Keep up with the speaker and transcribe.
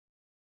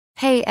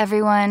Hey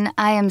everyone,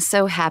 I am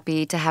so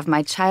happy to have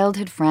my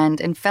childhood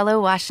friend and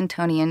fellow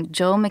Washingtonian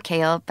Joel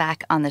McHale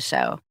back on the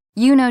show.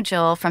 You know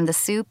Joel from The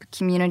Soup,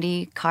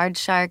 Community, Card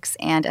Sharks,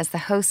 and as the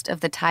host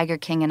of The Tiger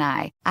King and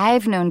I.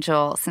 I've known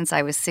Joel since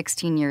I was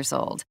 16 years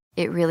old.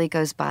 It really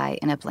goes by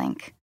in a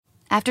blink.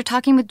 After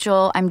talking with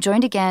Joel, I'm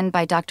joined again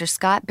by Dr.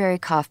 Scott Barry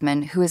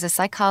Kaufman, who is a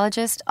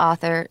psychologist,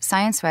 author,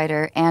 science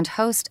writer, and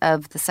host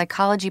of the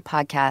Psychology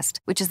Podcast,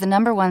 which is the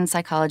 #1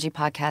 psychology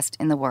podcast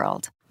in the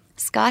world.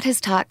 Scott has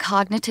taught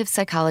cognitive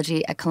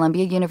psychology at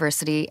Columbia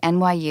University,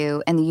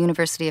 NYU, and the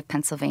University of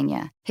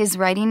Pennsylvania. His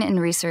writing and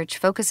research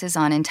focuses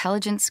on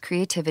intelligence,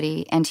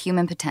 creativity, and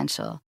human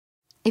potential.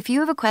 If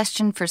you have a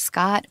question for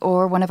Scott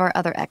or one of our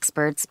other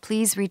experts,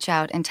 please reach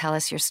out and tell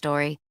us your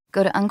story.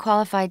 Go to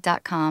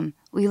unqualified.com.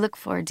 We look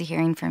forward to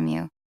hearing from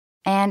you.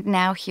 And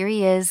now here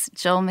he is,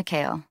 Joel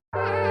McHale.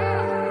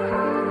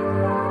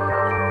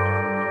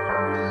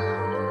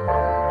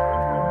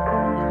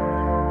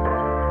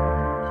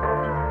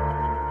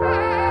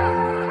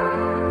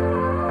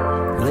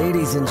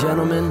 Ladies and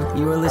gentlemen,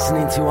 you are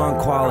listening to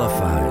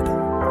Unqualified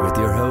with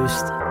your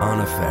host,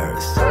 Anna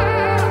Faris.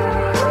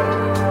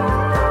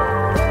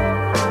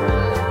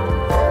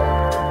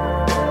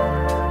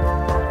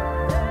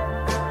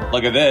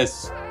 Look at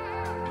this.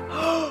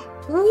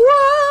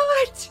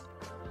 What?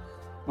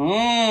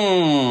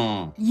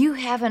 Mmm. You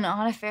have an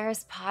Anna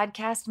Faris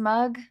podcast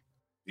mug?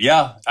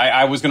 Yeah,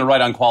 I was going to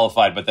write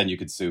Unqualified, but then you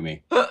could sue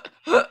me.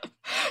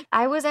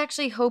 I was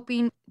actually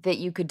hoping that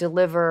you could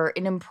deliver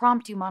an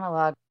impromptu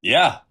monologue.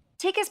 Yeah.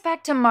 Take us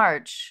back to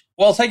March.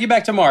 Well, I'll take you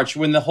back to March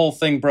when the whole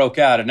thing broke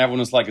out and everyone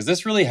was like, is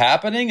this really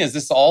happening? Is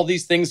this all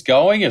these things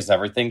going? Is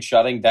everything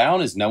shutting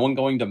down? Is no one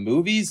going to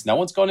movies? No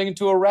one's going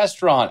into a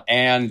restaurant.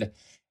 And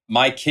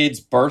my kid's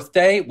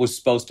birthday was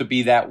supposed to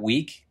be that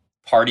week.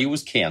 Party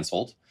was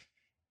canceled.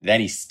 Then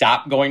he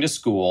stopped going to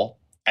school.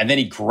 And then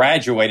he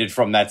graduated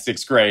from that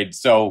 6th grade.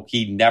 So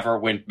he never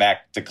went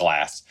back to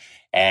class.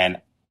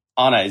 And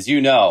Anna, as you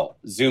know,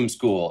 Zoom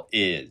school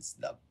is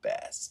the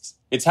best.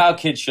 It's how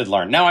kids should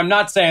learn. Now, I'm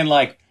not saying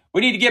like,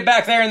 we need to get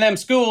back there in them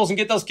schools and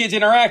get those kids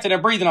interacting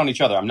and breathing on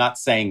each other. I'm not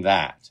saying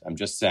that. I'm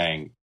just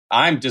saying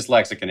I'm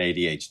dyslexic and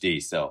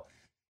ADHD. So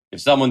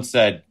if someone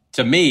said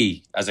to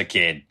me as a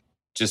kid,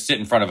 just sit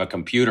in front of a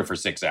computer for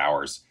 6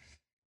 hours,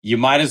 you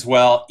might as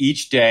well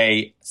each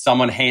day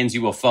someone hands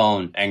you a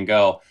phone and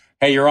go,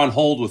 hey, you're on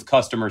hold with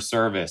customer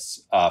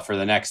service for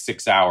the next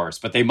 6 hours,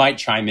 but they might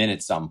chime in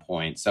at some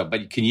point. So,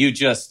 but can you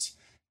just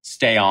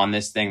stay on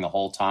this thing the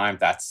whole time?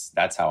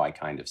 That's how I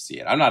kind of see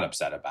it. I'm not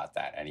upset about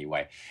that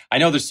anyway. I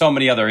know there's so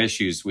many other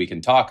issues we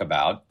can talk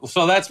about.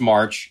 So that's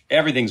March.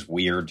 Everything's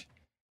weird.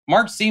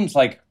 March seems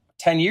like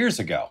 10 years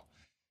ago.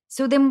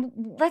 So then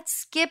let's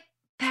skip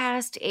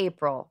past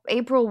April.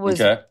 April was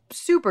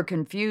super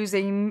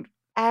confusing.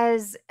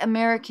 As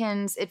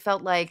Americans, it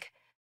felt like,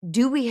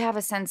 do we have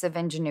a sense of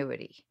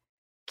ingenuity?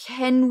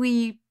 Can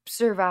we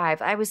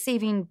survive? I was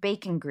saving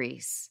bacon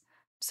grease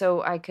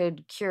so I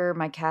could cure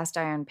my cast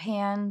iron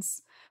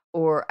pans,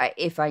 or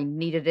if I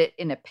needed it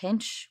in a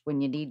pinch when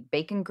you need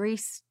bacon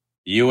grease.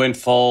 You in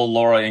full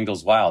Laura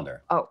Ingalls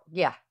Wilder. Oh,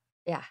 yeah.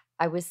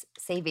 I was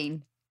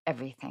saving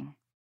everything.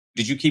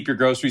 Did you keep your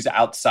groceries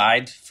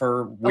outside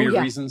for weird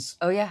reasons?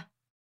 Oh, yeah.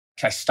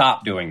 I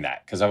stopped doing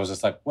that because I was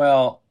just like,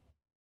 well,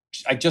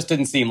 I just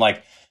didn't seem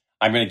like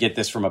I'm going to get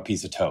this from a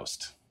piece of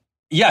toast.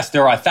 Yes,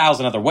 there are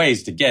 1,000 other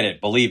ways to get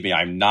it. Believe me,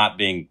 I'm not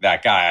being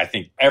that guy. I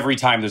think every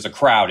time there's a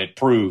crowd, it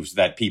proves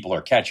that people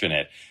are catching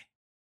it.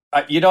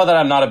 You know that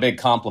I'm not a big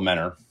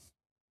complimenter.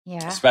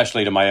 Yeah.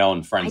 Especially to my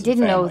own friends and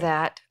family. I didn't know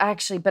that,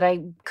 actually, but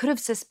I could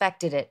have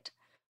suspected it,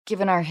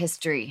 given our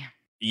history.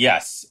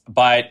 Yes,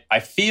 but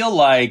I feel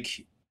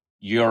like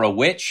you're a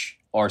witch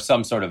or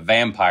some sort of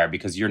vampire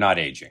because you're not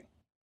aging.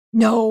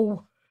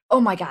 No.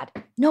 Oh, my God.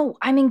 No,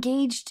 I'm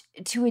engaged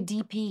to a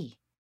DP.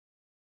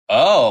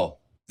 Oh.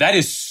 That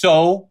is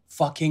so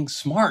fucking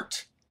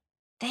smart.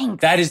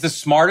 Thanks. That is the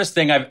smartest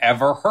thing I've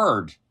ever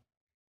heard.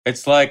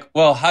 It's like,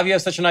 well, how do you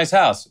have such a nice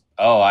house?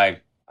 Oh,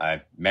 I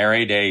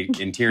married a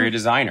interior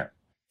designer.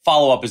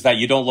 Follow-up is that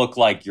you don't look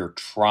like you're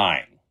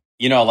trying.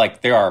 You know,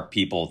 like there are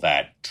people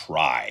that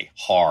try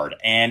hard,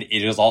 and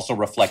it is also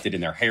reflected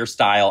in their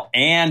hairstyle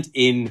and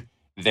in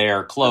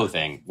their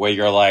clothing, where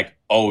you're like,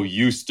 oh,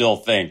 you still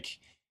think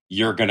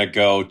you're going to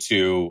go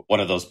to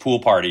one of those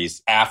pool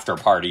parties after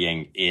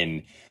partying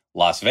in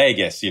Las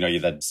Vegas, you know,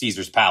 the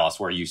Caesar's Palace,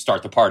 where you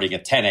start the partying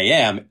at 10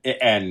 a.m.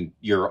 and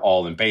you're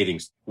all in bathing.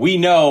 We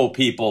know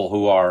people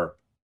who are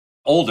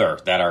older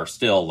that are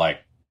still like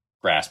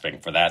grasping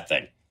for that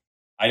thing.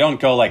 I don't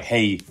go like,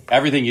 hey,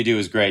 everything you do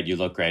is great. You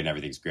look great and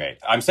everything's great.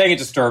 I'm saying it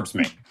disturbs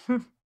me.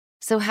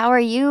 So how are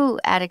you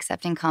at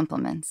accepting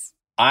compliments?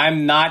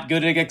 I'm not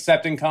good at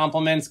accepting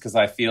compliments because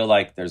I feel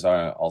like there's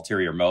an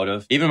ulterior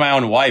motive. Even my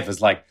own wife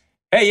is like,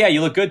 hey, yeah, you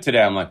look good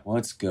today. I'm like,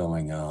 what's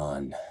going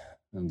on?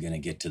 I'm going to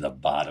get to the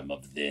bottom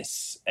of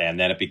this. And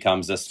then it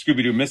becomes a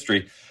Scooby-Doo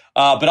mystery.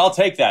 But I'll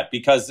take that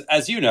because,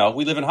 as you know,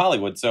 we live in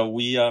Hollywood, so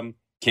we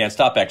can't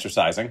stop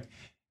exercising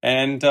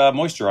and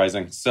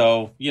moisturizing.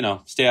 So, you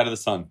know, stay out of the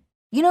sun.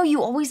 You know,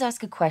 you always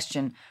ask a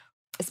question.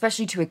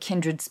 especially to a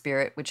kindred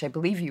spirit, which I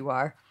believe you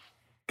are.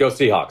 Go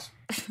Seahawks.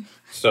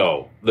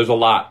 So there's a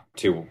lot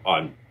to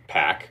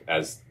unpack,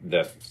 as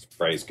the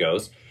phrase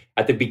goes.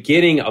 At the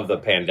beginning of the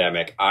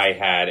pandemic, I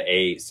had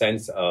a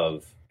sense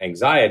of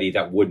anxiety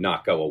that would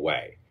not go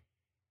away.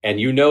 And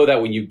you know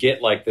that when you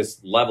get like this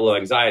level of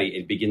anxiety,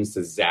 it begins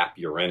to zap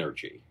your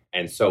energy.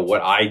 And so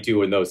what I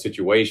do in those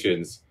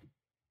situations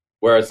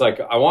where it's like,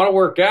 I want to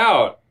work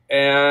out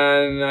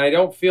and I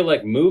don't feel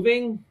like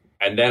moving,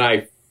 and then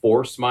I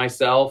force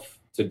myself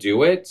to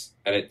do it,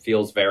 and it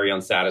feels very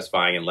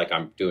unsatisfying and like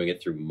I'm doing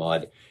it through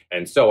mud.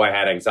 And so I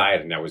had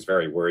anxiety and I was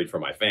very worried for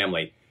my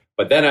family.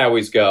 But then I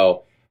always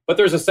go, but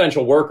there's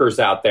essential workers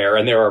out there,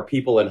 and there are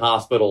people in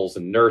hospitals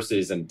and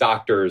nurses and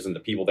doctors and the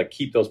people that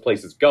keep those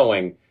places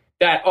going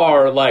that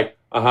are like,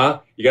 you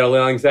got a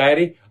little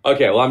anxiety?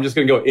 Okay, well, I'm just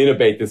going to go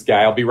intubate this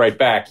guy. I'll be right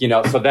back.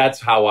 So that's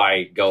how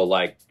I go,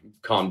 like,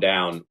 calm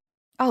down.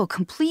 Oh,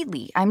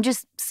 completely. I'm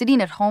just sitting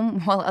at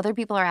home while other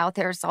people are out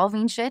there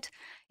solving shit.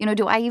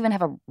 Do I even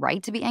have a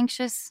right to be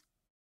anxious?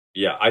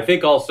 Yeah, I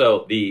think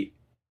also the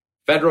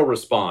federal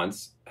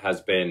response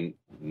has been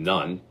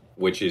none,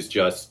 which is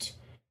just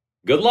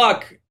good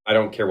luck. I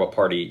don't care what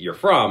party you're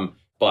from,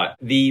 but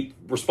the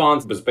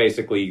response was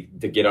basically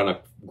to get on a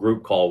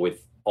group call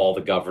with all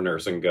the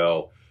governors and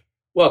go,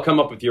 well, come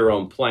up with your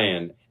own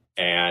plan.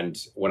 And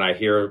when I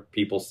hear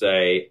people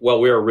say,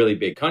 well, we're a really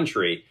big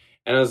country,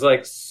 and I was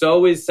like,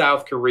 so is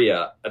South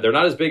Korea. They're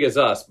not as big as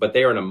us, but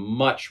they are in a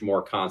much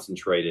more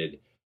concentrated,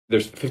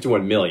 there's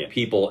 51 million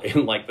people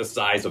in like the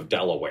size of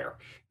Delaware.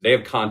 They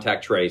have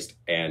contact traced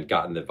and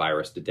gotten the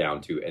virus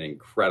down to an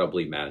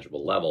incredibly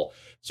manageable level.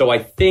 So I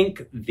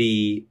think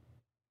the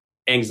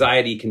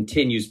anxiety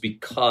continues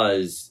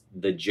because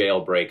the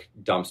jailbreak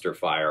dumpster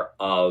fire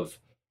of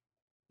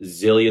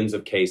zillions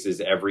of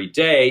cases every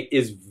day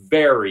is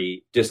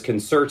very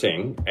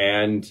disconcerting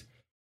and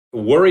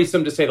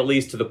worrisome, to say the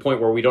least, to the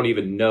point where we don't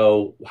even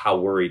know how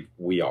worried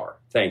we are.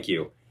 Thank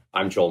you.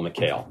 I'm Joel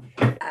McHale.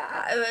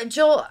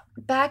 Joel,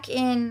 back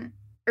in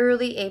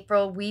early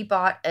April, we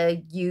bought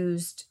a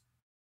used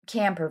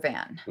camper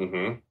van.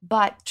 Mm-hmm.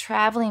 But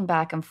traveling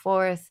back and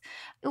forth,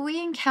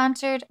 we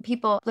encountered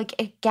people like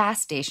at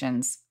gas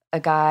stations. A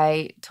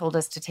guy told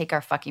us to take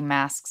our fucking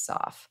masks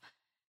off.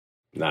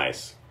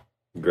 Nice.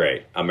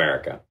 Great.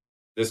 America.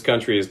 This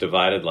country is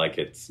divided like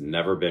it's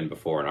never been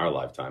before in our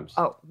lifetimes.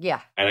 Oh,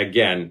 yeah. And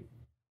again,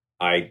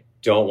 I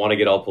don't want to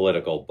get all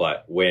political,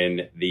 but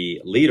when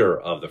the leader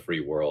of the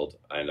free world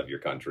and of your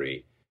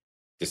country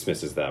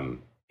dismisses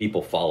them,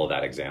 people follow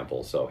that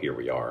example. So here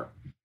we are.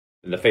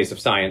 In the face of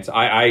science,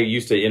 I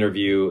used to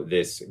interview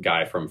this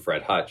guy from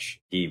Fred Hutch.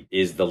 He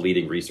is the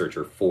leading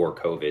researcher for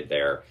COVID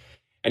there.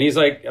 And he's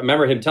like, I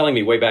remember him telling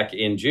me way back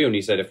in June,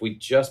 he said, if we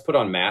just put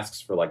on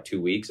masks for like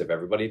 2 weeks, if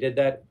everybody did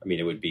that, I mean,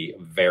 it would be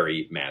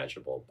very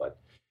manageable. But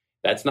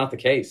that's not the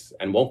case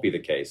and won't be the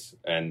case.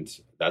 And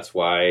that's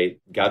why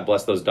God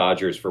bless those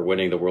Dodgers for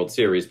winning the World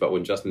Series. But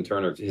when Justin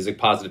Turner is a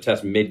positive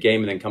test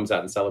mid-game and then comes out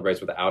and celebrates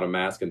without a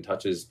mask and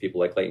touches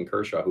people like Clayton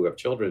Kershaw who have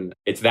children,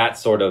 it's that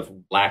sort of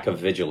lack of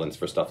vigilance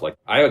for stuff like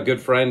that. I have a good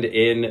friend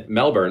in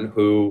Melbourne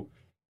who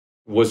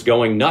was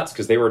going nuts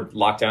because they were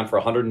locked down for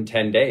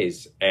 110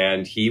 days.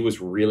 And he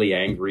was really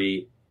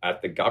angry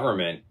at the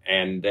government.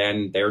 And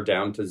then they're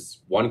down to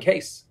one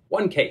case.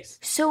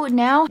 So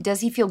now,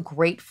 does he feel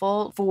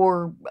grateful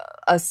for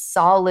a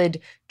solid,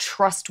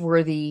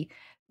 trustworthy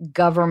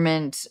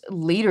government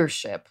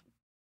leadership?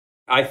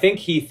 I think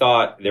he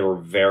thought they were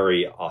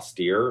very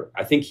austere.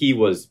 I think he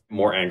was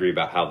more angry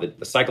about how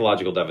the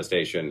psychological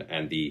devastation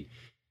and the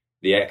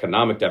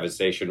economic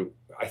devastation.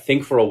 I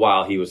think for a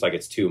while he was like,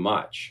 it's too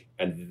much.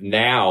 And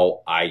now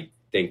I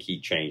think he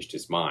changed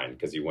his mind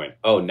because he went,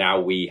 oh,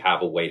 now we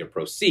have a way to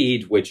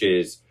proceed, which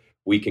is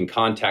we can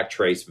contact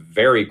trace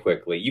very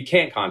quickly. You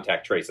can't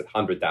contact trace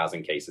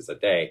 100,000 cases a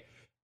day.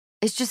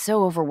 It's just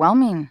so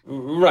overwhelming.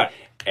 Right.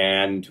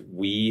 And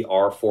we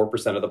are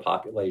 4% of the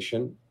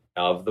population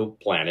of the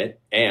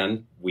planet,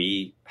 and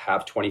we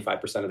have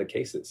 25% of the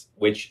cases,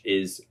 which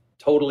is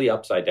totally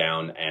upside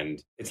down.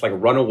 And it's like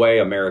runaway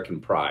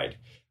American pride,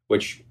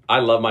 which I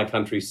love my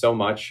country so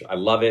much. I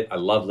love it. I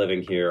love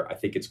living here. I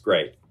think it's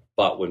great.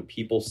 But when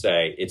people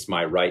say it's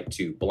my right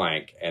to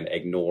blank and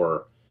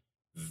ignore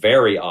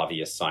very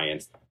obvious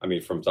science, I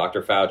mean, from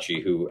Dr.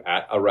 Fauci, who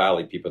at a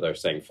rally, people that are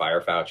saying, fire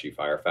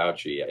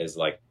Fauci, is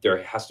like,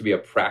 there has to be a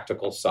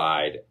practical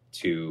side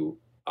to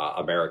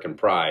American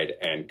pride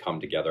and come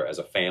together as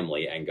a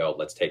family and go,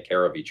 let's take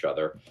care of each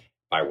other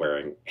by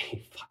wearing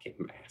a fucking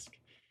mask.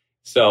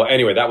 So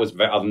anyway, that was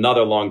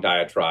another long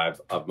diatribe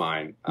of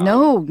mine.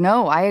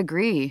 No, I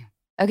agree.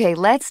 Okay,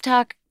 let's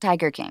talk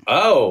Tiger King.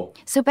 Oh.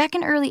 So back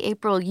in early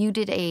April, you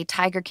did a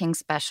Tiger King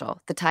special,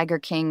 The Tiger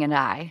King and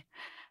I.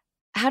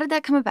 How did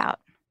that come about?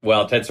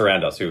 Well, Ted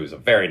Sarandos, who's a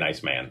very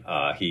nice man,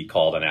 he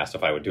called and asked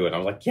if I would do it. And I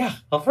was like, yeah,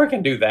 I'll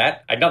freaking do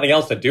that. I had nothing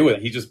else to do with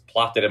it. He just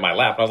plopped it in my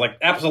lap. And I was like,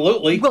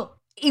 absolutely. Well,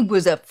 it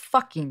was a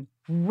fucking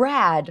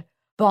rad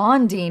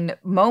bonding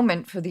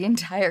moment for the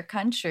entire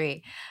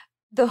country.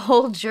 The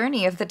whole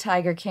journey of the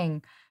Tiger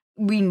King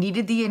We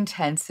needed the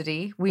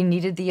intensity. We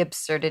needed the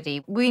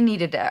absurdity. We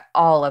needed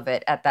all of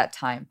it at that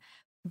time.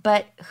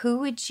 But who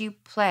would you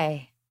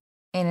play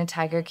in a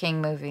Tiger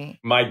King movie?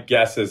 My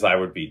guess is I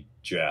would be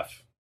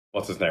Jeff.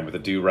 What's his name? With the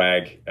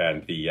do-rag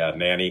and the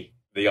nanny,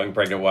 the young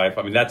pregnant wife.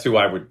 I mean, that's who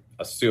I would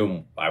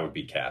assume I would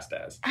be cast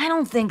as. I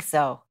don't think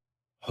so.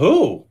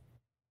 Who?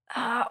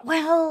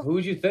 Well... Who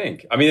would you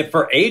think? I mean,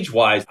 for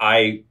age-wise,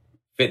 I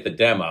fit the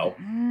demo.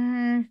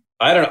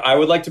 I don't know. I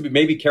would like to be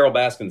maybe Carol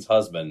Baskin's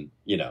husband,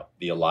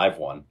 the alive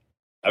one.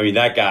 I mean,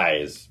 that guy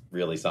is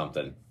really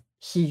something.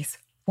 He's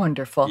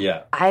wonderful.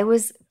 Yeah. I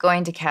was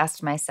going to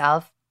cast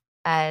myself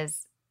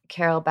as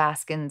Carol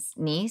Baskin's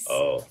niece,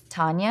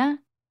 Tanya.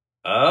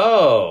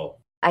 Oh.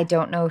 I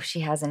don't know if she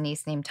has a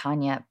niece named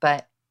Tanya,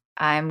 but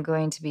I'm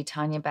going to be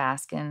Tanya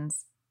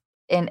Baskins.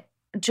 And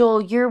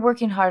Joel, you're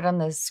working hard on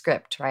the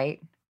script,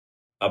 right?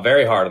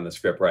 Very hard on the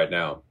script right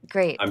now.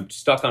 Great. I'm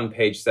stuck on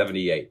page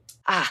 78.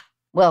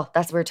 Well,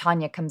 that's where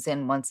Tanya comes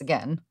in once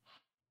again.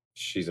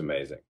 She's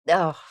amazing.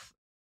 Oh,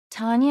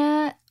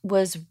 Tanya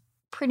was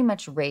pretty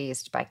much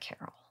raised by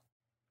Carol.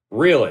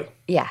 Really?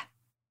 Yeah.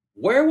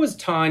 Where was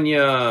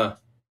Tanya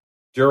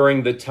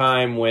during the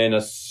time when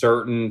a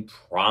certain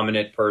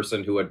prominent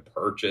person who had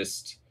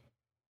purchased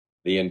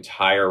the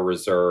entire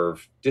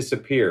reserve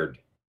disappeared?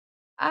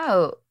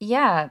 Oh,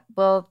 yeah.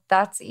 Well,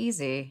 that's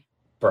easy.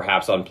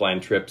 Perhaps on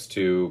planned trips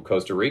to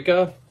Costa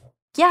Rica?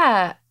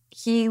 Yeah.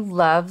 He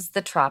loves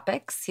the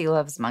tropics. He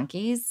loves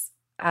monkeys,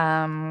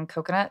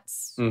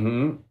 coconuts.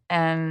 Mm-hmm.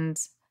 And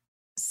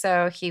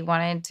so he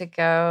wanted to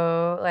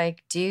go,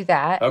 do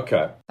that.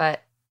 Okay.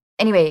 But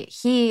anyway,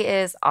 he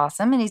is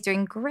awesome and he's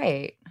doing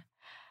great.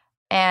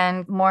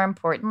 And more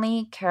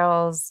importantly,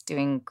 Carol's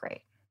doing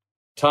great.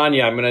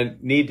 Tanya, I'm going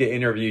to need to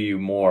interview you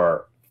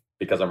more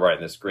because I'm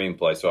writing this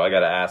screenplay. So I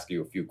got to ask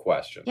you a few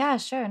questions. Yeah,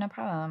 sure. No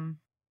problem.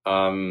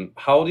 How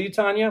old are you,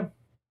 Tanya?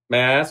 May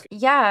I ask?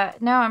 Yeah.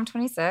 No, I'm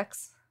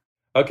 26.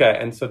 Okay.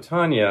 And so,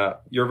 Tanya,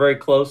 you're very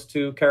close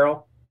to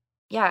Carol?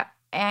 Yeah.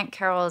 Aunt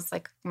Carol is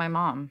like my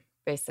mom,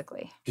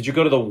 basically. Did you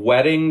go to the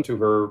wedding to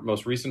her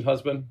most recent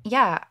husband?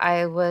 Yeah.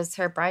 I was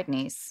her bride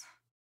niece.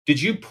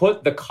 Did you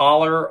put the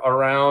collar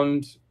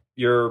around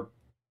your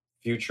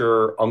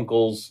future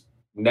uncle's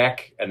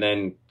neck and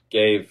then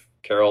gave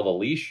Carol the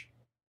leash?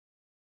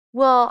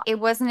 Well, it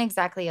wasn't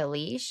exactly a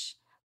leash,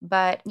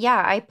 but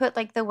yeah, I put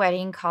the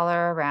wedding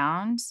collar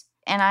around,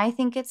 and I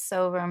think it's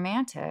so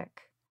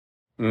romantic.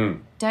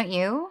 Don't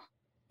you?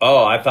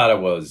 Oh, I thought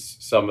it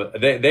was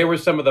they were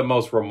some of the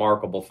most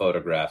remarkable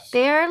photographs.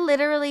 They're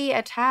literally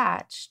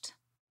attached.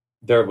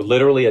 They're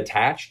literally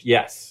attached?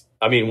 Yes.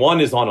 I mean,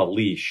 one is on a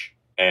leash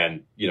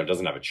and,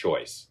 doesn't have a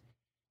choice.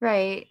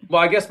 Right.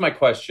 Well, I guess my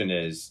question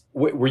is,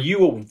 were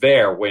you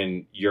there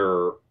when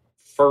your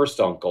first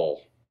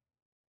uncle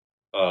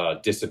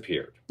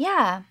disappeared?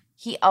 Yeah.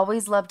 He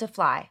always loved to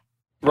fly.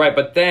 Right.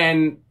 But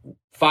then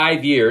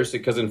 5 years,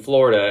 because in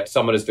Florida,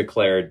 someone is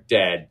declared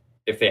dead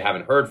if they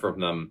haven't heard from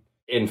them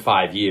in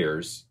 5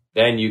 years,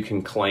 then you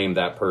can claim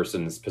that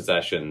person's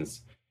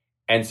possessions.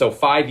 And so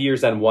 5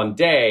 years and 1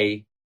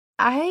 day.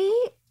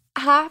 I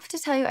have to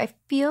tell you, I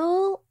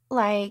feel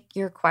like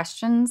your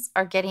questions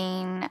are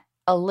getting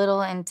a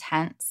little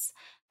intense.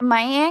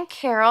 My Aunt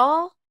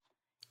Carol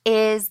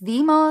is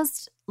the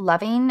most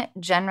loving,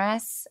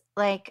 generous,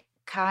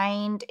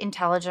 kind,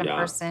 intelligent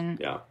person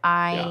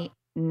I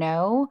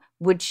know.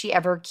 Would she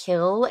ever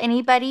kill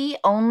anybody?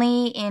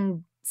 Only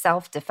in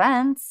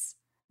self-defense.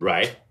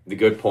 Right. The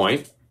good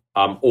point.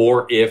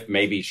 Or if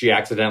maybe she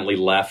accidentally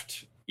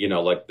left,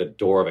 the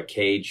door of a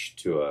cage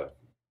to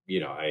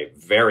a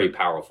very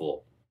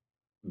powerful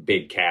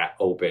big cat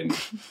open.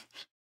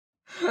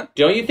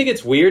 Don't you think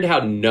it's weird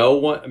how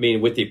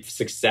with the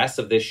success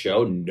of this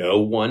show, no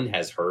one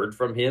has heard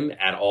from him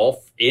at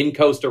all in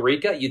Costa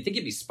Rica? You'd think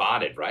he'd be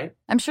spotted, right?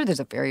 I'm sure there's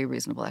a very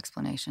reasonable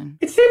explanation.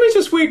 It seems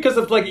just weird because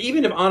of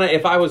even if Anna,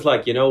 if I was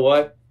like, you know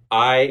what?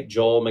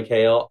 Joel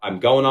McHale,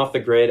 I'm going off the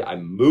grid.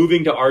 I'm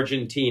moving to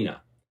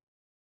Argentina.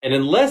 And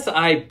unless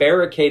I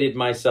barricaded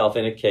myself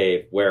in a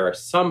cave where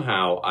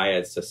somehow I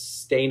had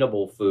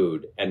sustainable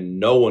food and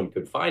no one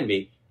could find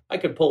me, I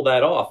could pull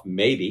that off,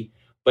 maybe.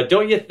 But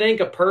don't you think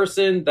a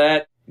person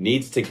that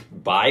needs to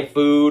buy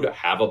food,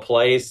 have a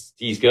place,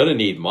 he's going to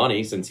need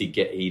money since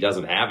he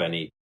doesn't have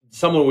any.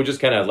 Someone would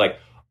just kind of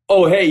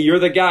oh, hey, you're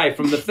the guy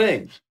from the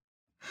thing.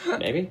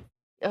 Maybe.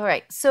 All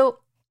right. So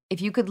if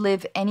you could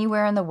live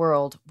anywhere in the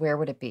world, where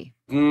would it be?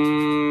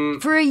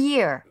 For a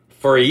year.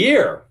 For a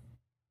year.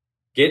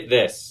 Get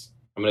this.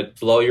 I'm going to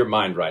blow your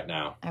mind right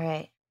now. All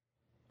right.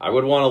 I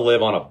would want to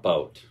live on a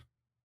boat.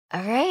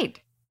 All right.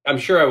 I'm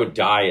sure I would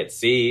die at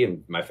sea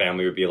and my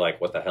family would be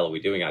like, what the hell are we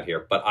doing out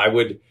here? But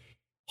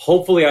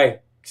hopefully I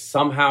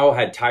somehow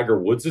had Tiger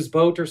Woods'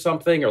 boat or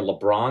something, or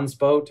LeBron's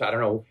boat. I don't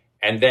know.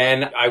 And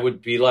then I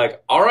would be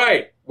like, all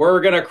right,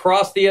 we're going to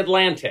cross the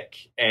Atlantic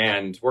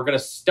and we're going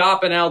to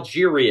stop in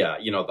Algeria.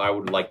 I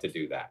would like to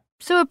do that.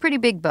 So a pretty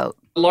big boat.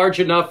 Large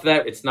enough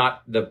that it's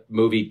not the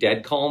movie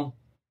Dead Calm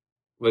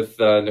with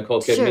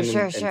Nicole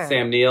Kidman and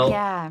Sam Neill.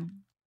 Yeah.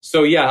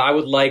 So, yeah, I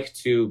would like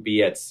to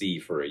be at sea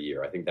for a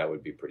year. I think that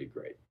would be pretty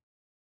great.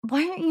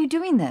 Why aren't you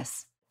doing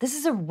this? This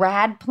is a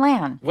rad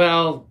plan.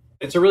 Well,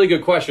 it's a really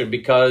good question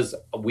because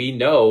we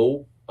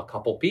know a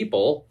couple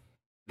people.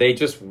 They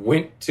just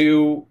went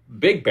to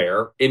Big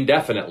Bear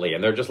indefinitely.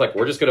 And they're just like,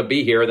 we're just going to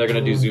be here. And they're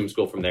going to do Zoom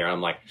school from there. And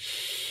I'm like,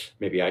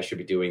 maybe I should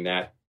be doing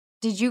that.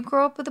 Did you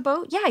grow up with a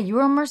boat? Yeah, you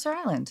were on Mercer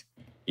Island.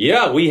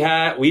 Yeah, we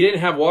didn't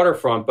have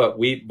waterfront, but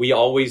we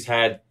always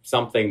had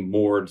something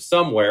moored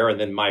somewhere. And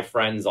then my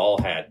friends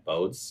all had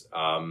boats,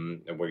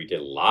 and we did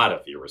a lot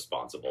of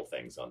irresponsible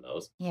things on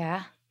those.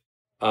 Yeah.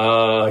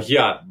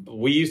 Yeah,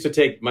 we used to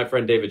take my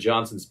friend David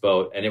Johnson's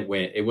boat, and it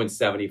went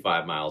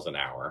 75 miles an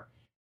hour.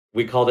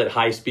 We called it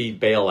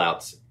high-speed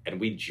bailouts, and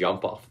we'd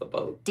jump off the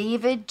boat.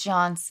 David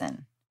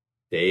Johnson,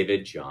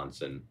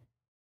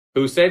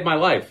 who saved my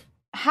life.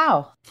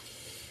 How?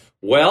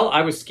 Well,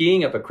 I was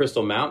skiing up at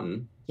Crystal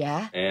Mountain.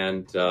 Yeah.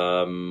 And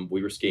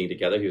we were skiing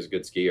together. He was a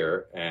good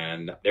skier.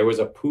 And there was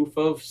a poof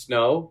of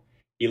snow.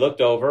 He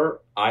looked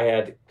over. I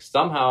had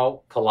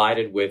somehow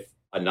collided with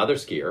another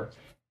skier.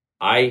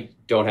 I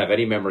don't have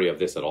any memory of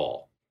this at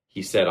all.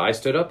 He said, I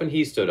stood up and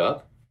he stood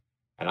up.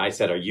 And I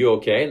said, are you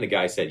okay? And the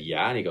guy said,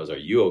 yeah. And he goes, are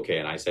you okay?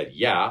 And I said,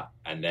 yeah.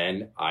 And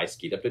then I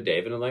skied up to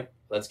David and I'm like,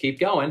 let's keep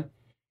going.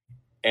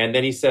 And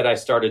then he said, I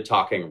started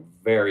talking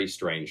very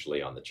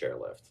strangely on the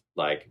chairlift,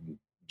 like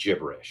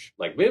gibberish.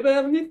 Like, he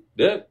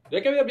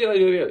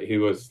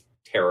was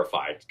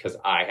terrified because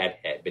I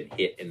had been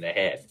hit in the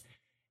head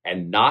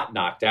and not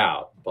knocked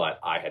out, but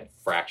I had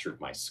fractured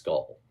my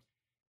skull.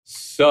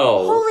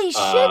 So holy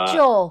shit,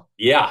 Joel.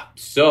 Yeah.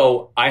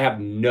 So I have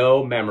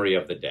no memory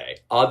of the day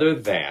other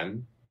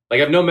than, like,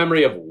 I have no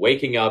memory of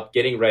waking up,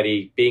 getting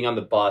ready, being on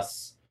the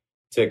bus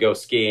to go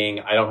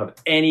skiing. I don't have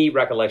any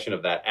recollection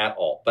of that at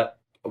all. But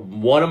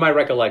one of my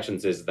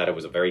recollections is that it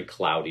was a very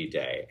cloudy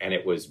day and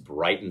it was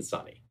bright and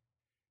sunny.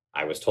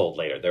 I was told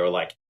later. They were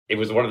like, it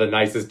was one of the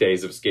nicest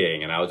days of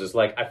skiing. And I was just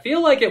like, I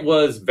feel like it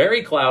was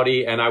very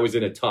cloudy and I was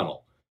in a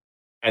tunnel.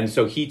 And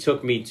so he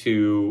took me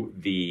to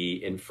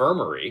the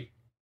infirmary.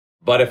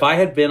 But if I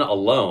had been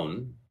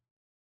alone,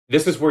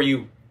 this is where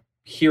you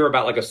hear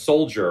about like a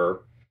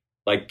soldier,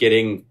 like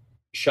getting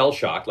shell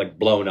shocked, like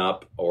blown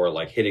up or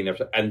like hitting their,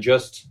 and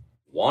just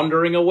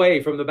wandering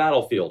away from the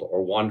battlefield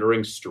or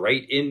wandering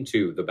straight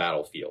into the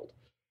battlefield.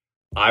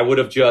 I would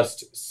have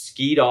just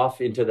skied off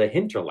into the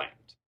hinterland.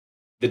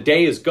 The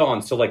day is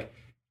gone. So like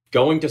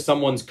going to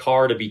someone's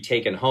car to be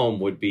taken home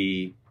would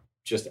be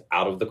just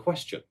out of the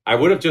question. I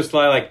would have just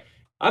like,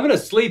 I'm going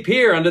to sleep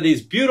here under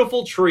these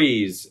beautiful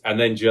trees and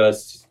then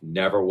just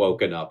never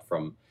woken up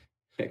from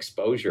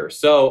exposure.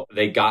 So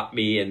they got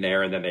me in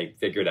there and then they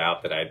figured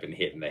out that I had been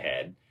hit in the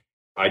head.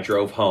 I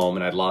drove home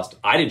and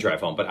I didn't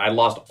drive home, but I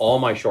lost all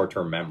my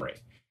short-term memory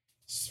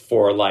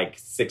for like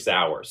 6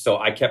 hours. So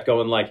I kept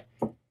going like,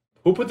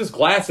 who put this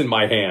glass in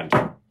my hand?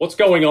 What's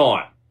going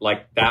on?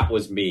 Like that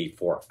was me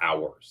for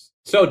hours.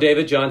 So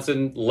David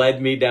Johnson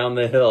led me down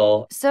the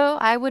hill. So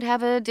I would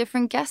have a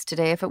different guest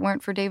today if it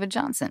weren't for David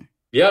Johnson.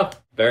 Yeah,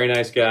 very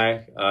nice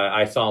guy.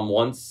 I saw him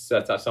once.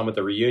 I saw him at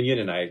the reunion,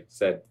 and I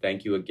said,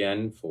 thank you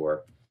again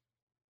for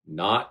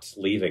not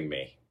leaving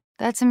me.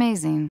 That's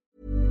amazing.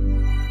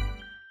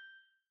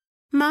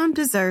 Mom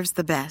deserves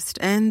the best,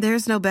 and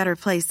there's no better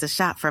place to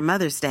shop for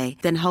Mother's Day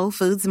than Whole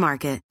Foods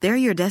Market. They're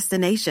your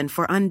destination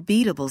for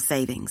unbeatable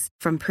savings,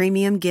 from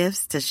premium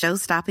gifts to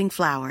show-stopping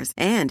flowers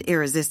and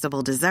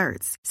irresistible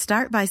desserts.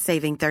 Start by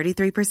saving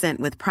 33%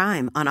 with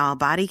Prime on all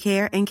body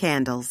care and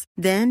candles.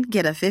 Then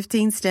get a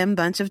 15-stem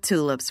bunch of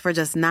tulips for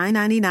just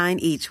 $9.99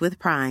 each with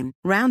Prime.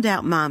 Round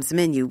out Mom's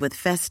menu with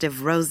festive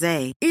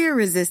rosé,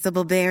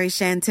 irresistible berry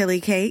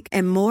chantilly cake,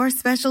 and more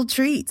special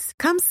treats.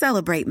 Come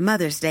celebrate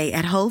Mother's Day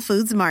at Whole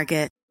Foods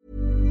Market.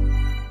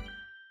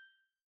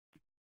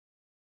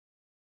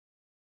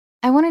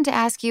 I wanted to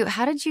ask you,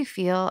 how did you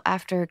feel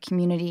after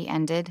Community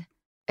ended?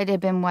 It had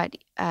been,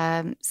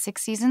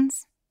 6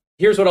 seasons?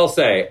 Here's what I'll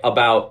say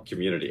about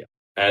Community.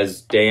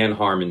 As Dan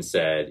Harmon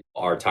said,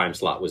 our time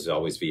slot was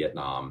always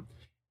Vietnam.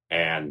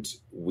 And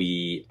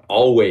we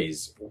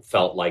always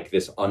felt like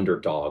this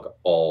underdog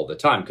all the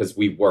time because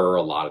we were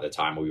a lot of the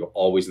time. We were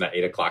always in that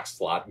 8 o'clock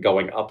slot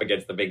going up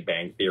against The Big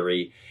Bang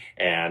Theory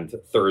and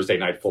Thursday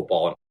Night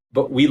Football.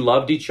 But we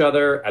loved each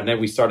other. And then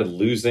we started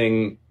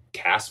losing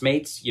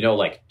castmates,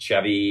 like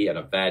Chevy and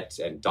Yvette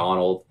and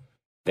Donald.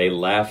 They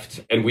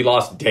left and we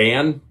lost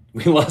Dan.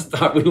 We lost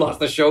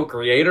the show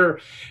creator.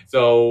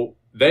 So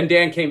then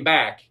Dan came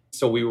back.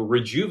 So we were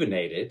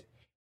rejuvenated.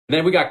 And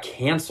then we got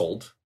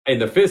canceled in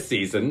the 5th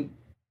season.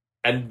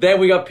 And then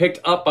we got picked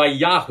up by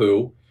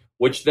Yahoo,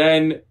 which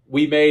then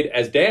we made,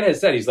 as Dan has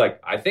said, he's like,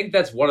 I think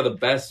that's one of the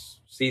best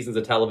seasons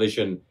of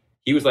television.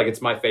 He was like,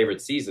 it's my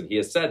favorite season. He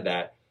has said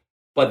that.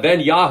 But then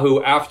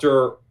Yahoo,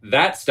 after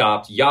that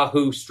stopped,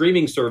 Yahoo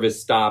streaming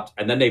service stopped,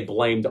 and then they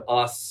blamed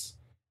us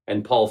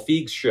and Paul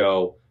Feig's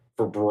show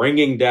for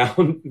bringing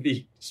down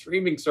the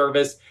streaming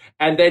service,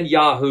 and then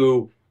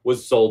Yahoo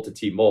was sold to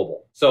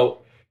T-Mobile.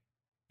 So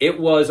it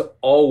was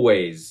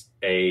always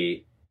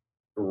a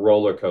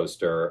roller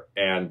coaster,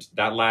 and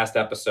that last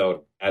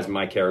episode, as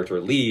my character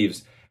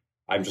leaves,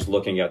 I'm just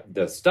looking at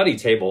the study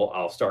table.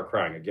 I'll start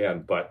crying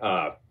again, but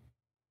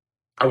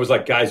I was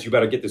like, guys, you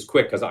better get this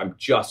quick because I'm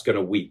just going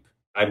to weep.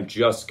 I'm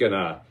just going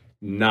to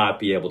not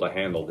be able to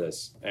handle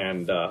this.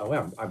 And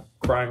I'm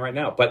crying right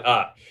now.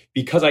 But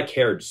because I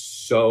cared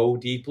so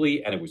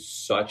deeply and it was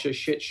such a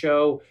shit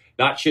show,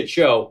 not shit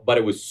show, but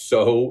it was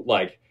so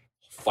like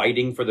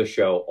fighting for the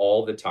show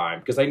all the time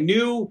because we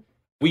knew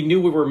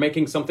we were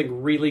making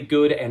something really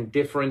good and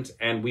different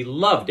and we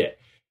loved it.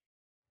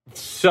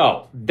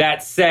 So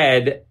that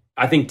said,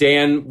 I think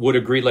Dan would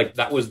agree, like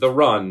that was the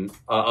run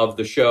of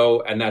the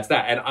show and that's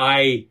that.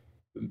 And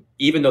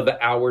even though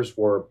the hours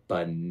were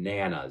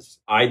bananas,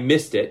 I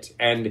missed it.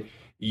 And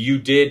you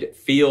did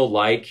feel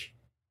like,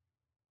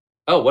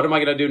 oh, what am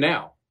I going to do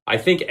now? I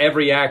think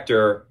every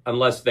actor,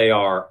 unless they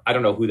are, I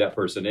don't know who that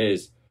person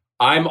is,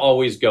 I'm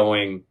always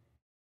going,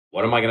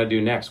 what am I going to do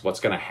next?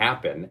 What's going to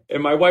happen?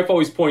 And my wife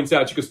always points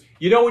out, she goes,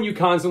 you know, when you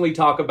constantly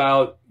talk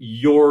about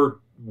you're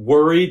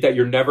worried that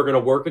you're never going to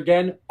work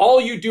again, all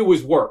you do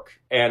is work.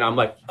 And I'm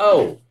like,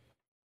 oh,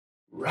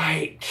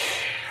 right.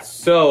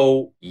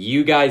 So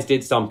you guys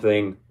did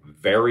something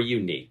very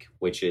unique,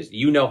 which is,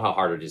 you know how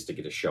hard it is to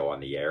get a show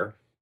on the air,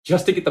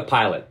 just to get the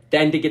pilot,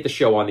 then to get the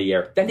show on the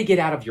air, then to get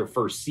out of your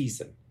first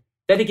season,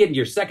 then to get into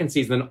your second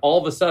season, and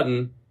all of a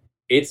sudden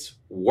it's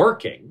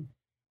working.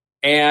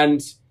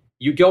 And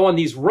you go on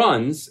these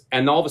runs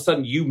and all of a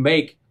sudden you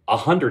make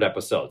 100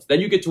 episodes.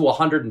 Then you get to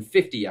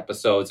 150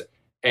 episodes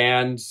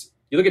and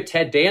you look at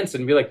Ted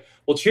Danson and be like,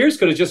 well, Cheers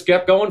could have just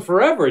kept going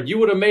forever and you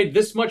would have made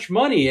this much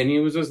money. And he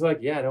was just like,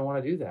 yeah, I don't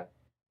want to do that.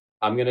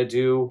 I'm going to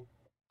do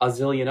a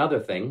zillion other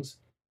things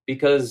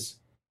because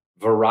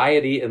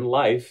variety in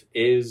life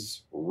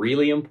is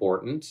really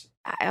important.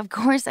 Of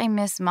course, I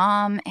miss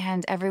Mom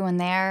and everyone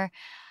there.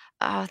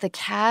 The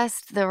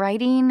cast, the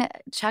writing,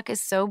 Chuck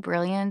is so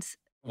brilliant.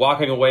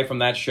 Walking away from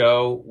that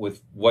show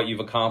with what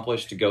you've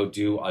accomplished to go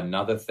do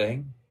another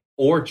thing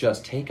or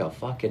just take a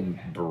fucking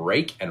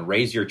break and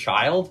raise your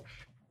child,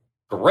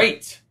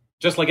 great.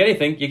 Just like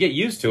anything, you get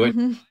used to it.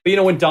 Mm-hmm. But, you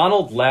know, when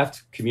Donald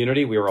left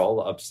Community, we were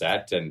all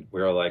upset and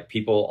we were like,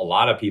 a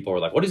lot of people were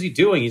like, what is he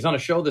doing? He's on a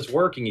show that's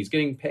working. He's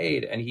getting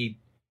paid. And he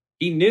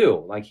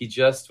knew, like, he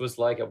just was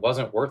like, it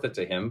wasn't worth it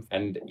to him.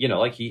 And, you know,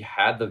 like he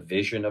had the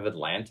vision of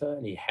Atlanta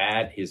and he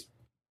had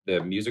the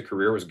music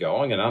career was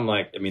going. And I'm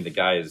like, I mean, the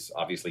guy is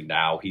obviously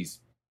now he's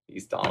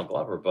Donald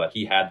Glover, but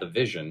he had the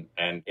vision.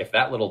 And if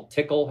that little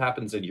tickle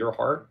happens in your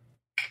heart.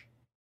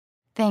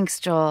 Thanks,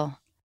 Joel.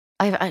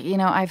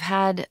 I've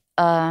had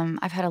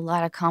a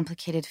lot of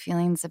complicated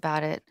feelings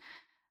about it.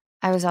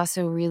 I was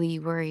also really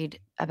worried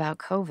about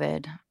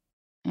COVID,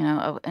 you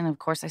know, and of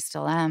course I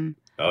still am.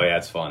 Oh yeah,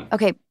 it's fun.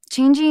 Okay,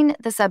 changing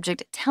the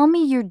subject, tell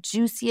me your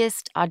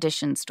juiciest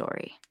audition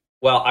story.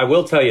 Well, I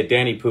will tell you,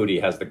 Danny Pudi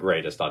has the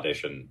greatest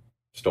audition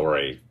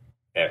story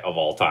of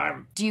all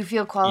time. Do you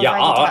feel qualified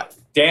to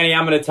tell? Danny,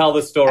 I'm going to tell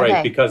this story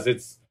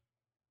because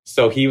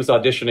so he was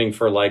auditioning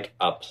for like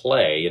a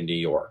play in New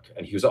York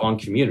and he was on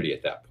Community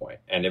at that point.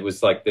 And it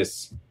was like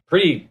this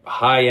pretty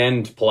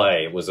high-end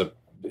play. It was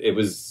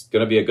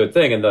going to be a good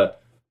thing. And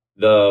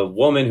the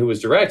woman who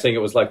was directing it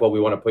was like, well, we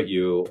want to put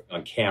you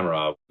on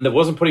camera. And it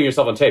wasn't putting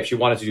yourself on tape. She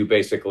wanted to do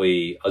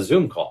basically a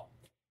Zoom call.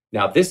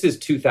 Now, this is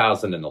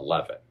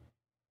 2011.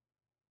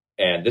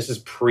 And this is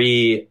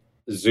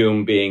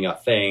pre-Zoom being a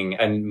thing.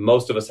 And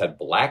most of us had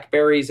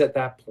BlackBerries at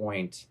that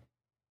point.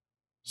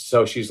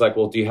 So she's like,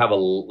 well, do you have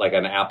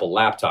an Apple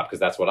laptop? Because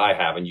that's what I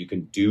have. And you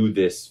can do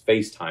this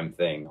FaceTime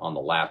thing on the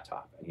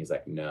laptop. And he's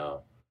like,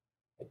 no,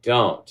 I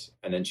don't.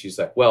 And then she's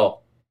like,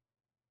 well,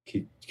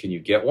 can you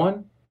get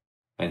one?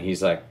 And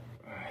he's like,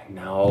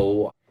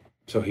 no.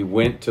 So he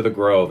went to the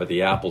Grove at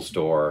the Apple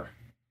store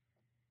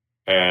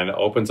and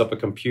opens up a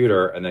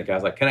computer. And the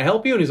guy's like, can I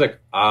help you? And he's like,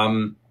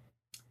 I'm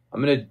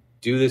going to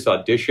do this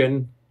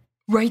audition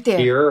right there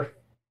here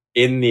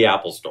in the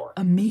Apple store.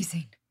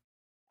 Amazing.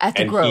 At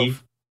the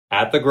Grove.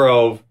 At the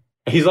Grove.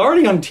 He's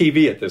already on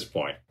TV at this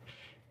point.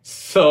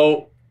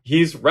 So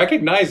he's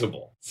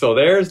recognizable. So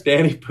there's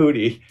Danny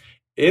Pudi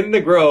in the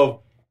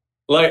Grove.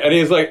 And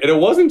he's like, and it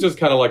wasn't just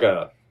kind of like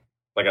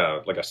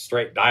a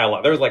straight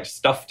dialogue. There was like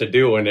stuff to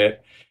do in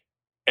it.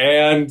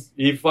 And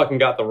he fucking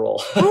got the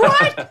role.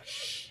 What?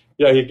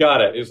 Yeah, he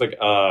got it. He was like,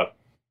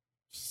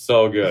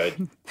 so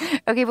good.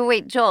 Okay, but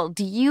wait, Joel,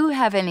 do you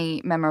have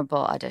any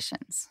memorable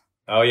auditions?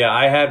 Oh, yeah,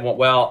 I had one.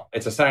 Well,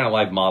 it's a Saturday Night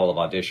Live model of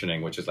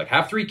auditioning, which is like,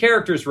 have 3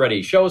 characters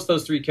ready. Show us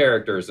those 3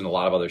 characters. And a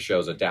lot of other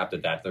shows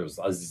adapted that. There was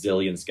a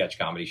zillion sketch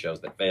comedy shows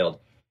that failed.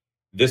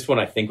 This one,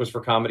 I think, was for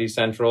Comedy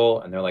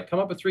Central. And they're like, come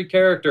up with 3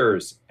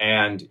 characters.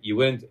 And you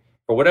went,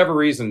 for whatever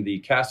reason, the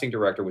casting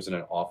director was in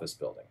an office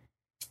building.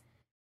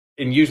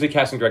 And usually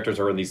casting directors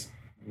are in these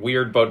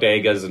weird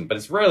bodegas. But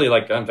it's rarely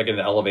like, I'm thinking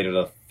the elevator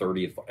to the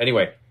 30th.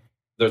 Anyway,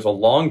 there's a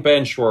long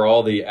bench where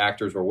all the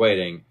actors were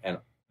waiting. And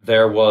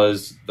there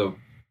was the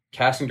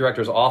casting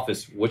director's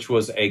office, which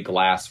was a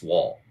glass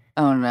wall.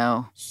 Oh,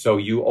 no. So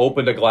you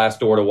opened a glass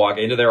door to walk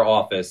into their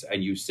office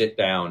and you sit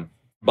down.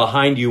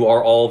 Behind you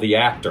are all the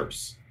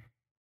actors.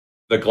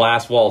 The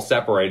glass wall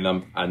separating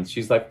them. And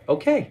she's like,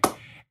 okay.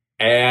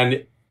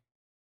 And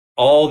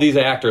all these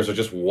actors are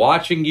just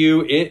watching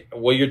you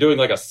while you're doing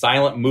like a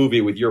silent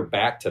movie with your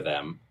back to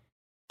them.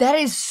 That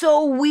is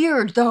so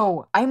weird,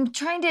 though. I'm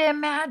trying to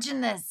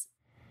imagine this.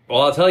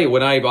 Well, I'll tell you,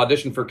 when I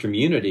auditioned for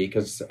Community,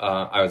 because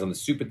I was on the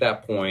Soup at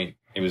that point,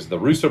 it was the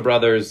Russo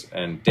brothers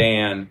and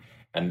Dan,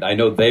 and I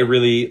know they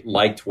really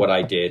liked what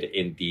I did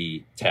in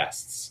the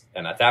tests.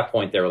 And at that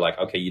point, they were like,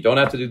 okay, you don't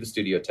have to do the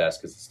studio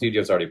test because the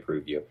studio's already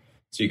approved you.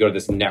 So you go to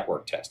this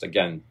network test.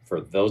 Again,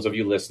 for those of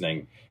you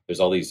listening, there's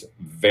all these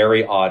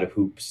very odd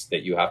hoops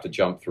that you have to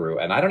jump through.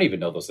 And I don't even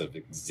know those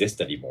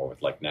exist anymore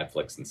with like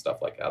Netflix and stuff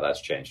like how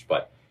that's changed.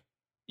 But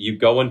you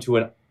go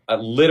into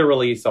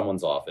literally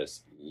someone's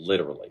office,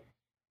 literally.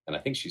 And I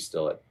think she's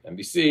still at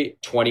NBC.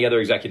 20 other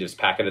executives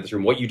pack into this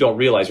room. What you don't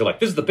realize, you're like,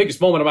 this is the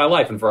biggest moment of my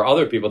life. And for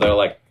other people, they're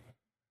like,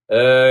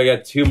 I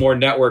got 2 more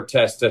network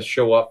tests to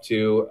show up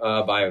to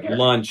by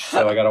lunch.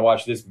 So I got to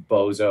watch this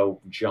bozo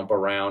jump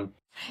around.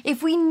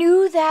 If we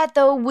knew that,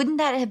 though, wouldn't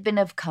that have been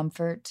of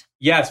comfort?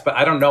 Yes, but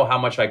I don't know how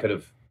much I could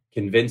have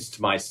convinced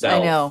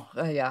myself. I know.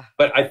 Yeah.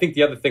 But I think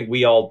the other thing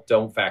we all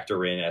don't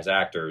factor in as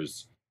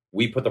actors,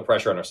 we put the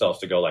pressure on ourselves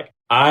to go like,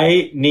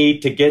 I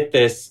need to get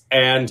this.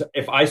 And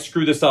if I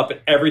screw this up,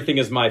 everything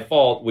is my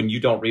fault, when you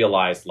don't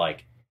realize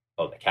like,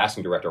 oh, the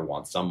casting director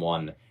wants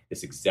someone,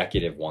 this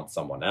executive wants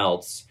someone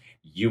else.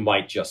 You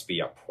might just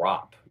be a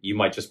prop. You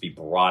might just be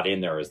brought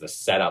in there as the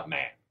setup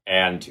man.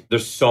 And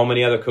there's so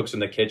many other cooks in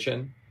the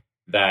kitchen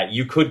that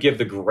you could give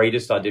the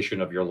greatest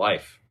audition of your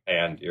life.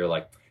 And you're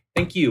like,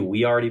 thank you.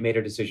 We already made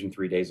a decision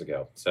 3 days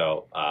ago.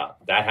 So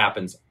that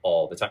happens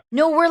all the time.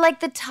 No, we're like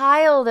the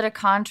tile that a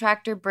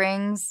contractor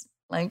brings.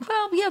 Like,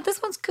 well, yeah,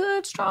 this one's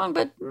good, strong,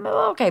 but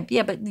okay.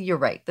 Yeah, but you're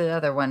right. The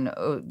other one,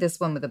 this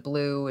one with the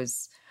blue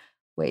is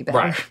way better.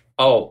 Right.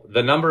 Oh,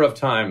 the number of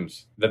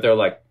times that they're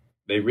like,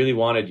 they really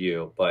wanted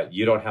you, but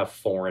you don't have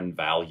foreign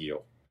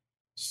value.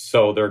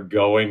 So they're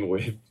going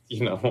with,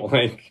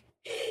 like...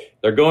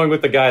 They're going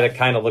with the guy that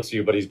kind of looks at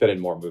you, but he's been in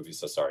more movies,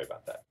 so sorry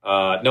about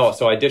that. No,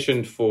 so I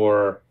auditioned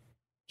for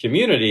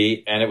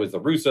Community, and it was the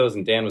Russos,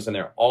 and Dan was in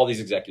there. All these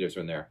executives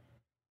were in there.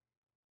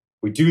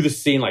 We do the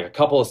scene, like a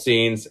couple of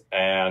scenes,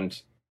 and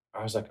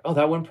I was like, oh,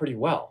 that went pretty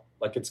well.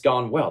 Like, it's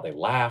gone well. They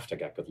laughed. I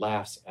got good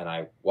laughs, and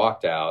I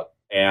walked out,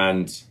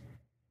 and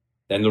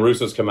then the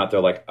Russos come out.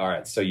 They're like, all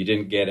right, so you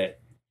didn't get it.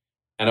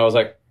 And I was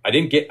like, I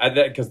didn't get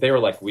it, because they were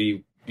like,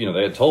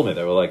 they had told me,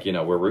 they were like,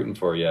 we're rooting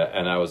for you.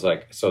 And I was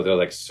like, so they're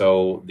like, some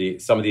of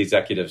the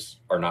executives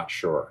are not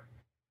sure.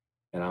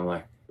 And I'm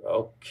like,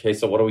 okay,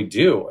 so what do we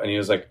do? And he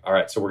was like, all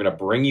right, so we're going to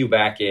bring you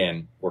back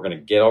in. We're going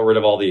to get rid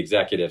of all the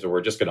executives, and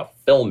we're just going to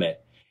film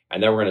it.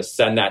 And then we're going to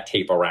send that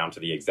tape around to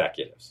the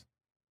executives.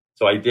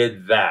 So I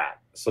did that.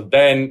 So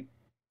then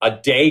a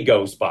day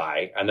goes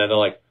by, and then they're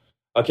like,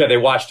 okay, they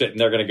watched it and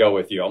they're going to go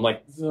with you. I'm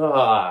like,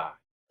 ah.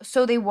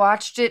 So they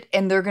watched it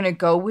and they're going to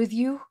go with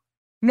you?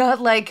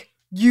 Not like,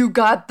 you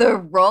got the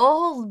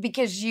role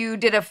because you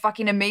did a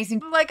fucking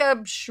amazing, like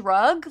a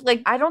shrug.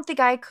 Like, I don't think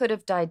I could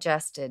have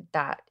digested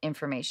that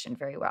information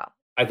very well.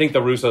 I think the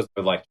Russos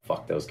were like,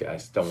 fuck those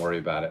guys. Don't worry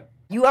about it.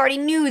 You already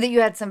knew that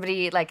you had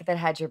somebody like that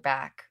had your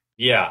back.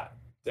 Yeah.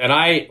 And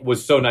I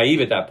was so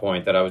naive at that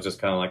point that I was just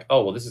kind of like,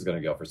 oh, well, this is going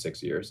to go for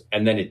 6 years.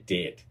 And then it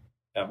did.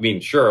 I mean,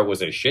 sure, it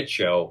was a shit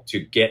show to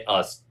get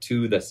us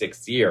to the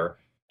 6th year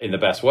in the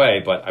best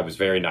way, but I was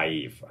very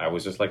naive. I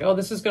was just like, oh,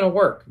 this is going to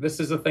work. This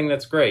is a thing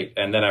that's great.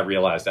 And then I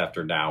realized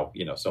after now,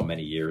 so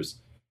many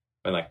years,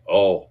 I'm like,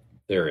 oh,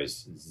 there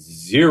is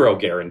zero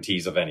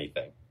guarantees of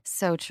anything.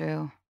 So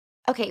true.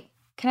 Okay,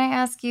 can I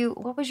ask you,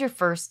 what was your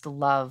first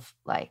love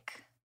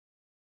like?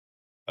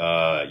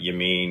 You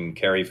mean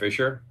Carrie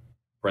Fisher,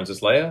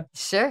 Princess Leia?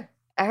 Sure.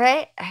 All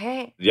right.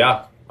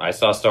 Yeah, I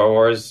saw Star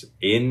Wars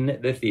in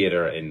the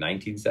theater in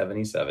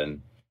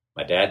 1977.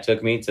 My dad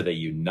took me to the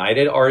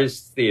United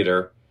Artists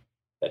Theater.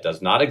 That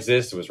does not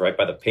exist. It was right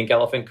by the Pink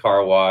Elephant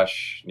Car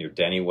Wash near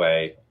Denny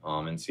Way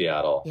in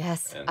Seattle.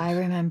 Yes, and I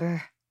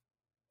remember.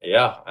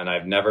 Yeah, and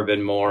I've never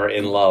been more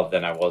in love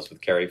than I was with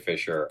Carrie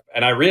Fisher.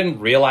 And I didn't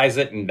realize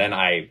it, and then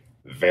I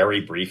very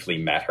briefly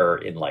met her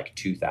in like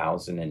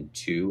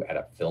 2002 at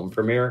a film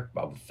premiere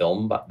of a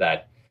film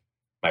that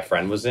my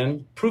friend was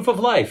in. Proof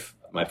of Life.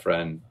 My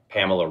friend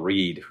Pamela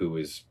Reed, who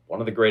is one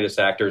of the greatest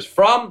actors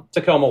from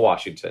Tacoma,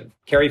 Washington.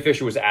 Carrie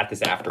Fisher was at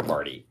this after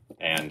party,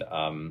 and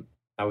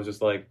I was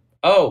just like,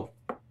 oh,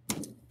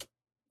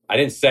 I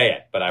didn't say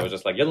it, but I was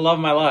just like, you're the love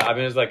of my life. I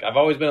mean, it's like, I've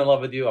always been in love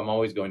with you. I'm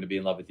always going to be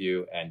in love with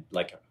you. And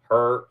like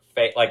her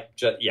face,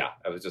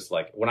 I was just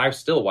like, when I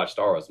still watch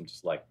Star Wars, I'm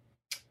just like,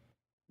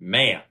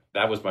 man,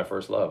 that was my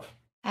first love.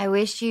 I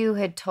wish you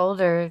had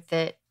told her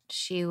that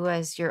she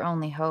was your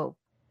only hope.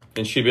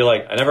 And she'd be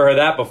like, I never heard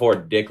that before,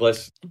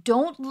 dickless.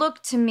 Don't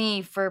look to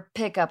me for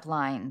pickup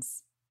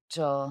lines,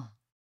 Joel.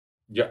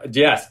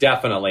 Yes,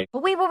 definitely.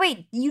 But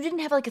wait. You didn't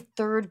have like a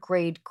 3rd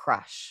grade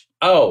crush.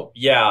 Oh,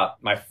 yeah.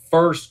 My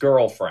first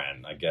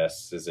girlfriend, I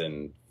guess, is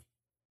in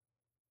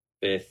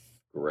 5th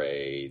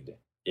grade.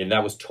 And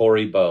that was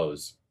Tori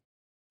Bowes.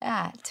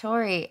 Ah,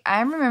 Tori.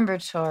 I remember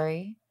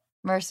Tori.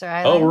 Mercer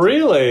Island. Oh,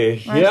 really?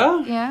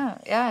 Yeah?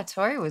 Yeah.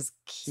 Tori was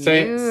cute.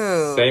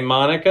 St.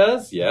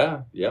 Monica's?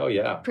 Yeah. Oh,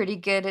 yeah. Pretty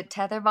good at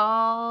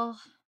tetherball.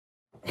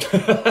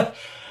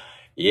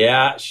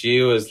 Yeah,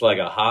 she was like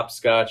a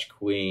hopscotch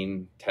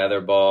queen,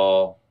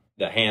 tetherball,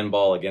 the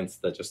handball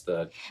against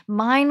the.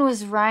 Mine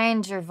was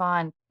Ryan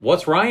Gervon.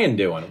 What's Ryan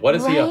doing? What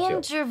is he up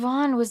Ryan to?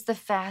 Gervon was the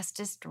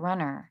fastest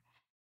runner.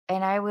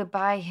 And I would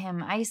buy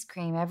him ice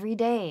cream every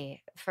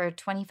day for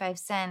 25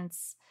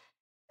 cents.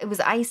 It was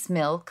ice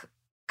milk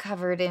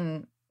covered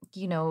in,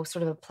 sort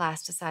of a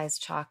plasticized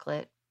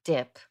chocolate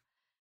dip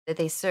that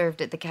they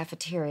served at the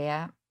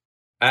cafeteria.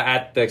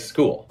 At the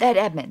school? At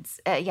Edmonds.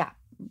 Yeah,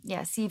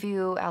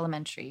 Seaview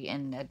Elementary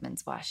in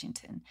Edmonds,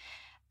 Washington.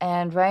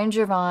 And Ryan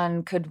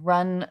Gervon could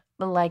run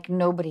like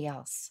nobody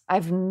else.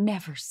 I've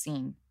never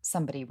seen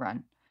somebody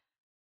run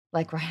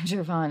like Ryan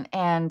Gervon.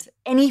 And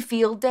any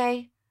field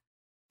day,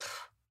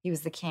 he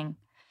was the king.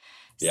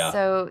 Yeah.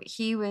 So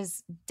he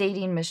was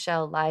dating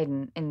Michelle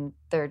Lydon in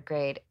 3rd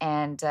grade.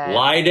 And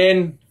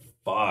Lydon?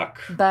 Fuck.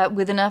 But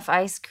with enough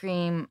ice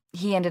cream,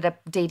 he ended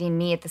up dating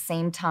me at the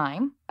same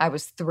time. I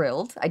was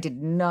thrilled. I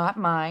did not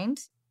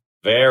mind.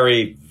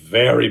 Very,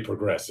 very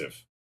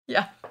progressive.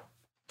 Yeah.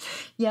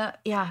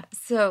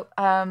 So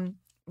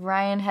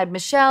Ryan had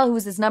Michelle, who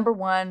was his number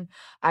 1.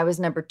 I was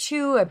number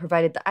 2. I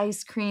provided the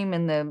ice cream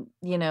and the,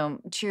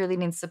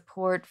 cheerleading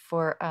support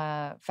for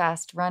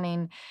fast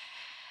running.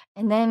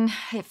 And then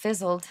it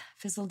fizzled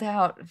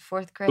out,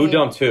 4th grade. Who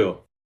dumped who?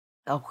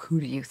 Oh, who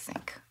do you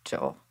think,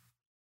 Joel?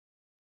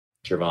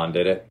 Gervon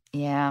did it?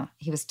 Yeah,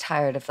 he was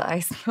tired of the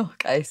ice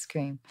milk ice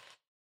cream.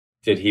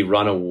 Did he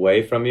run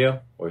away from you?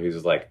 Or he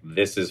was like,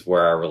 this is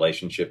where our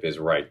relationship is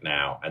right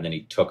now. And then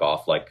he took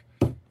off like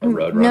a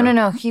road runner?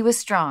 No. He was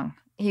strong.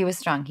 He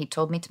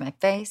told me to my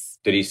face.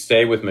 Did he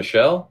stay with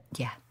Michelle?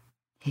 Yeah,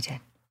 he did.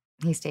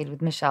 He stayed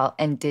with Michelle.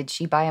 And did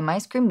she buy him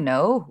ice cream?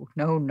 No.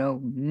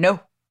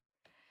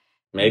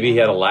 Maybe he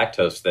had a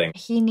lactose thing.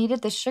 He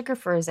needed the sugar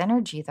for his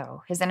energy,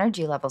 though, his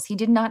energy levels. He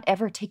did not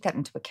ever take that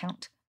into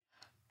account.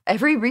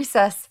 Every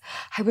recess,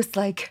 I was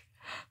like,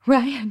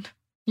 Ryan,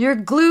 your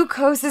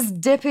glucose is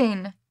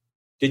dipping.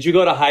 Did you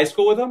go to high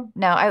school with him?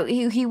 No,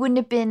 he wouldn't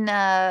have been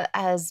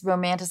as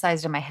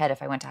romanticized in my head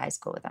if I went to high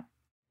school with him.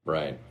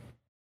 Right.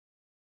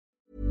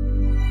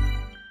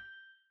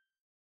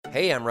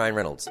 Hey, I'm Ryan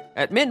Reynolds.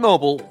 At Mint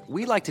Mobile,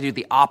 we like to do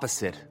the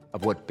opposite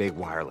of what Big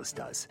Wireless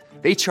does.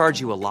 They charge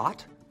you a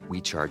lot. We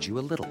charge you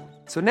a little.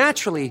 So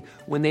naturally,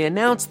 when they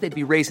announced they'd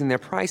be raising their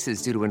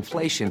prices due to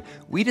inflation,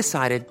 we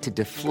decided to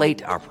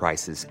deflate our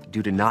prices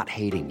due to not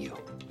hating you.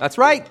 That's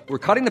right. We're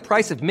cutting the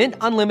price of Mint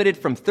Unlimited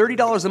from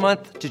 $30 a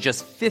month to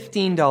just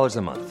 $15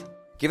 a month.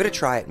 Give it a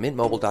try at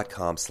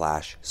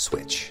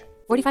mintmobile.com/switch.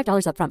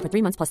 $45 up front for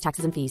 3 months plus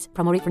taxes and fees.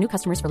 Promo rate for new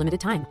customers for limited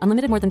time.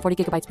 Unlimited more than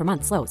 40 gigabytes per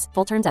month. Slows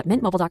full terms at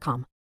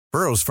mintmobile.com.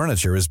 Burrow's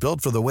furniture is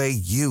built for the way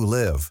you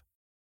live.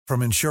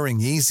 From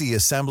ensuring easy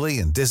assembly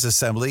and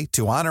disassembly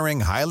to honoring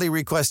highly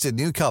requested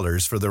new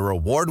colors for their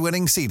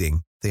award-winning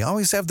seating, they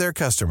always have their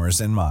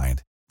customers in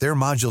mind. Their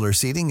modular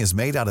seating is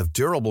made out of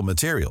durable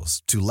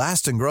materials to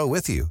last and grow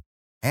with you.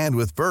 And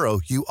with Burrow,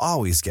 you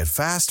always get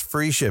fast,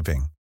 free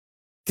shipping.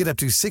 Get up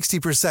to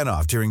 60%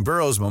 off during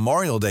Burrow's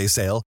Memorial Day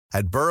sale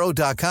at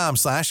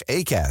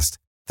burrow.com/ACAST.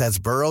 That's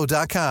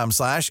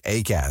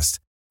burrow.com/ACAST.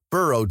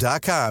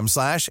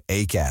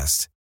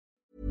 burrow.com/ACAST.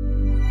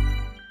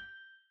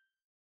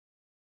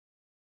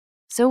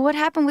 So what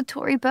happened with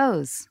Tori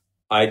Bose?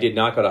 I did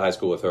not go to high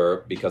school with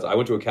her because I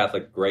went to a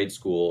Catholic grade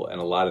school and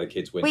a lot of the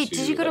kids went to... Wait,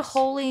 did you go to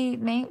Holy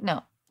Name?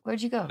 No.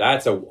 Where'd you go?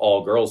 That's an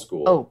all-girls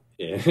school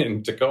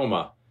in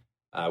Tacoma.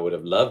 I would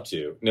have loved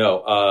to.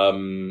 No,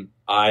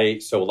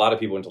 so a lot of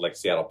people went to like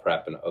Seattle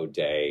Prep and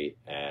O'Day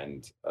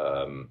and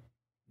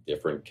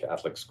different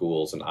Catholic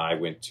schools. And I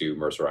went to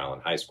Mercer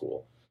Island High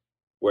School,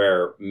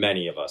 where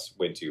many of us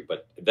went to.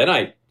 But then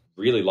I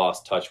really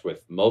lost touch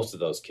with most of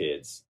those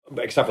kids,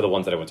 except for the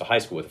ones that I went to high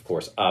school with, of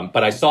course.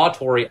 But I saw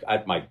Tori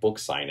at my book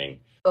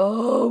signing.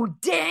 Oh,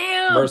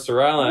 damn. Mercer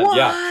Island. What?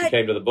 Yeah, she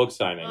came to the book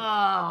signing.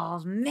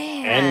 Oh,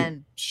 man.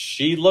 And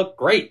she looked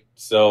great.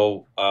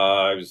 So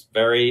I was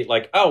very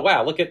like, oh,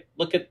 wow, look at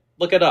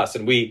us.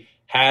 And we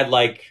had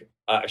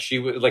she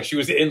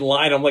was in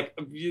line. I'm like,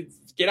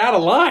 get out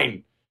of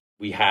line.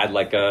 We had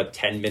like a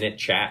 10-minute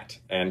chat,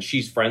 and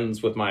she's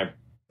friends with my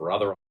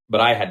brother.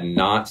 But I had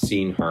not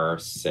seen her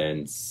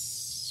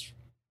since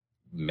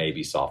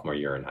maybe sophomore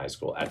year in high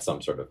school at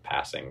some sort of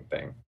passing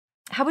thing.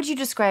 How would you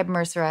describe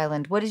Mercer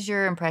Island? What is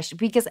your impression?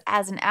 Because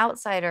as an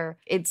outsider,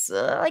 it's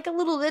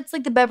it's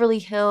like the Beverly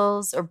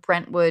Hills or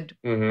Brentwood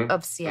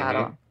of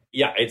Seattle. Mm-hmm.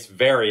 Yeah, it's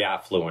very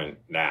affluent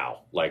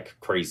now, like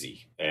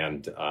crazy.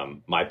 And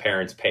my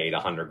parents paid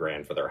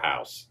 $100,000 for their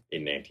house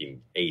in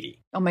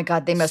 1980. Oh my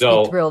God, they must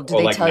be thrilled. Do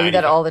they like tell you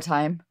that all the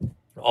time?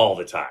 All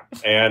the time.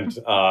 And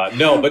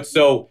no, but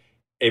so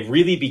it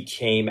really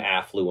became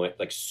affluent,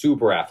 like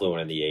super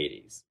affluent in the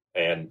 80s.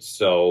 And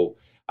so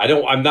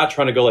I'm not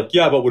trying to go like,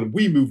 yeah, but when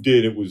we moved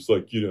in, it was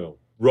like,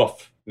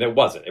 rough. And it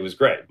wasn't. It was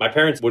great. My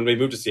parents, when we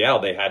moved to Seattle,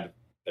 they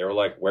were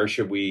like, where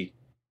should we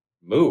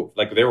move?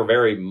 Like they were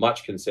very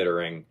much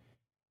considering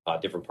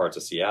different parts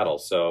of Seattle.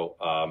 So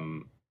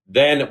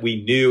then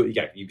we knew,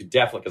 you could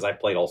definitely, because I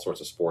played all sorts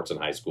of sports in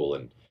high school,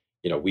 and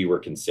we were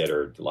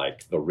considered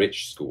like the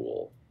rich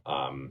school.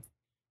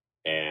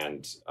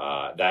 And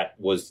that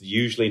was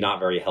usually not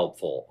very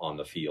helpful on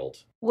the field.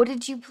 What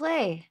did you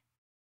play?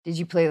 Did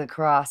you play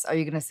lacrosse? Are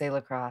you going to say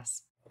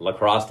lacrosse?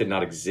 Lacrosse did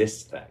not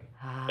exist then.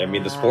 I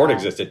mean, the sport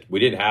existed. We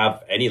didn't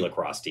have any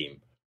lacrosse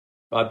team.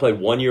 I played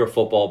 1 year of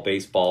football,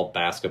 baseball,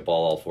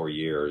 basketball, all 4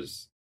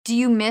 years. Do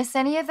you miss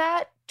any of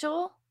that,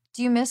 Joel?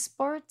 Do you miss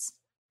sports?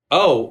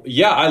 Oh,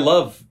 yeah, I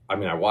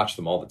watch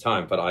them all the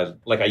time, but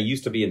I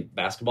used to be in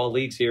basketball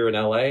leagues here in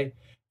LA,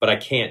 but I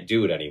can't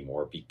do it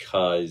anymore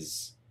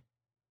because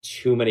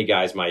too many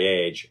guys my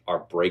age are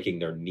breaking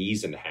their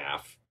knees in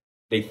half.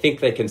 They think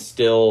they can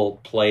still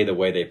play the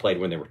way they played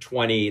when they were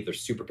 20. They're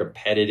super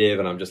competitive.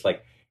 And I'm just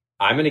like,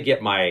 I'm going to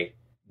get my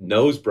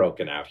nose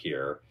broken out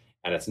here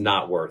and it's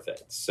not worth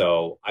it.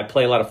 So I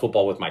play a lot of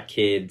football with my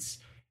kids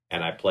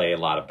and I play a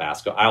lot of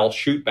basketball. I'll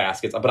shoot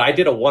baskets, but I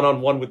did a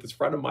one-on-one with this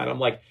friend of mine. I'm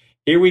like,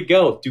 here we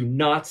go. Do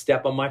not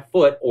step on my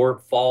foot or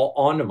fall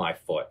onto my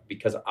foot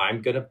because I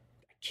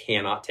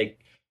cannot take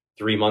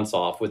 3 months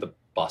off with a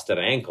busted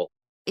ankle.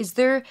 Is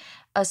there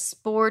a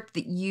sport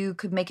that you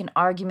could make an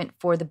argument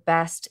for the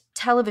best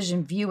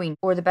television viewing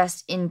or the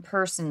best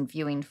in-person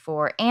viewing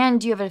for? And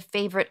do you have a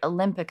favorite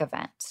Olympic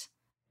event?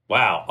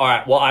 Wow. All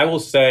right. Well, I will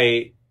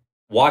say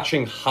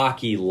watching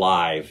hockey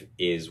live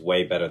is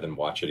way better than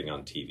watching it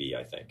on TV,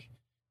 I think,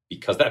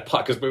 because that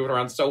puck is moving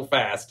around so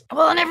fast.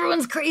 Well, and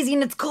everyone's crazy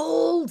and it's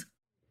cold.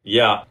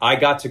 Yeah, I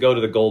got to go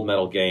to the gold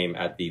medal game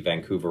at the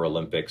Vancouver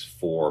Olympics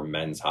for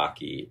men's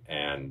hockey,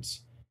 and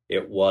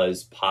it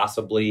was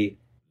possibly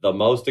the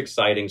most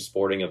exciting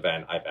sporting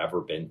event I've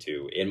ever been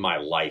to in my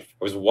life.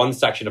 It was one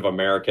section of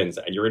Americans,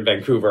 and you're in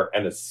Vancouver,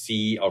 and a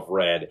sea of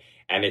red,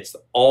 and it's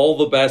all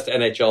the best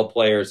NHL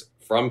players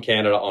from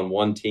Canada on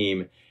one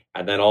team,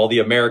 and then all the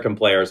American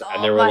players,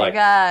 and they were like,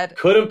 God.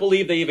 Couldn't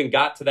believe they even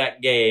got to that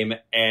game,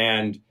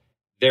 and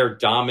they're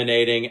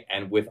dominating,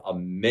 and with a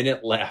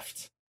minute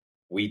left,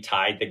 we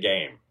tied the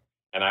game.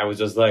 And I was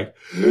just like,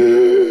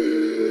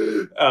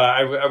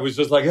 I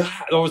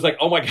was like,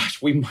 oh my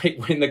gosh, we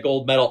might win the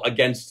gold medal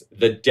against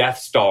the Death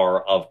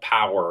Star of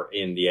power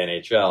in the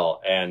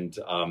NHL. And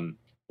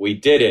we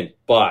didn't,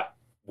 but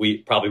we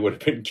probably would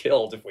have been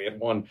killed if we had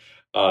won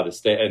in the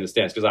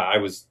stands.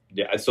 Because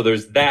so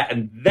there's that.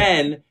 And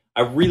then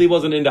I really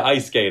wasn't into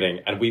ice skating.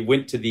 And we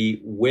went to the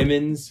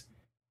women's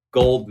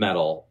gold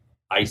medal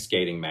ice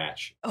skating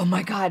match. Oh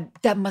my God,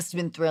 that must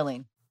have been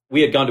thrilling.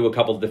 We had gone to a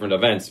couple of different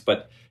events,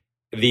 but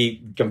the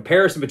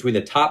comparison between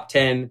the top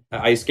 10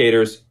 ice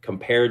skaters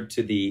compared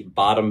to the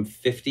bottom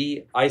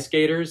 50 ice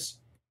skaters,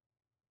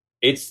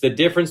 it's the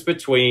difference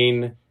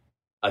between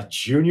a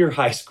junior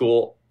high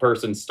school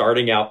person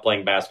starting out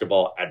playing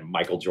basketball and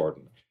Michael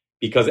Jordan.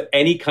 Because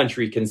any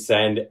country can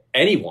send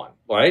anyone,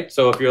 right?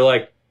 So if you're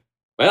like,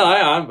 well,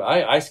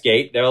 I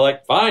skate, they're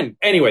like, fine.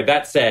 Anyway,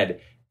 that said,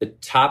 the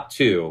top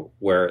two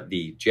were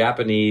the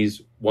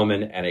Japanese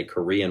woman and a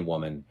Korean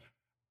woman.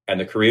 And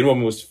the Korean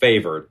woman was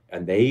favored.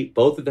 And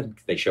both of them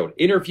showed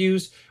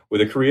interviews where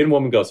the Korean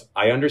woman goes,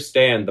 I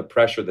understand the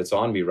pressure that's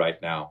on me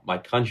right now. My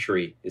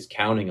country is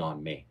counting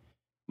on me.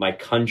 My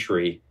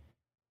country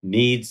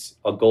needs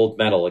a gold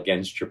medal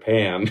against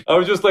Japan. I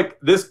was just like,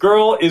 this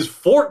girl is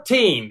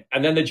 14.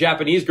 And then the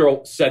Japanese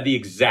girl said the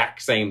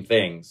exact same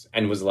things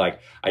and was like,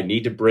 I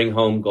need to bring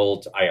home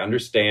gold. I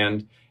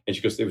understand. And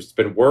she goes, it's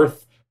been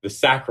worth the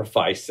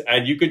sacrifice.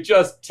 And you could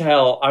just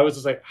tell, I was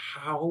just like,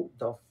 how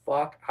the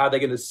fuck? How are they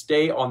going to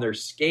stay on their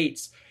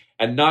skates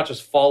and not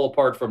just fall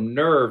apart from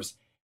nerves?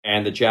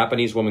 And the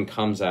Japanese woman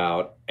comes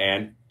out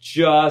and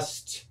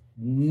just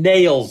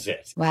nails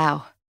it.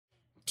 Wow.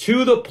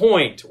 To the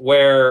point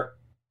where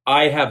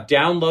I have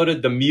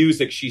downloaded the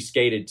music she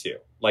skated to.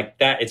 Like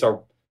that, it's a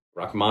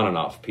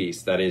Rachmaninoff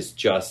piece that is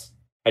just,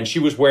 and she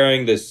was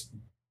wearing this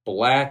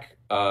black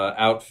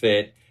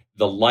outfit.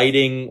 The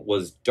lighting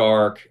was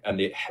dark and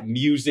the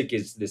music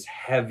is this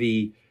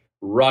heavy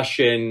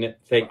Russian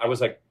thing. I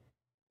was like,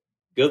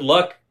 good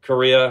luck,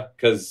 Korea,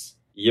 because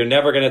you're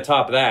never going to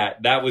top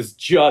that. That was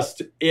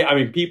just, I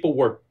mean, people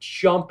were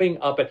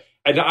jumping up.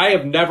 And I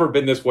have never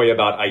been this way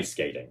about ice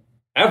skating,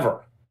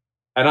 ever.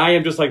 And I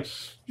am just like,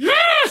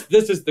 yes,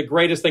 this is the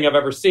greatest thing I've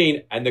ever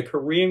seen. And the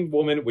Korean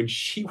woman, when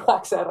she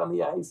walks out on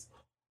the ice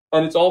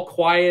and it's all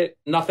quiet,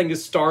 nothing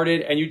has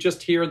started, and you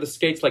just hear the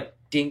skates like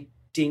ding,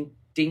 ding,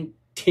 ding,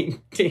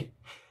 ding, ding.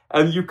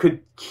 And you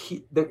could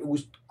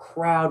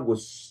crowd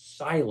was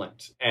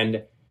silent.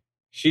 And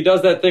she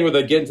does that thing where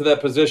they get into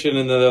that position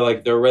and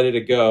then they're ready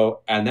to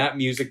go. And that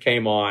music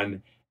came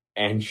on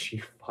and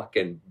she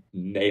fucking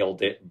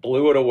nailed it,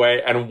 blew it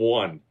away and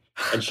won.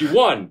 And she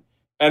won.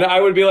 And I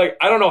would be like,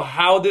 I don't know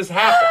how this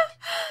happened.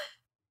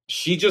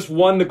 She just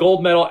won the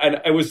gold medal.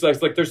 And it was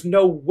like, there's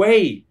no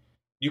way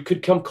you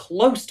could come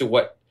close to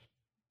what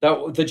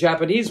the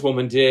Japanese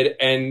woman did.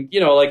 And, you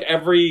know, like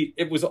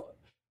it was all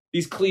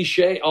these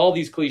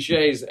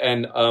cliches.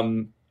 And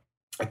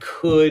I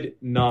could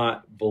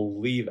not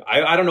believe it.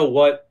 I don't know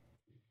what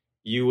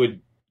you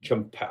would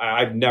compare.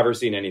 I've never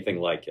seen anything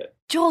like it.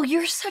 Joel,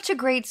 you're such a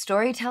great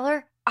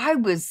storyteller. I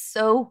was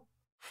so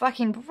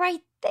fucking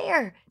right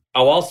there.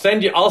 Oh, I'll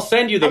send you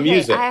the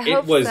music. I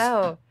hope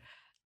so.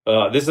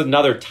 This is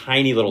another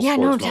tiny little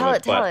sports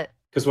moment. Tell it.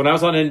 Because when I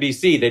was on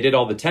NBC, they did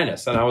all the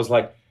tennis, and I was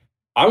like,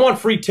 I want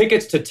free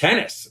tickets to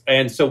tennis.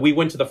 And so we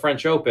went to the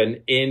French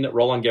Open in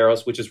Roland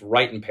Garros, which is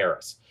right in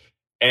Paris.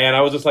 And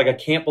I was just like, I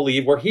can't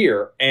believe we're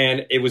here.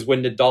 And it was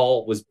when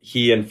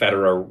he and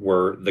Federer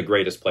were the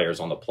greatest players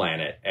on the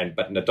planet.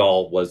 But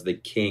Nadal was the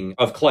king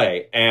of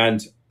clay.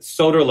 And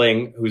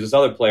Soderling, who's this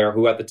other player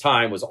who at the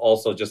time was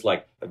also just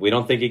like, we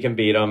don't think he can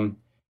beat him.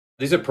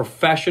 These are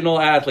professional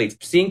athletes.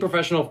 Seeing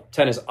professional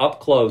tennis up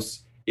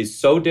close is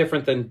so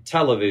different than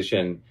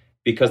television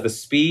because the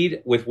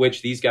speed with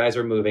which these guys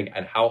are moving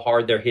and how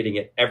hard they're hitting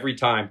it every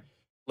time.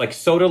 Like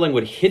Soderling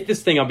would hit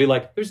this thing, I'll be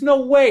like, there's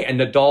no way.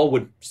 And Nadal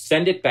would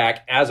send it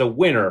back as a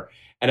winner.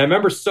 And I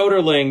remember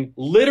Soderling,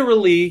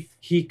 literally,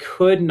 he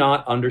could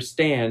not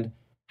understand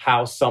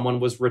how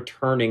someone was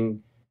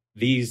returning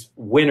these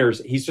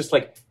winners. He's just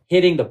like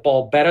hitting the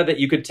ball better that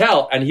you could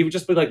tell. And he would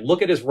just be like,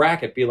 look at his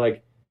racket, be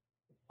like,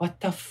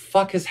 what the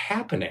fuck is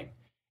happening?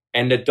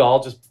 And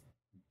Nadal just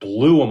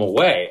blew him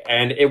away.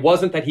 And it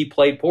wasn't that he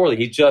played poorly.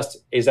 He just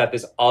is at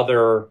this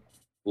other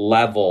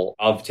level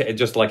of we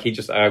just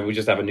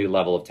have a new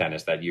level of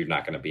tennis that you're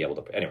not going to be able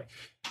to. Anyway,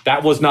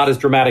 that was not as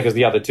dramatic as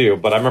the other two,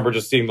 but I remember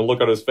just seeing the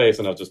look on his face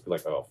and I was just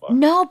like, oh, fuck.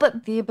 No,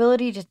 but the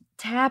ability to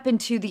tap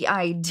into the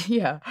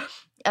idea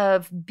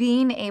of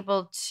being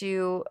able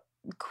to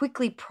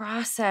quickly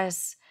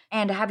process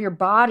and have your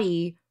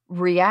body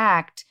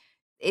react,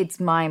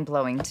 it's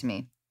mind-blowing to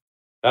me.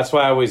 That's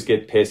why I always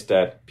get pissed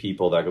at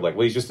people that go like,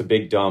 well, he's just a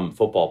big, dumb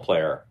football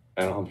player.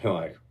 And I'll be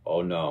like,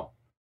 oh, no.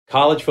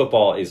 College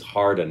football is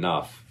hard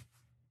enough,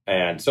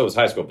 and so is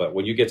high school. But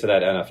when you get to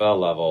that NFL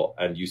level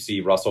and you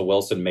see Russell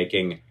Wilson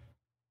making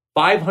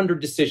 500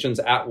 decisions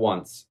at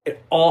once,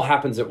 it all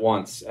happens at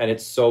once, and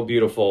it's so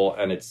beautiful,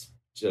 and it's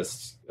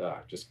just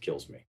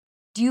kills me.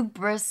 Do you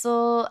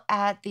bristle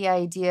at the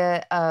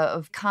idea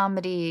of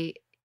comedy,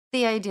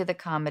 the idea that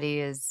comedy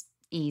is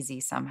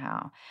easy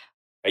somehow?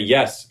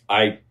 Yes,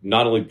 I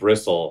not only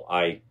bristle,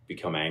 I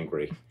become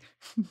angry.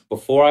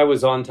 Before I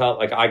was on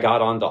I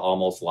got on to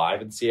Almost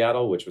Live in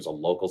Seattle, which was a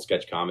local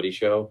sketch comedy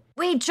show.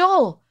 Wait,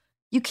 Joel,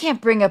 you can't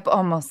bring up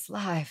Almost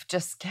Live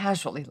just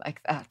casually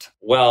like that.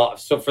 Well,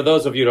 so for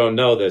those of you who don't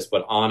know this,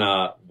 but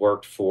Anna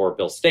worked for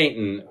Bill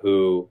Stainton,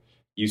 who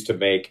used to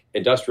make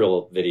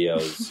industrial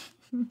videos.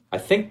 I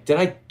think, did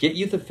I get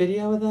you the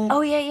video of that?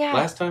 Oh, yeah.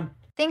 Last time?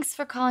 Thanks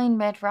for calling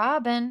Red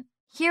Robin.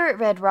 Here at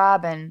Red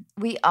Robin,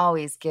 we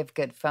always give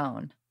good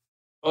phone.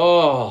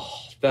 Oh,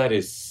 that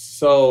is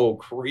so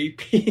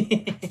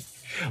creepy.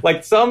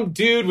 Like some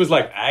dude was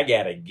like, I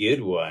got a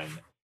good one.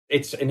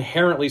 It's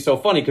inherently so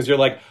funny because you're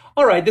like,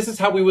 all right, this is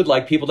how we would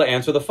like people to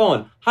answer the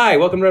phone. Hi,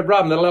 welcome to Red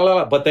Robin. Blah, blah,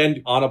 blah. But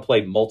then Anna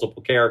played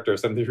multiple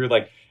characters and you're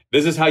like,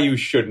 this is how you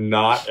should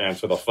not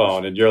answer the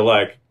phone. And you're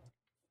like,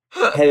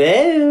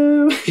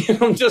 hello.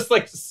 I'm just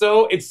like,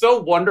 it's so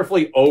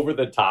wonderfully over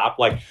the top.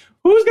 Like,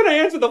 who's going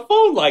to answer the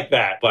phone like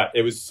that? But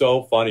it was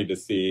so funny to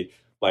see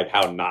like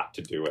how not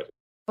to do it.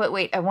 But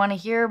wait, I want to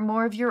hear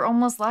more of your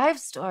Almost Live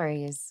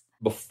stories.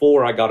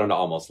 Before I got into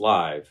Almost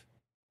Live,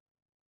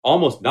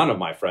 almost none of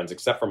my friends,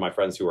 except for my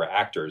friends who were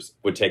actors,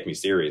 would take me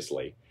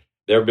seriously.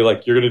 They would be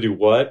like, you're going to do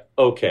what?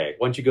 Okay.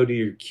 Why don't you go do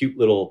your cute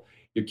little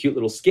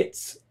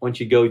skits? Why don't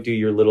you go do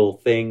your little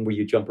thing where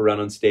you jump around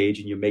on stage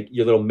and you make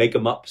your little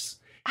make-em-ups?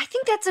 I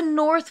think that's a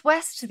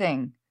Northwest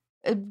thing.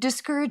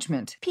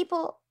 Discouragement.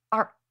 People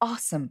are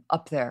awesome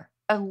up there.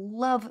 I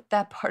love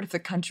that part of the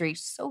country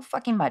so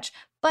fucking much.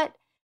 But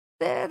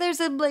there's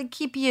a like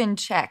keep you in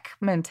check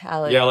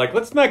mentality. Yeah, like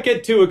let's not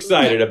get too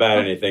excited about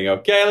anything,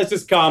 okay? Let's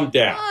just calm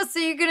down. Oh, so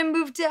you're gonna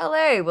move to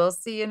LA. We'll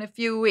see you in a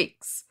few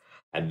weeks.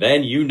 And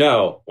then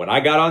when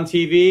I got on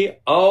TV,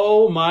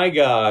 oh my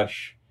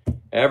gosh,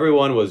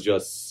 everyone was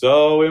just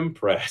so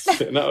impressed.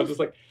 And I was just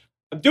like,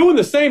 I'm doing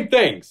the same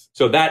things.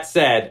 So that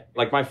said,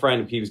 like my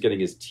friend, he was getting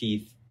his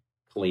teeth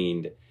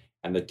cleaned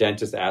and the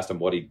dentist asked him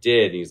what he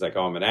did. And he's like,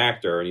 oh, I'm an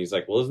actor. And he's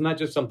like, well, isn't that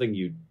just something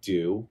you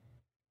do?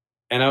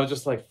 And I was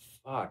just like,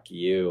 fuck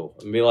you.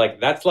 And be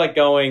like, that's like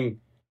going,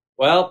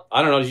 well,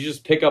 I don't know. You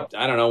just pick up,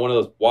 I don't know, one of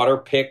those water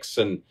picks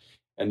and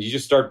you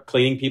just start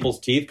cleaning people's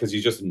teeth because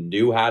you just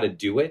knew how to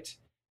do it.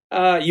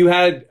 You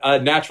had a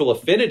natural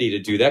affinity to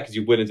do that because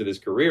you went into this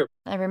career.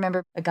 I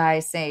remember a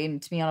guy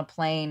saying to me on a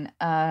plane,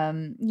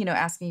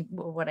 asked me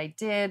what I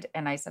did.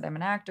 And I said, I'm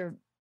an actor.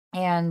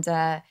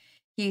 And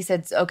he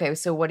said, okay,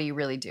 so what do you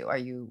really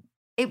do?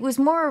 It was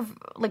more of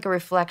like a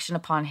reflection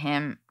upon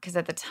him because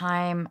at the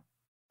time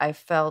I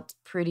felt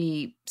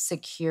pretty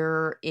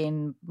secure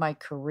in my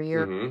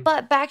career. Mm-hmm.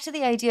 But back to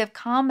the idea of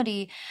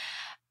comedy,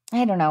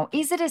 I don't know.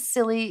 Is it a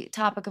silly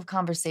topic of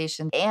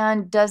conversation?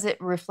 And does it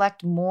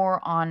reflect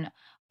more on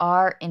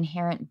our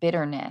inherent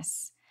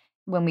bitterness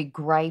when we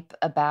gripe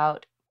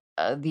about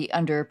the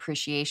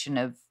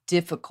underappreciation of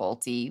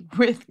difficulty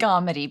with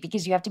comedy?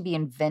 Because you have to be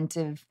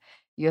inventive.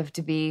 You have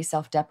to be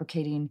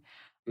self-deprecating.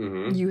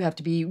 Mm-hmm. You have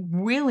to be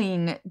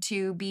willing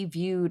to be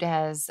viewed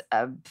as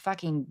a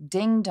fucking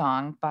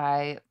ding-dong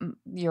by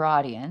your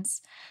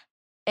audience.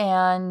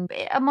 And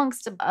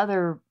amongst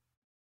other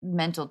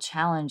mental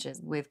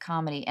challenges with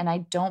comedy. And I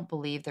don't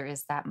believe there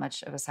is that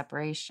much of a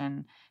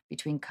separation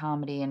between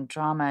comedy and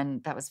drama.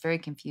 And that was very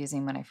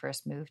confusing when I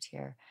first moved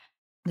here.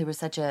 There was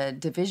such a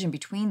division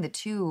between the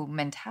two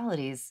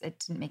mentalities. It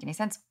didn't make any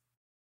sense.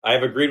 I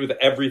have agreed with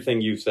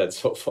everything you've said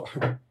so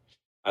far.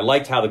 I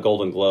liked how the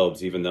Golden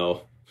Globes, even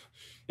though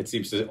it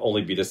seems to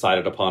only be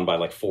decided upon by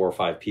like 4 or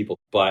 5 people,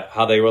 but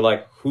how they were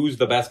like, who's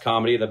the best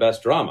comedy and the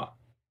best drama?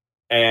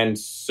 And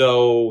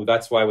so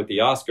that's why with the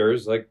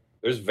Oscars, like,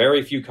 there's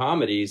very few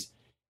comedies.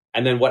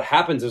 And then what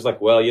happens is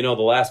like, well, the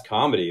last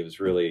comedy was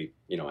really,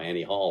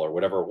 Annie Hall or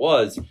whatever it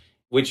was,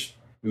 which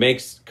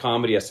makes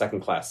comedy a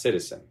second-class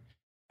citizen.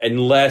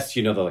 Unless,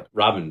 they're like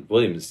Robin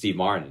Williams and Steve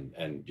Martin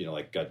and,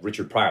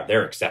 Richard Pryor,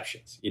 they're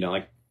exceptions.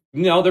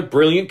 They're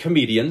brilliant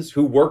comedians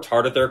who worked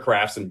hard at their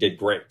crafts and did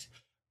great.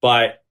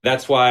 But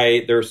that's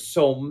why there's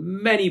so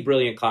many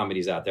brilliant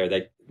comedies out there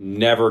that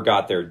never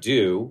got their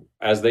due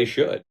as they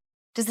should.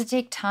 Does it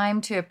take time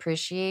to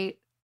appreciate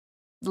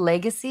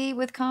legacy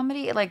with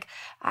comedy? Like,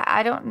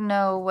 I don't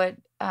know what,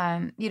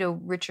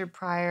 Richard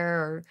Pryor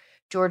or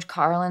George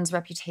Carlin's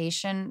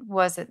reputation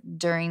was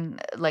during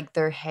like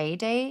their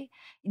heyday.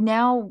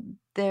 Now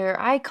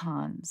they're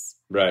icons.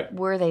 Right.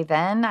 Were they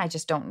then? I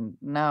just don't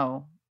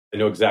know. I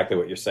know exactly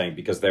what you're saying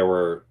because there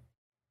were,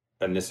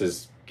 and this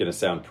is going to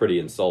sound pretty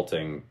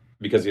insulting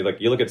because you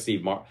look at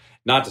Steve Martin,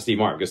 not to Steve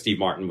Martin, because Steve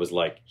Martin was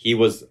like, he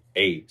was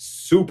a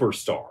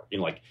superstar.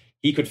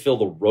 He could fill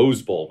the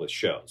Rose Bowl with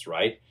shows,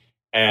 right?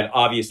 And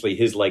obviously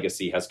his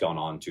legacy has gone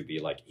on to be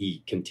like,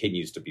 he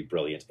continues to be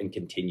brilliant and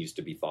continues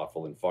to be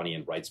thoughtful and funny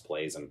and writes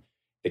plays. And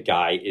the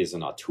guy is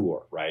an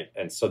auteur, right?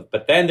 And so,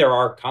 but then there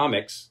are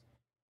comics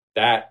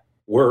that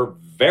were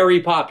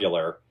very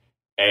popular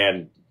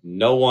and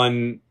no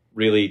one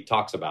really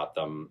talks about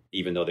them,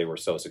 even though they were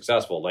so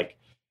successful. Like,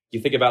 you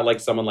think about like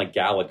someone like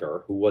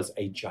Gallagher, who was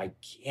a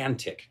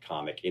gigantic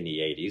comic in the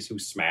 80s, who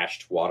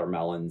smashed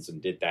watermelons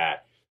and did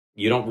that.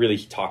 You don't really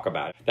talk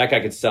about it. That guy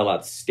could sell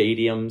out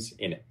stadiums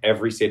in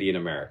every city in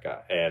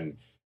America. And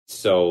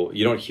so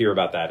you don't hear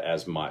about that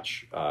as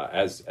much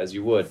as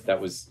you would.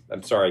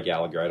 I'm sorry,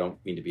 Gallagher, I don't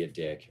mean to be a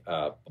dick.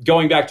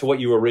 Going back to what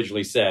you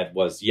originally said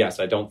was, yes,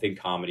 I don't think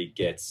comedy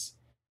gets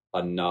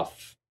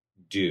enough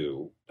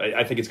due.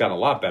 I think it's gotten a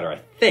lot better, I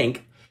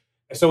think.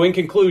 So in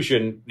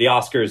conclusion, the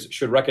Oscars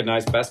should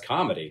recognize best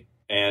comedy.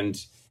 And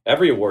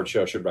every award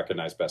show should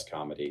recognize best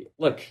comedy.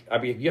 Look, I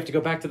mean, you have to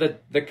go back to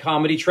the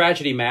comedy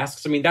tragedy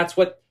masks. I mean, that's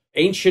what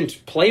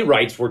ancient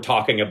playwrights were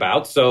talking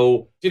about.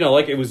 So,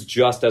 it was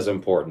just as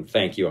important.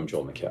 Thank you. I'm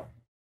Joel McHale.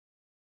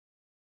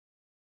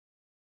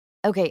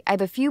 Okay, I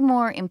have a few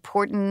more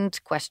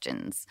important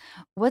questions.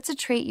 What's a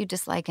trait you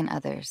dislike in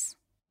others?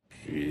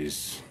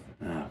 Jeez.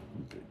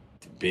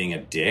 Being a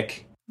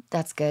dick.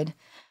 That's good.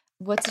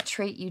 What's a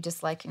trait you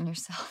dislike in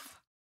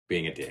yourself?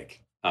 Being a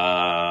dick.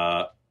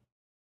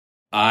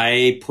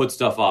 I put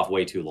stuff off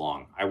way too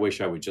long. I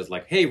wish I would just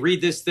like, hey, read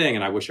this thing.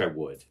 And I wish I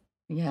would.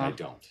 Yeah. I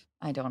don't.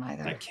 I don't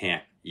either. I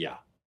can't. Yeah.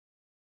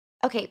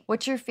 Okay.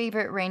 What's your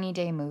favorite rainy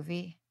day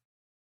movie?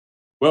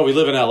 Well, we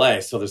live in LA,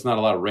 so there's not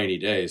a lot of rainy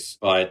days.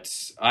 But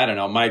I don't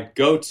know. My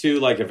go-to,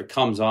 like if it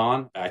comes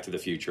on, Back to the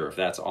Future, if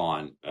that's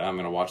on, I'm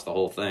going to watch the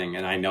whole thing.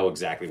 And I know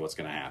exactly what's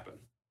going to happen.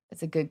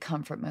 It's a good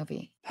comfort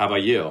movie. How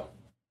about you?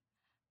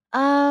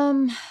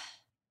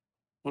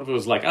 What if it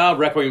was like,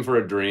 Requiem for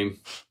a Dream?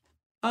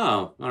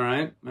 Oh, all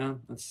right. Well,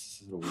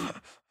 that's weird.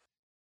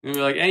 Maybe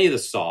like any of the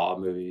Saw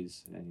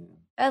movies.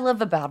 I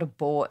love About a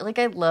Boy. Like,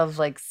 I love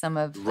like some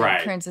of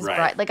Princess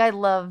Bride. Like, I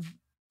love,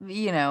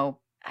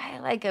 I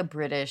like a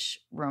British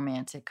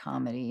romantic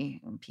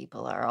comedy when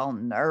people are all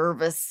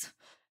nervous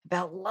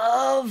about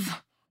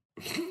love.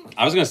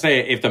 I was going to say,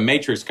 if The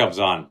Matrix comes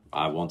on,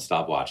 I won't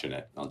stop watching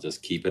it. I'll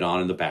just keep it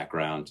on in the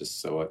background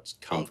just so it's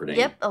comforting.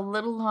 Yep, a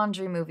little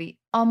laundry movie.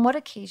 On what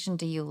occasion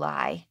do you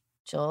lie,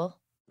 Joel?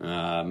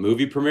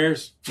 Movie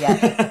premieres?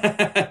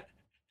 Yeah.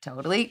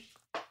 Totally.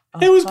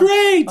 It was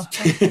great.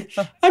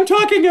 I'm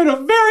talking in a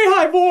very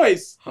high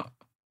voice.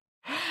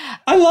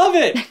 I love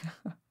it.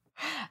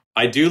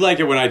 I do like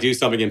it when I do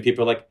something and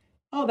people are like,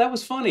 oh, that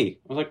was funny.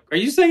 I was like, are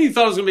you saying you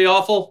thought it was going to be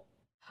awful?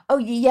 Oh,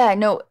 yeah.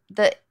 No,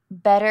 the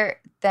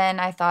better than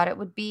I thought it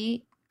would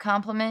be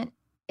compliment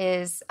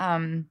is...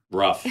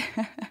 rough.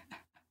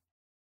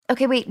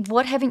 Okay, wait.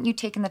 What haven't you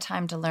taken the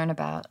time to learn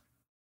about?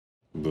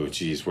 Oh,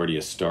 geez, where do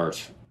you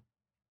start?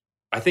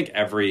 I think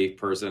every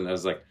person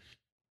is like,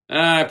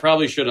 I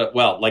probably should have,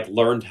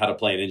 learned how to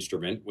play an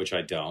instrument, which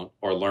I don't,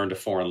 or learned a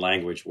foreign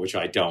language, which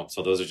I don't.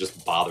 So those are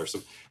just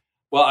bothersome.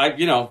 Well,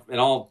 in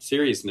all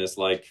seriousness,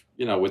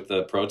 with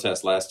the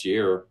protest last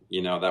year,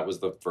 that was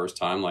the first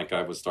time, I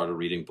started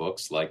reading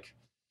books like,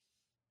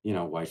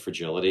 White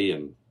Fragility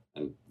and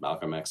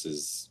Malcolm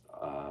X's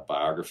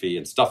biography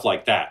and stuff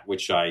like that,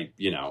 which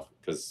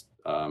because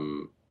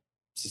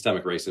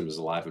systemic racism is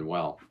alive and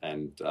well.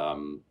 And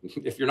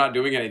if you're not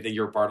doing anything,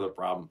 you're part of the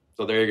problem.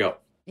 So there you go.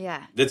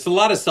 Yeah. It's a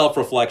lot of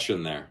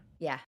self-reflection there.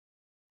 Yeah.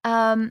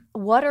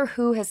 What or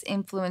who has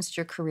influenced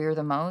your career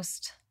the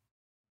most?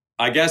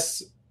 I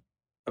guess,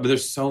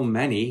 there's so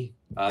many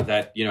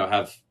that,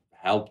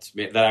 helped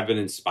me, that I've been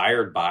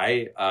inspired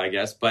by, I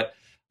guess. But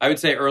I would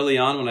say early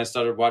on when I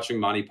started watching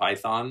Monty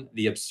Python,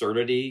 the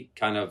absurdity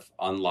kind of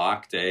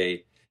unlocked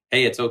hey,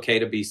 it's okay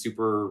to be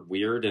super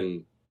weird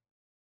and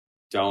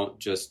don't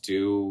just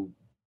do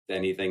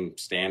anything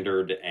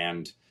standard.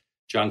 And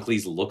John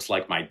Cleese looks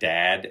like my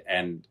dad.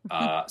 And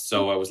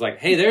so I was like,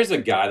 hey, there's a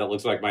guy that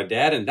looks like my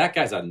dad, and that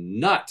guy's a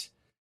nut.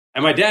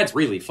 And my dad's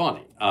really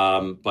funny.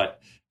 But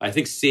I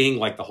think seeing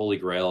like the Holy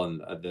Grail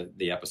and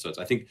the episodes,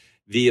 I think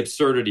the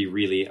absurdity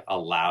really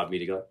allowed me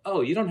to go, oh,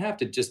 you don't have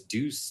to just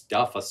do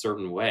stuff a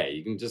certain way.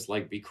 You can just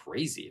like be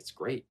crazy. It's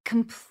great.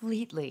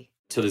 Completely.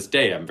 To this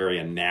day, I'm very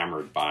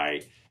enamored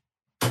by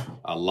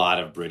a lot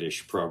of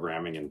British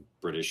programming and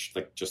British,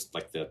 like just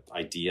like the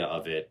idea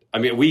of it. I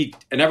mean,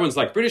 and everyone's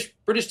like, British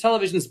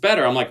television's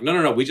better. I'm like,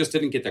 no. We just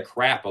didn't get the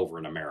crap over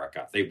in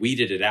America. They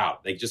weeded it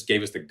out. They just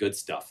gave us the good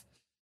stuff.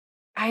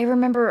 I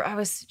remember I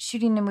was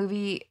shooting a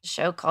movie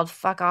show called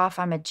Fuck Off,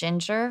 I'm a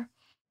Ginger.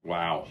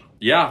 Wow.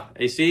 Yeah.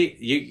 Hey,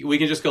 see, we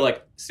can just go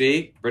like,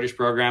 see, British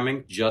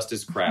programming, just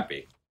as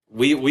crappy.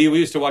 We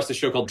used to watch the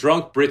show called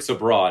Drunk Brits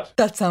Abroad.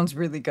 That sounds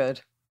really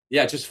good.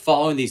 Yeah, just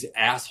following these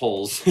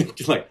assholes.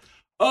 Like,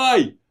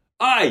 Oi,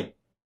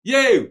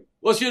 you,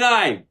 what's your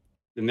name?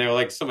 And they're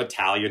like some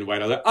Italian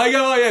white. I was like,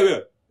 yeah.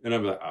 And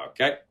I'm like,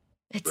 okay,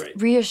 it's great.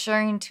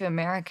 Reassuring to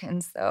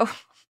Americans, though.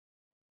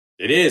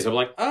 It is. I'm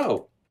like,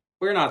 oh,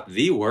 we're not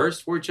the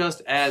worst. We're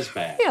just as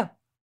bad. Yeah.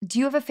 Do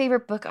you have a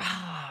favorite book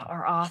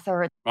or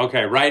author?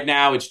 Okay, right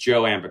now it's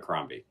Joe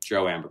Abercrombie.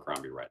 Right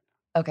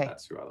now. Okay.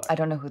 That's who I like. I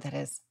don't know who that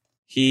is.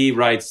 He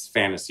writes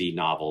fantasy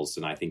novels,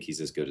 and I think he's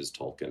as good as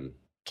Tolkien.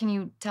 Can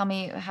you tell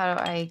me how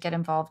do I get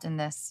involved in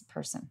this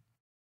person?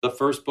 The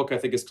first book, I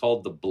think, is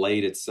called The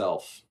Blade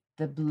Itself.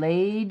 The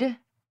Blade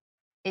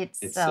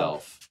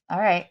Itself. All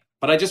right.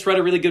 But I just read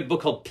a really good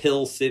book called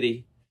Pill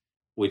City,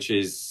 which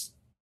is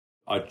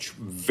a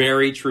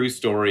very true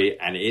story,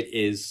 and it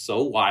is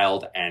so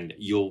wild, and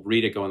you'll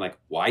read it going like,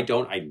 why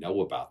don't I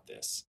know about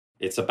this?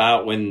 It's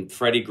about when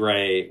Freddie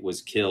Gray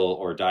was killed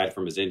or died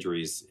from his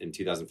injuries in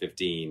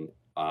 2015,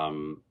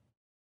 and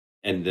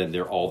then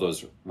all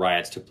those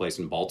riots took place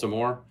in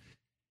Baltimore.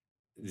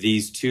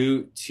 These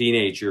two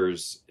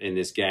teenagers in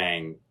this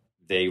gang,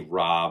 they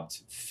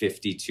robbed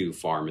 52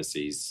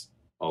 pharmacies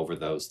over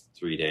those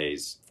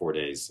 4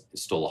 days,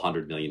 stole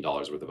 $100 million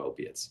worth of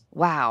opiates.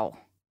 Wow.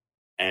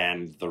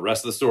 And the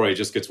rest of the story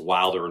just gets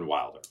wilder and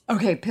wilder.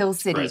 Okay, Pill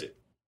City. Crazy.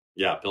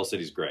 Yeah, Pill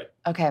City's great.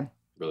 Okay.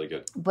 Really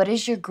good. What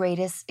is your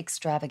greatest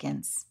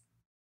extravagance?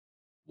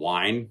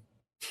 Wine.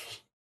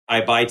 I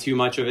buy too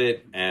much of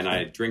it, and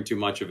I drink too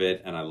much of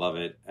it, and I love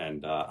it.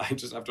 And I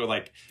just have to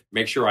like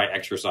make sure I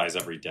exercise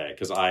every day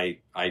because I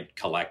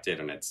collect it,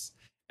 and it's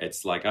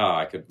like, oh,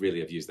 I could really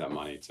have used that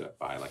money to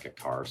buy like a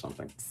car or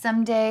something.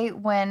 Someday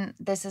when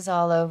this is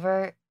all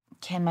over,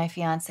 can my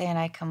fiance and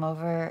I come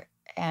over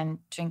and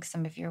drink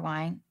some of your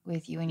wine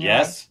with you and your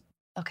wife?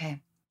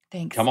 Okay,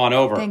 thanks. Come on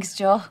over. Thanks,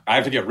 Joel. I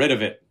have to get rid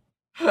of it.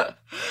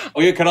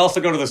 Or you could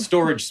also go to the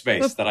storage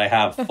space that I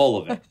have full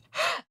of it.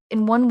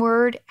 In one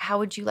word, how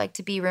would you like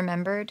to be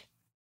remembered?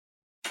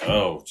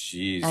 Oh,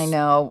 jeez. I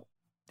know.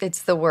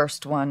 It's the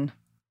worst one.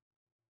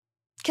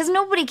 Because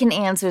nobody can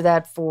answer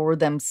that for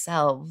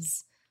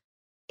themselves.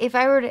 If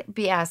I were to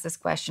be asked this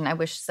question, I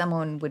wish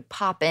someone would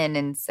pop in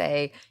and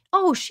say,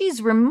 oh,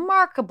 she's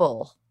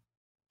remarkable.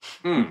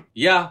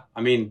 Yeah.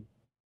 I mean,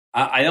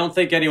 I don't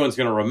think anyone's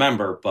going to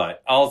remember,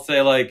 but I'll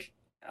say like,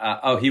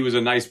 oh, he was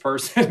a nice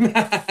person.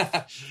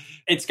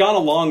 It's gone a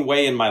long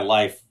way in my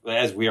life,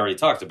 as we already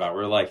talked about.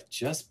 We're like,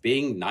 just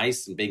being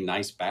nice and being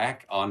nice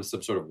back on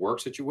some sort of work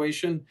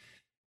situation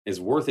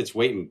is worth its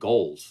weight in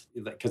gold.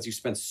 Because you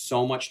spend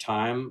so much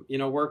time,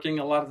 working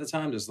a lot of the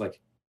time. Just like,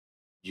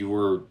 you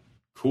were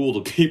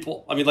cool to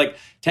people. I mean, like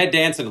Ted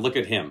Danson, look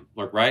at him,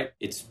 right?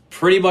 It's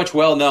pretty much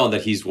well known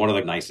that he's one of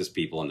the nicest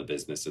people in the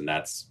business, and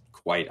that's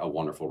quite a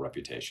wonderful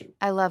reputation.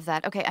 I love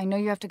that. Okay, I know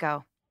you have to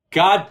go.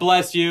 God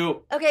bless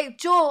you. Okay,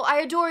 Joel,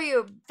 I adore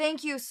you.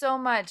 Thank you so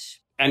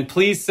much. And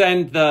please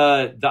send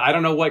the I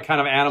don't know what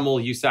kind of animal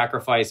you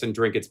sacrifice and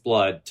drink its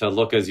blood to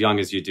look as young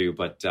as you do,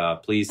 but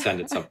please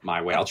send it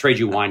my way. I'll trade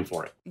you wine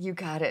for it. You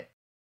got it.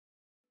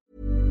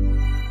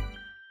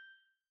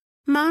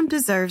 Mom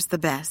deserves the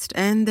best,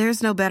 and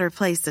there's no better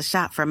place to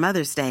shop for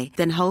Mother's Day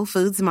than Whole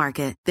Foods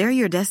Market. They're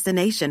your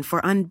destination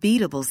for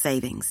unbeatable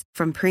savings,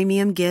 from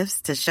premium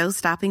gifts to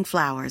show-stopping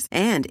flowers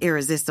and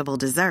irresistible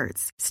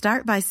desserts.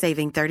 Start by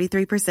saving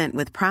 33%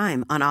 with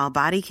Prime on all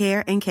body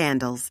care and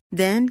candles.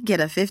 Then get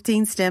a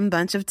 15-stem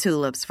bunch of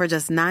tulips for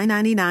just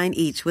 $9.99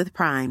 each with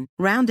Prime.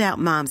 Round out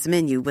Mom's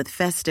menu with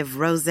festive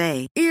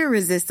rosé,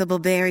 irresistible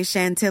berry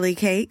chantilly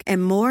cake,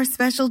 and more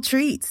special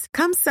treats.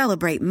 Come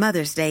celebrate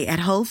Mother's Day at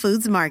Whole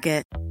Foods Market.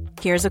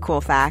 Here's a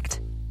cool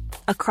fact.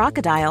 A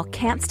crocodile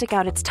can't stick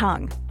out its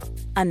tongue.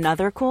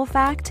 Another cool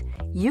fact,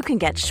 you can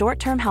get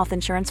short-term health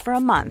insurance for a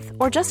month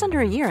or just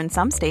under a year in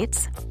some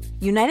states.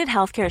 United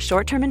Healthcare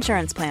short-term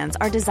insurance plans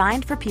are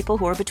designed for people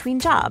who are between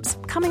jobs,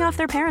 coming off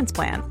their parents'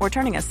 plan, or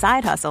turning a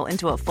side hustle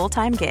into a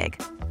full-time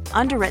gig.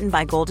 Underwritten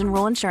by Golden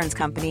Rule Insurance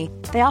Company,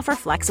 they offer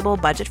flexible,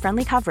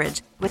 budget-friendly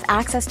coverage with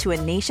access to a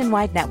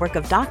nationwide network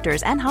of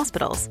doctors and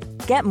hospitals.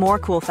 Get more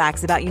cool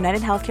facts about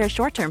United Healthcare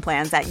short-term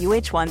plans at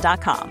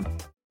uh1.com.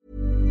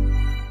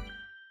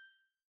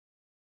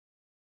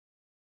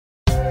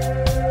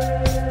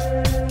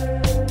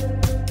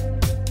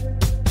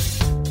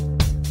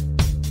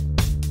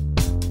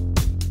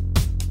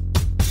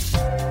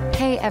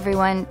 Hey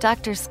everyone,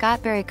 Dr.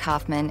 Scott Barry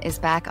Kaufman is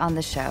back on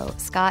the show.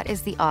 Scott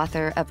is the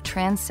author of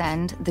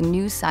Transcend, the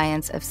New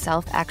Science of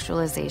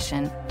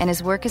Self-Actualization, and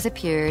his work has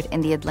appeared in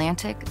The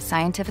Atlantic,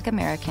 Scientific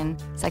American,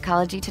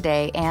 Psychology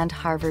Today, and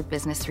Harvard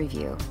Business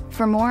Review.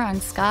 For more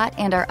on Scott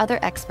and our other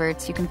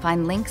experts, you can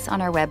find links on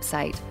our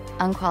website,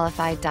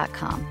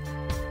 unqualified.com.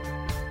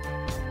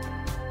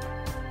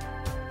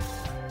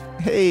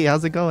 Hey,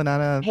 how's it going,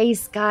 Anna? Hey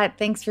Scott,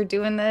 thanks for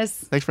doing this.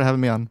 Thanks for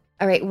having me on.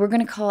 All right, we're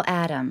going to call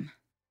Adam.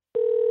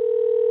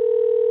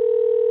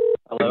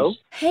 Hello?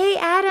 Hey,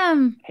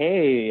 Adam.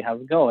 Hey,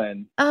 how's it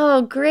going?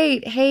 Oh,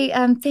 great. Hey,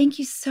 thank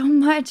you so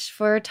much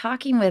for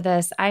talking with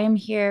us. I am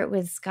here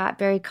with Scott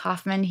Barry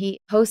Kaufman. He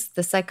hosts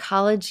the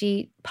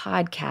Psychology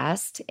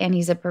Podcast, and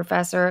he's a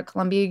professor at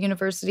Columbia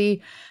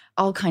University,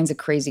 all kinds of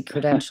crazy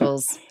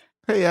credentials.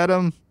 Hey,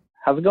 Adam.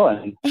 How's it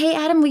going? Hey,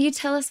 Adam, will you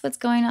tell us what's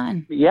going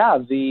on? Yeah,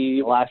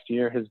 the last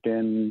year has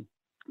been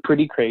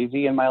pretty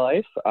crazy in my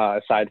life,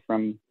 aside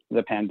from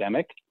the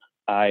pandemic.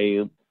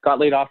 I got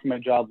laid off from my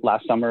job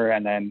last summer,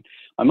 and then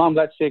my mom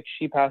got sick.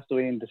 She passed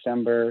away in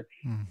December.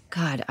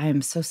 God, I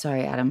am so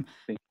sorry, Adam.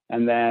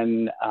 And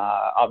then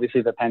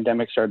obviously the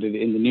pandemic started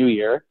in the new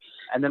year.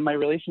 And then my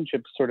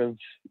relationship sort of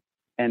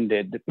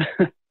ended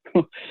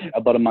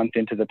about a month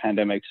into the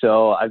pandemic.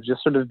 So I've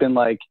just sort of been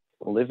like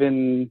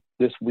living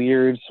this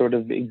weird sort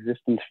of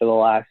existence for the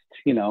last,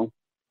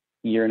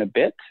 year and a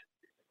bit.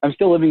 I'm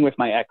still living with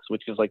my ex,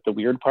 which is like the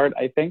weird part,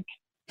 I think.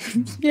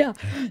 Yeah.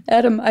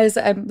 Adam, as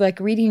I'm like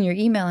reading your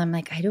email, I'm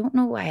like, I don't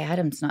know why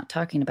Adam's not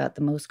talking about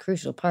the most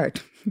crucial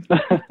part.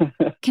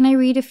 Can I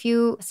read a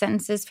few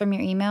sentences from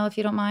your email, if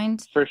you don't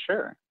mind? For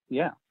sure.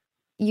 Yeah.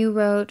 You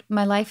wrote,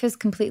 my life has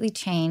completely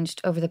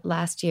changed over the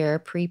last year,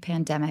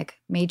 pre-pandemic.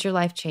 Major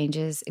life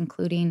changes,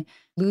 including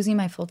losing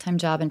my full-time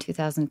job in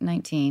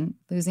 2019,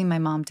 losing my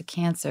mom to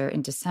cancer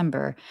in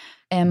December,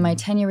 and my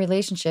 10-year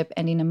relationship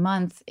ending a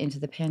month into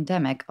the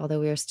pandemic, although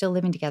we are still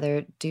living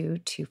together due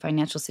to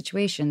financial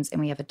situations, and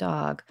we have a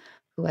dog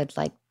who I'd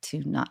like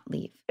to not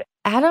leave.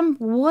 Adam,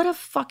 what a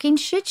fucking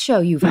shit show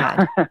you've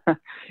had.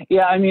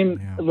 Yeah, I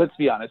mean, let's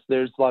be honest.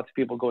 There's lots of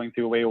people going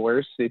through way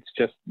worse. It's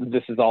just,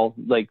 this is all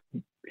like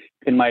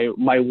in my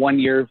 1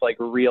 year of like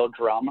real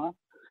drama.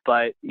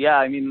 But yeah,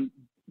 I mean,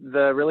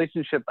 the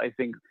relationship, I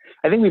think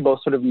we both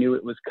sort of knew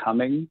it was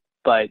coming,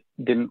 but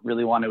didn't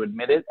really want to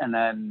admit it. And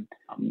then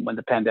when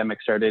the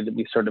pandemic started,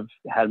 we sort of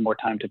had more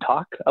time to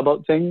talk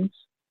about things.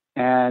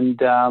 And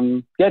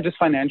just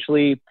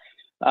financially,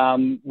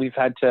 we've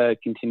had to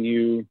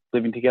continue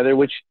living together,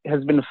 which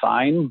has been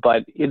fine,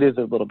 but it is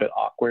a little bit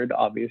awkward,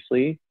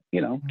 obviously,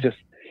 just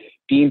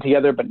being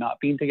together, but not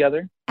being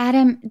together.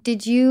 Adam,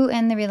 did you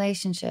end the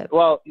relationship?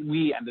 Well,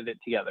 we ended it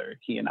together.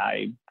 He and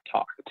I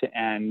talked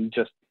and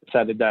just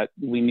decided that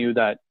we knew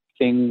that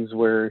things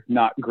were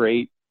not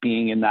great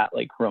being in that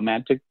like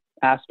romantic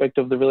aspect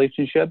of the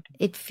relationship.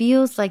 It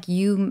feels like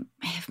you,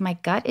 if my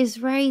gut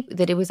is right,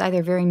 that it was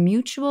either very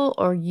mutual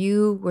or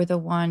you were the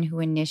one who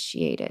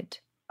initiated.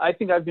 I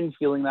think I've been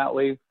feeling that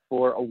way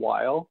for a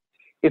while.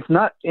 It's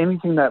not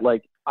anything that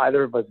like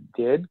either of us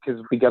did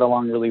because we get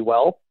along really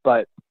well,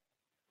 but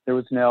there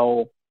was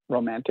no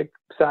romantic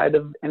side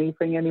of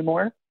anything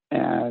anymore.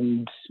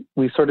 And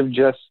we sort of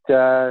just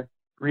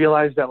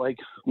realized that like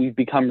we've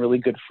become really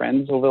good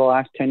friends over the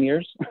last 10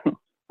 years.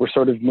 We're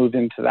sort of moved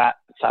into that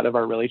side of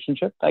our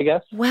relationship, I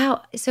guess.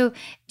 Wow. So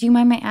do you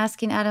mind my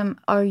asking, Adam,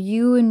 are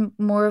you in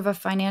more of a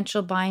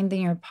financial bind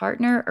than your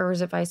partner, or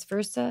is it vice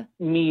versa?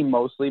 Me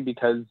mostly,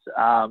 because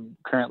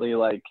currently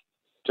like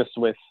just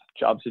with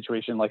job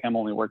situation, like I'm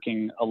only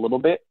working a little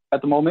bit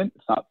at the moment.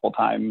 It's not full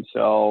time.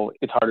 So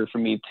it's harder for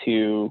me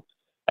to,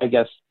 I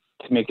guess,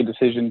 to make a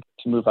decision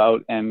to move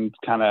out and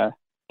kind of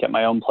get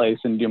my own place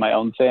and do my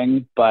own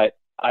thing. But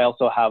I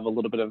also have a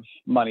little bit of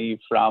money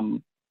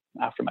from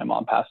after my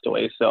mom passed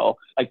away. So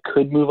I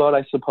could move out,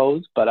 I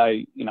suppose, but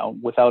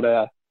without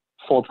a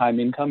full-time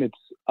income, it's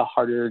a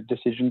harder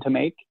decision to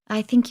make.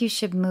 I think you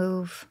should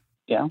move.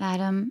 Yeah.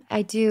 Adam,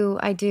 I do.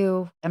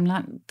 I'm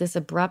not this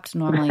abrupt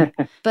normally,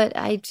 but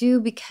I do,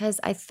 because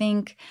I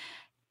think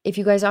if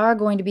you guys are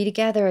going to be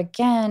together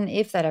again,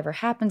 if that ever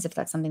happens, if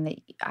that's something that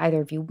either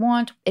of you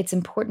want, it's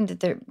important that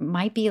there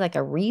might be like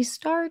a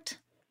restart.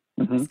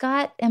 Mm-hmm.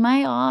 Scott, am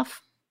I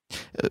off?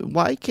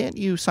 Why can't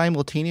you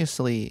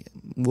simultaneously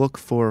look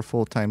for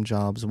full-time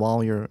jobs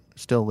while you're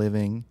still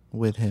living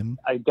with him?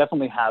 I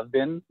definitely have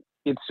been.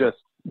 It's just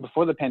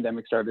before the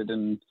pandemic started,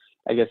 and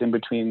I guess in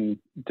between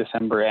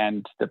December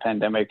and the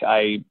pandemic,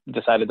 I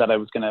decided that I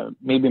was going to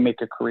maybe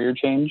make a career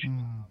change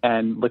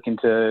and look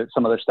into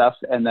some other stuff.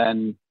 And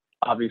then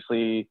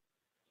obviously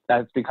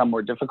that's become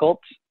more difficult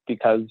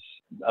because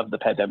of the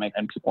pandemic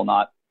and people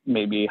not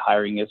maybe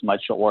hiring as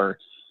much or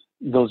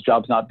those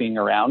jobs not being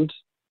around.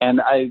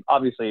 And I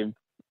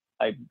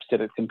sit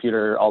at a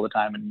computer all the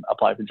time and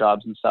apply for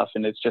jobs and stuff.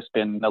 And it's just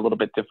been a little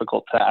bit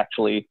difficult to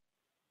actually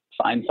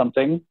find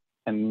something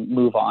and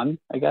move on,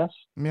 I guess.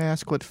 May I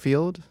ask what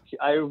field?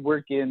 I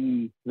work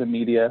in the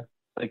media,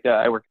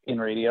 I work in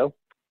radio,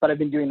 but I've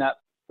been doing that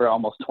for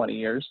almost 20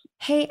 years.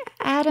 Hey,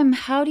 Adam,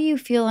 how do you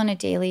feel on a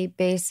daily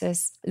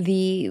basis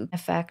the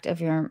effect of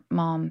your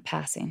mom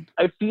passing?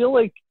 I feel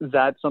like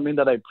that's something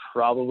that I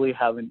probably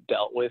haven't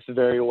dealt with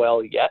very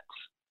well yet.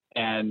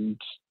 And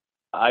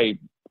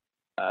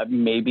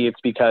maybe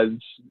it's because,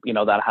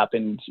 that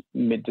happened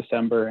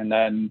mid-December, and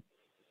then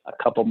a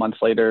couple months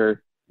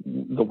later,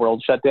 the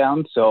world shut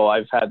down. So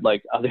I've had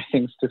other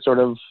things to sort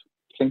of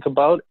think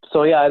about.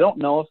 So yeah, I don't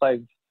know if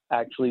I've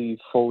actually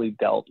fully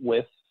dealt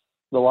with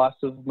the loss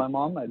of my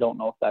mom. I don't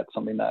know if that's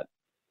something that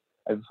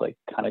I've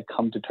kind of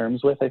come to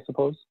terms with, I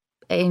suppose.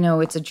 I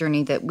know it's a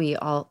journey that we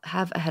all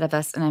have ahead of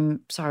us, and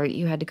I'm sorry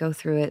you had to go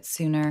through it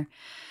sooner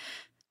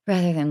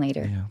rather than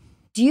later. Yeah.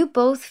 Do you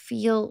both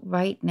feel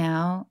right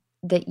now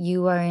that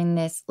you are in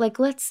this,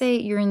 let's say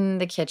you're in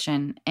the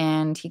kitchen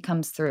and he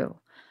comes through.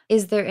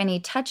 Is there any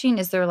touching?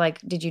 Is there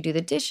did you do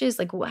the dishes?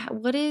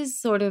 What is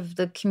sort of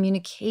the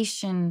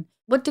communication?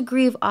 What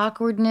degree of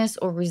awkwardness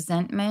or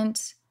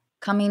resentment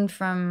coming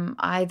from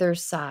either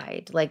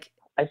side?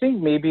 I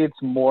think maybe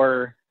it's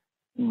more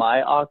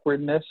my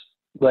awkwardness,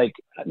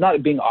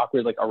 not being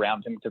awkward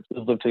around him, because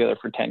we've lived together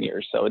for 10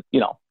 years. So,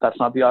 that's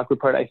not the awkward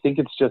part. I think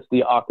it's just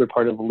the awkward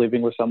part of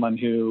living with someone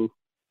who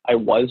I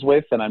was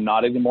with and I'm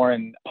not anymore.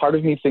 And part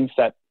of me thinks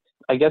that,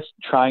 I guess,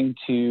 trying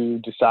to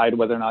decide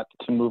whether or not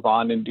to move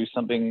on and do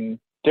something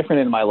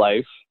different in my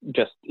life,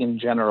 just in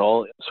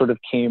general, sort of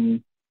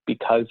came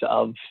because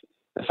of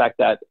the fact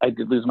that I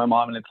did lose my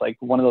mom. And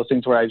it's one of those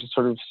things where I just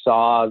sort of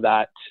saw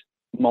that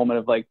moment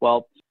of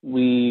well,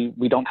 we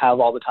don't have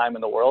all the time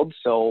in the world.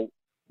 So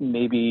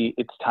maybe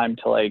it's time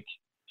to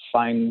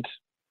find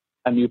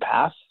a new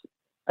path,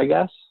 I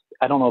guess.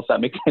 I don't know if that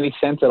makes any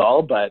sense at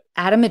all, but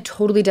Adam, it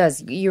totally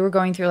does. You were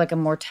going through a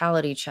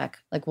mortality check.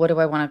 What do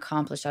I want to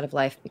accomplish out of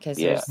life? Because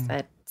there's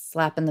that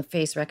slap in the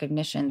face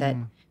recognition that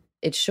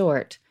it's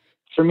short.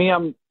 For me,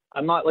 I'm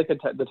not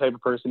the type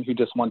of person who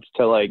just wants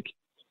to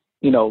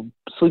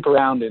sleep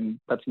around, and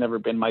that's never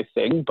been my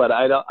thing. But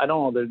I don't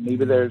know.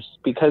 Maybe there's,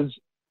 because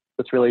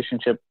this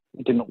relationship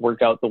didn't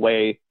work out the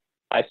way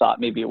I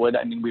thought maybe it would.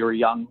 I mean, we were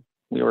young.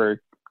 We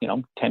were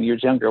 10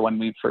 years younger when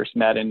we first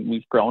met, and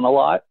we've grown a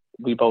lot.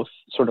 We both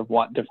sort of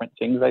want different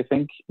things, I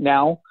think,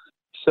 now.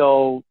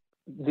 So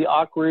the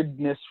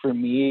awkwardness for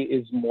me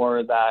is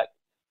more that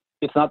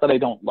it's not that I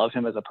don't love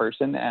him as a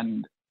person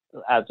and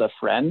as a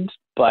friend,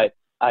 but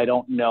I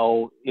don't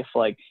know if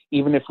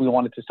even if we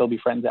wanted to still be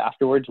friends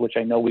afterwards, which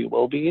I know we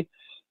will be,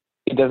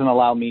 it doesn't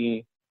allow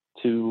me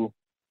to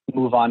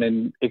move on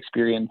and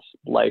experience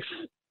life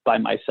by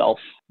myself.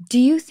 Do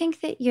you think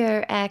that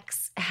your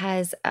ex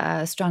has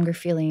stronger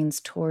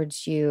feelings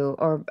towards you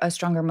or a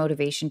stronger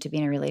motivation to be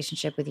in a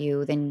relationship with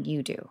you than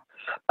you do?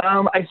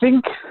 I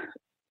think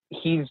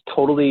he's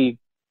totally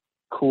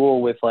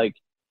cool with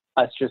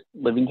us just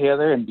living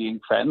together and being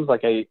friends.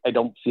 I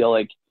don't feel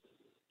like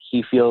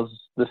he feels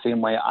the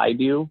same way I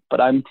do, but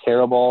I'm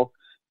terrible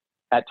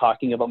at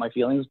talking about my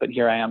feelings, but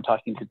here I am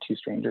talking to two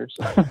strangers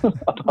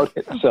about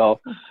it.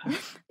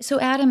 So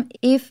Adam,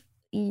 if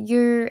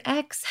your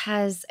ex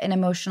has an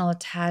emotional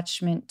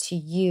attachment to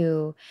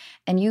you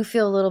and you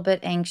feel a little bit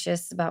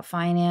anxious about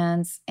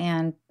finance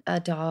and a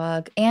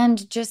dog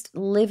and just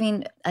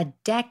living a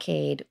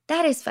decade,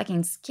 that is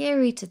fucking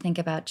scary to think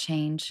about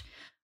change.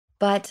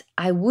 But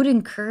I would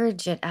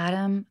encourage it,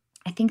 Adam.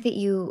 I think that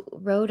you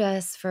wrote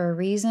us for a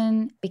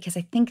reason, because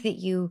I think that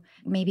you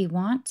maybe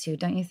want to,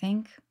 don't you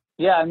think?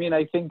 Yeah, I mean,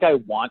 I think I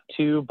want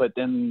to, but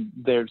then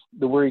there's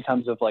the worry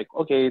comes of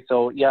okay,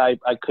 so yeah,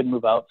 I could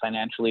move out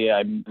financially.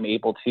 I'm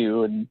able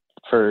to, and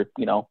for,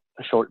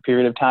 a short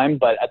period of time.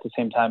 But at the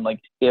same time,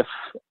 if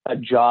a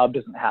job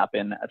doesn't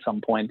happen at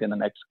some point in the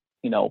next,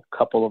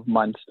 couple of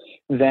months,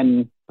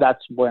 then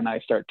that's when I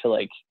start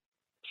to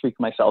freak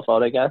myself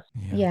out, I guess.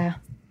 Yeah,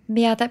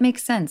 that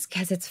makes sense,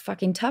 because it's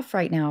fucking tough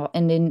right now.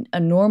 And in a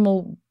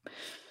normal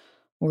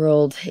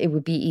world, it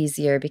would be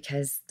easier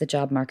because the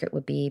job market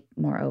would be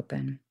more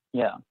open.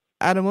 Yeah.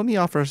 Adam, let me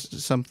offer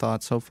some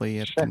thoughts. Hopefully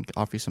it can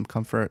offer you some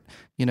comfort.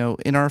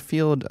 In our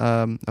field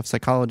of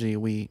psychology,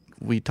 we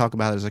talk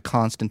about it as a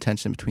constant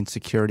tension between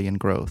security and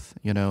growth,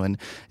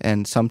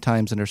 and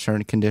sometimes under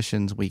certain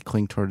conditions, we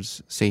cling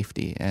towards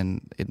safety.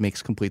 And it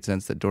makes complete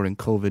sense that during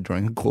COVID,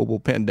 during a global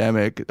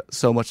pandemic,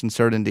 so much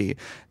uncertainty,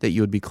 that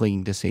you would be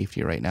clinging to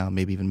safety right now,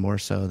 maybe even more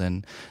so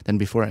than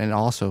before. And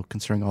also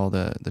considering all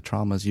the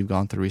traumas you've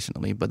gone through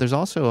recently. But there's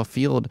also a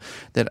field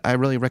that I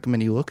really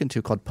recommend you look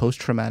into called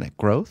post-traumatic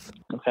growth.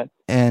 Okay.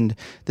 And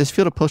this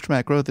field of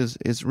post-traumatic growth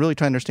is really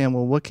trying to understand,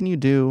 well, what can you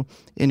do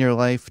in your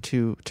life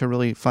to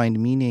really find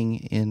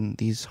meaning in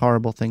these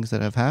horrible things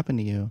that have happened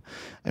to you,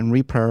 and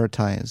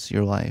reprioritize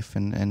your life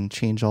and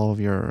change all of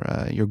your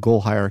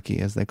goal hierarchy,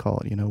 as they call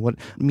it. What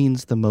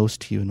means the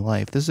most to you in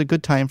life? This is a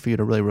good time for you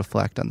to really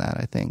reflect on that,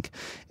 I think,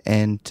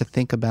 and to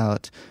think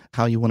about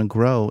how you want to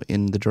grow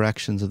in the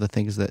directions of the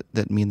things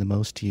that mean the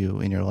most to you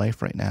in your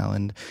life right now.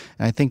 And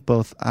I think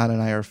both Anna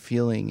and I are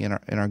feeling in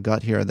our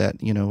gut here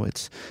that, you know,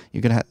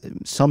 you're going to have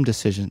some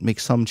decision, make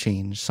some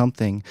change,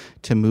 something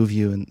to move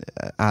you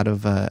out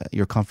of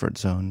your comfort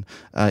zone,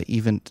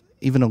 even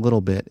a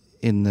little bit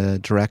in the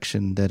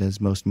direction that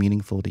is most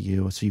meaningful to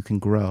you so you can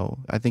grow.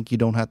 I think you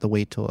don't have to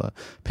wait till a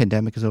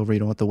pandemic is over. You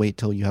don't have to wait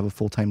till you have a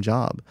full-time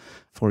job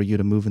for you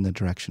to move in the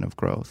direction of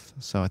growth.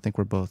 So I think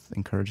we're both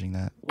encouraging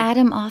that.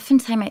 Adam,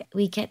 oftentimes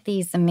we get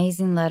these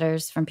amazing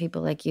letters from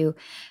people like you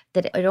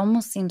that it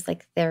almost seems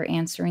like they're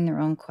answering their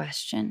own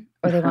question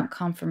or they want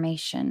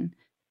confirmation.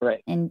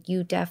 Right. And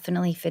you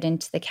definitely fit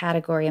into the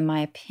category, in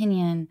my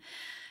opinion,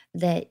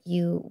 that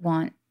you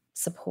want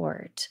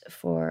support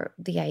for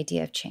the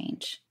idea of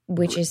change,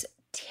 which is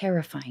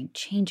terrifying.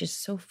 Change is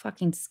so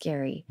fucking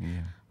scary.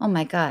 Yeah. Oh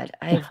my God.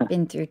 I've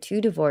been through 2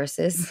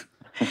 divorces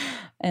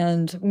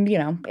and, you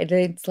know,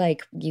 it's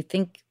like you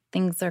think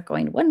things are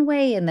going one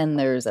way and then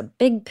there's a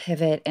big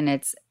pivot and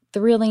it's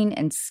thrilling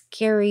and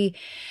scary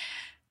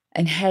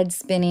and head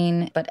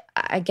spinning. But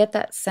I get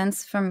that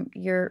sense from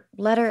your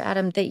letter,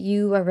 Adam, that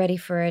you are ready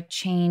for a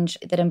change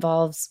that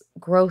involves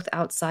growth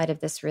outside of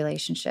this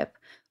relationship,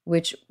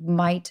 which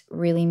might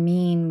really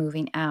mean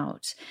moving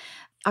out.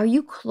 Are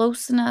you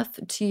close enough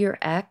to your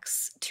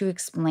ex to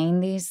explain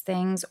these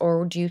things?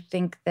 Or do you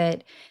think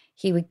that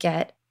he would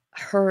get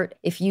hurt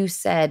if you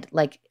said,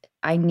 like,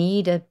 I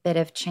need a bit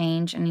of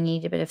change and I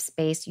need a bit of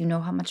space. You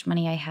know how much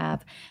money I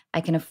have. I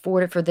can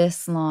afford it for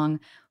this long.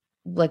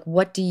 Like,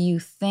 what do you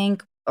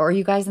think? Or are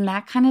you guys in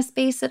that kind of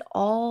space at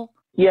all?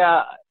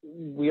 Yeah,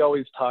 we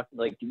always talk,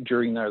 like,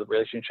 during our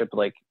relationship,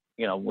 like,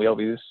 you know, we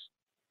always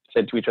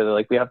said to each other,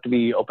 like, we have to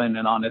be open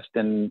and honest.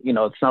 And, you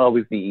know, it's not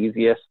always the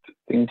easiest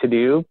thing to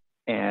do.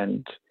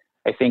 And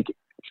I think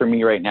for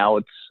me right now,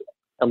 it's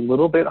a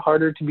little bit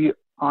harder to be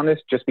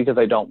honest just because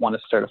I don't want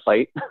to start a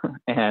fight.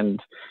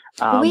 And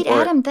wait,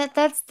 Adam,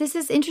 this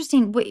is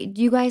interesting. Wait,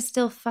 do you guys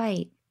still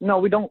fight? No,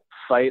 we don't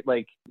fight.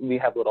 Like, we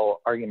have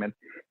little arguments.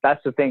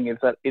 That's the thing, is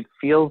that it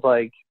feels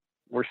like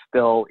we're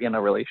still in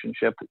a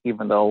relationship,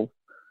 even though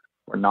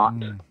we're not,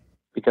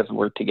 because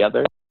we're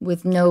together.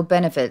 With no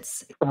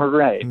benefits.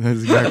 Right.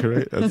 That's exactly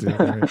right. That's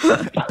exactly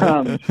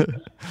right.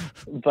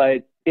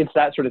 But it's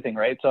that sort of thing,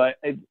 right? So I,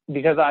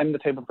 because I'm the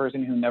type of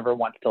person who never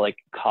wants to, like,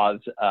 cause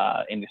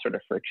any sort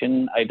of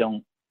friction, I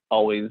don't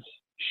always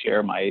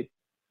share my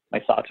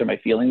thoughts or my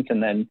feelings,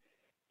 and then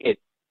it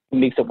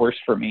makes it worse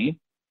for me.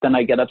 Then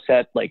I get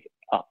upset, like,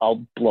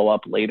 I'll blow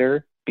up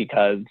later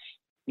because,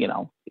 you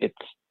know, it's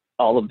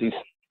all of these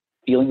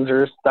feelings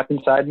are stuck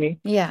inside me.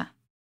 Yeah.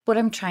 What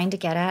I'm trying to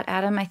get at,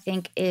 Adam, I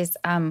think is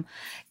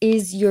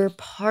your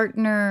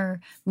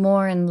partner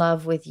more in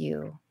love with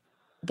you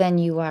than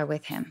you are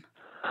with him?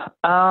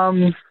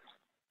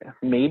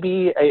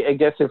 Maybe. I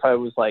guess if I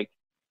was, like,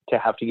 to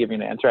have to give you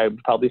an answer, I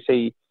would probably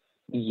say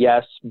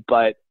yes,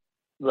 but,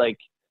 like,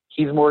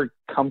 he's more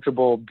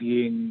comfortable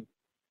being,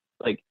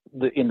 like,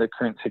 in the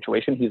current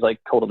situation. He's, like,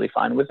 totally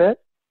fine with it.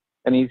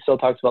 And he still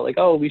talks about, like,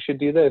 oh, we should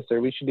do this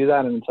or we should do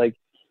that. And it's like,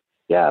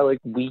 yeah, like,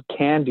 we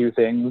can do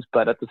things,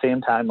 but at the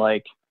same time,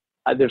 like,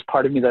 there's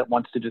part of me that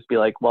wants to just be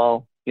like,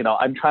 well, you know,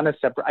 I'm trying to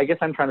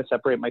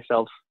separate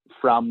myself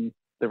from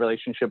the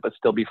relationship, but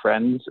still be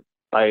friends.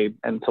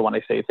 And so when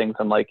I say things,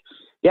 I'm like,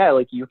 yeah,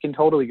 like, you can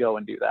totally go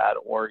and do that,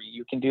 or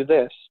you can do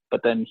this.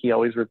 But then he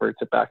always reverts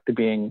it back to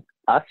being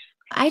us.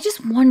 I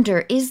just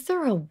wonder, is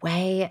there a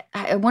way,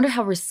 I wonder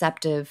how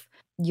receptive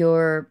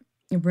your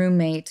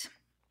roommate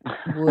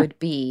would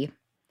be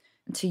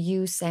to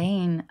you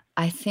saying,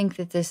 I think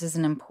that this is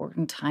an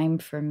important time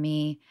for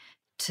me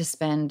to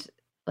spend,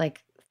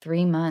 like,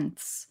 3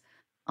 months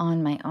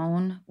on my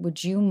own.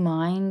 Would you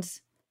mind?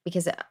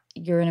 Because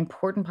you're an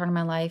important part of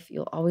my life.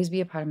 You'll always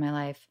be a part of my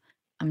life.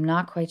 I'm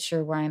not quite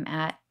sure where I'm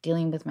at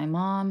dealing with my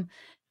mom,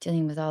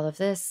 dealing with all of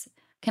this.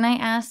 Can I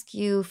ask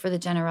you for the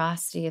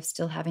generosity of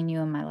still having you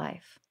in my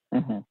life?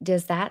 Mm-hmm.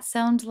 Does that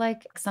sound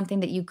like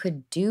something that you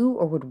could do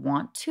or would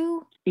want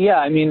to? Yeah,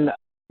 I mean,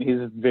 he's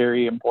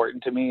very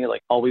important to me,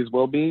 like, always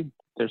will be.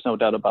 There's no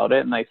doubt about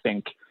it. And I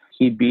think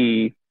he'd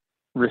be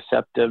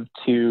receptive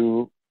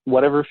to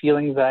whatever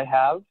feelings I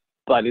have.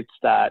 But it's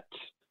that,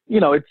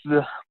 you know, it's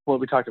what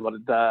we talked about,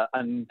 the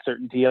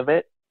uncertainty of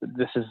it.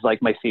 This is,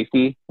 like, my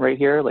safety right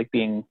here, like,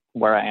 being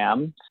where I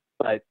am.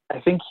 But I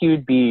think he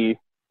would be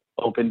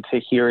open to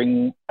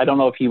hearing. I don't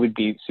know if he would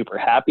be super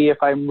happy if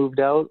I moved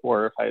out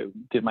or if I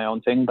did my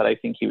own thing, but I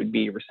think he would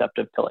be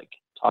receptive to, like,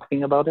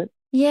 talking about it.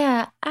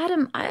 Yeah,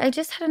 Adam, I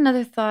just had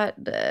another thought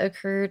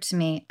occur to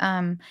me.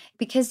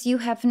 Because you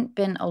haven't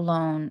been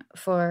alone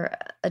for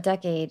a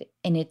decade,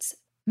 and it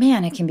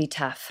can be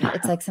tough.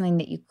 It's like something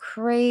that you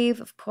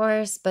crave, of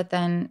course, but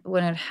then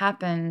when it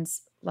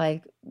happens,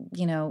 like,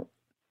 you know,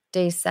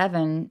 day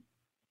 7,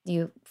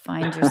 you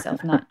find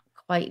yourself not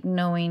quite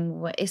knowing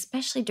what,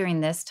 especially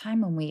during this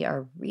time when we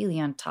are really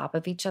on top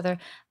of each other.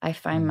 I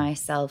find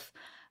myself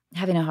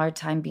having a hard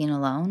time being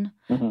alone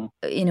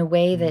in a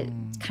way that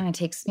kind of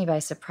takes me by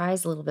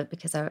surprise a little bit,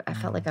 because I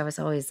felt like I was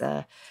always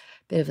a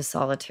bit of a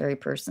solitary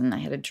person. I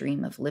had a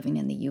dream of living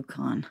in the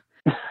Yukon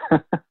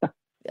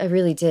I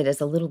really did.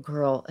 As a little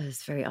girl, it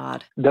was very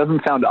odd.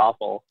 Doesn't sound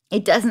awful.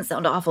 It doesn't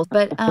sound awful,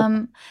 but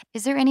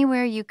is there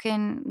anywhere you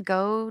can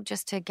go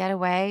just to get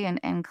away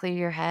and clear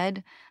your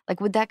head? Like,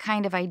 would that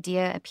kind of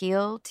idea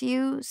appeal to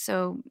you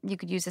so you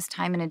could use this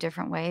time in a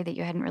different way that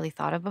you hadn't really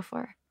thought of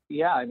before?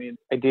 Yeah, I mean,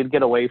 I did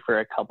get away for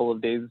a couple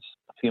of days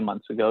a few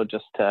months ago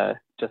just to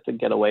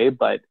get away,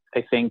 but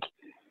I think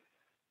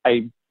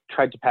I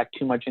tried to pack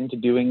too much into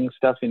doing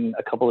stuff in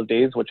a couple of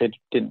days, which I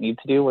didn't need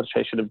to do, which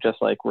I should have just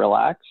like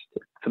relaxed.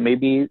 So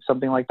maybe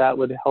something like that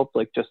would help,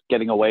 like just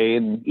getting away,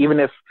 and even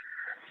if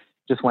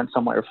just went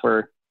somewhere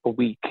for a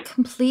week.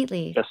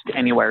 Completely. Just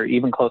anywhere,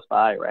 even close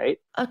by, right?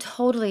 Oh,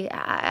 totally.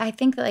 I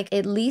think that, like,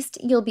 at least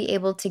you'll be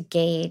able to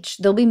gauge.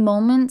 There'll be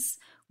moments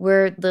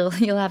where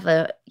you'll have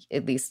at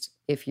least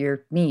if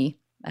you're me,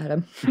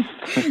 Adam,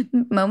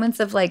 moments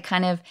of like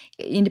kind of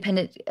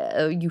independent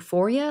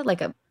euphoria,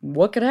 like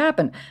what could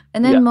happen?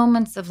 And then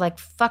moments of like,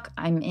 fuck,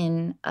 I'm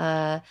in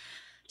a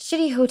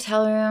shitty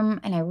hotel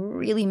room and I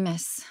really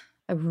miss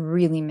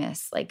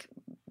like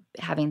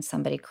having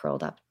somebody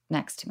curled up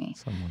next to me.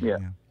 Yeah.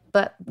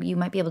 But you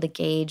might be able to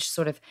gauge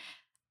sort of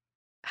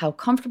how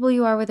comfortable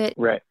you are with it.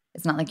 Right.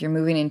 It's not like you're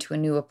moving into a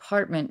new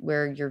apartment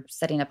where you're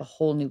setting up a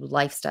whole new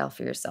lifestyle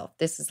for yourself.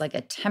 This is like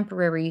a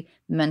temporary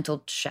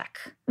mental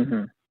check.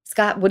 Mm-hmm.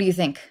 Scott, what do you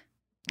think?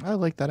 I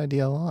like that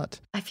idea a lot.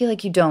 I feel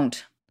like you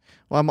don't.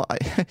 Well,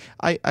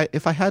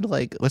 if I had,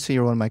 like, let's say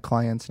you're one of my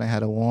clients and I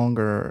had a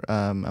longer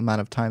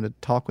amount of time to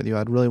talk with you,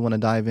 I'd really want to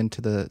dive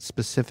into the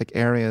specific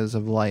areas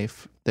of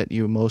life that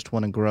you most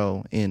want to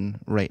grow in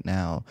right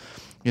now.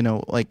 You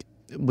know, like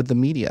with the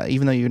media,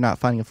 even though you're not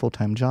finding a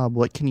full-time job,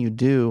 what can you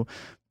do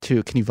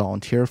can you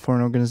volunteer for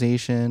an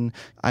organization?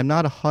 I'm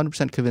not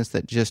 100% convinced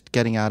that just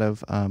getting out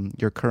of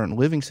your current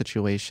living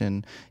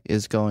situation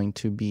is going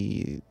to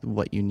be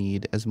what you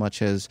need, as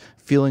much as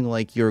feeling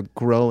like you're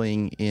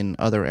growing in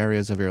other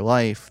areas of your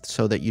life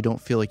so that you don't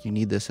feel like you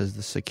need this as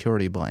the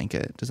security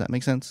blanket. Does that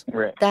make sense?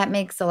 Right. That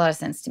makes a lot of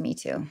sense to me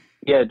too.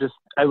 Yeah,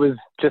 I was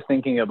just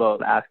thinking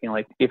about asking,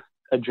 like, if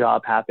a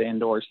job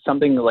happened or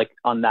something like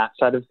on that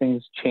side of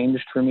things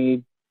changed for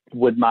me,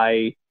 would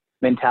my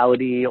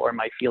mentality or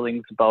my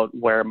feelings about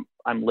where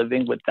I'm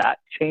living, would that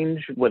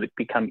change? Would it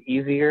become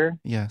easier?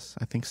 Yes,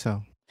 I think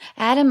so.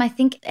 Adam, I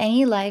think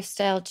any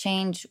lifestyle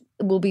change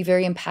will be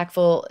very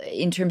impactful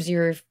in terms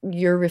of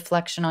your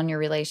reflection on your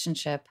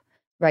relationship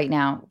right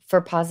now,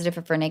 for positive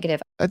or for negative.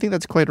 I think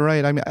that's quite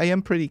right. I mean, I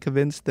am pretty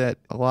convinced that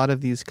a lot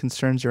of these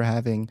concerns you're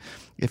having,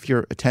 if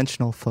your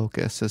attentional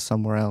focus is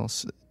somewhere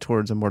else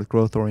towards a more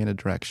growth-oriented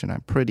direction,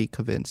 I'm pretty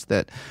convinced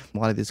that a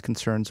lot of these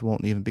concerns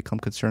won't even become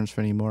concerns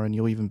for anymore, and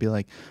you'll even be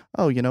like,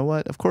 oh, you know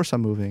what? Of course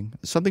I'm moving.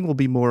 Something will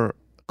be more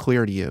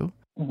clear to you.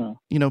 Mm-hmm.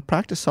 You know,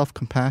 practice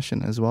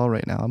self-compassion as well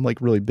right now. I'm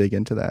like really big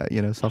into that,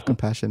 you know,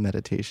 self-compassion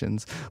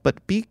meditations.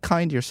 But be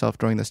kind to yourself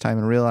during this time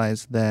and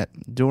realize that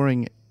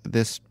during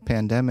this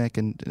pandemic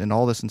and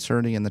all this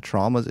uncertainty and the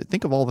traumas,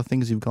 think of all the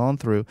things you've gone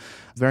through.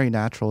 Very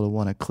natural to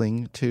want to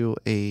cling to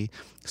a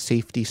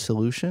safety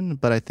solution,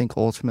 but I think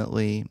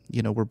ultimately,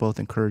 you know, we're both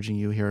encouraging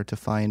you here to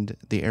find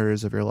the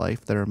areas of your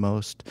life that are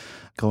most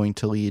going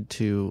to lead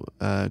to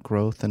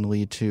growth and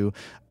lead to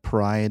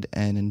pride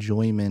and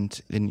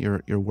enjoyment in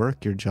your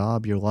work, your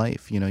job, your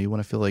life. You know, you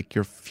want to feel like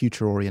you're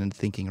future-oriented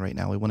thinking right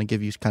now. We want to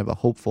give you kind of a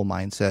hopeful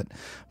mindset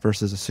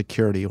versus a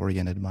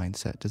security-oriented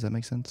mindset. Does that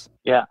make sense?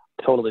 Yeah,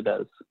 totally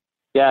does.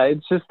 Yeah,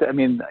 it's just, I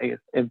mean,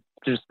 it's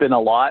just been a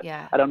lot.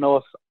 Yeah. I don't know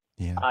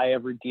if I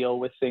ever deal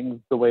with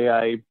things the way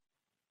I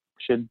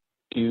should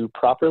do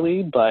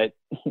properly, but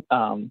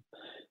so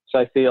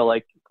I feel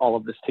like all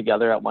of this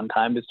together at one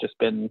time has just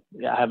been,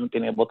 I haven't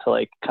been able to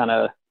like kind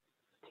of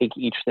take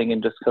each thing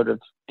and just sort of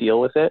deal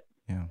with it.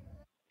 Yeah.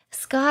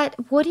 Scott,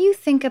 what do you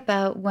think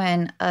about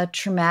when a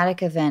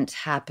traumatic event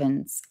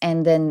happens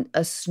and then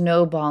a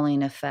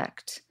snowballing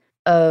effect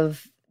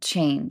of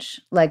change?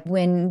 Like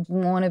when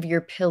one of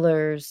your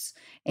pillars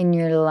in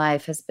your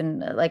life has been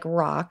like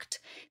rocked,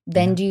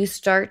 then do you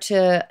start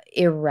to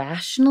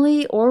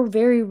irrationally or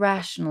very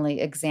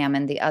rationally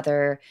examine the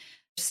other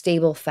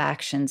stable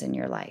factions in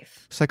your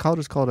life?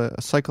 Psychologists call it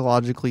a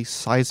psychologically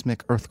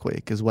seismic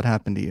earthquake is what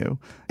happened to you.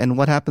 And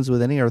what happens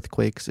with any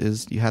earthquakes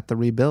is you have to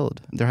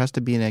rebuild. There has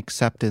to be an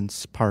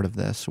acceptance part of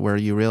this where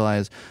you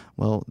realize,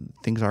 well,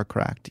 things are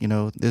cracked. You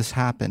know, this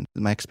happened.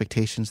 My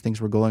expectations,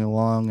 things were going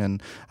along,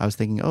 and I was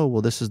thinking, oh,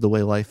 well, this is the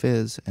way life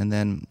is. And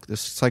then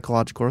this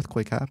psychological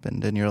earthquake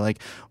happened, and you're like,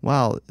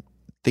 wow,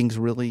 things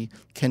really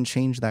can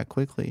change that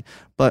quickly.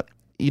 But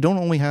you don't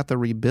only have to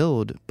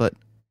rebuild, but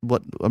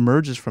what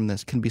emerges from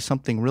this can be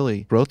something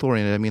really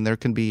growth-oriented. I mean, there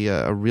can be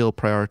a real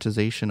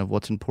prioritization of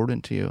what's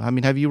important to you. I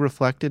mean, have you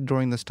reflected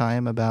during this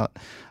time about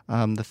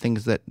the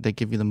things that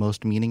give you the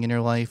most meaning in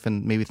your life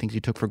and maybe things you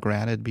took for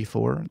granted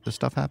before this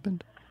stuff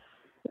happened?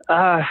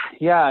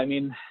 Yeah, I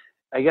mean,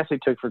 I guess I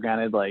took for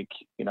granted, like,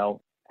 you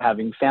know,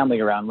 having family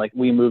around. Like,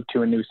 we moved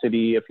to a new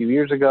city a few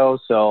years ago,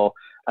 so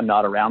I'm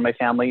not around my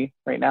family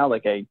right now.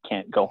 Like, I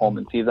can't go home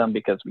and see them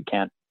because we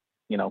can't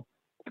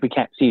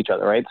see each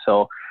other, right?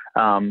 So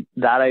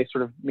that I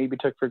sort of maybe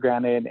took for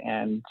granted,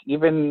 and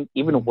even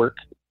work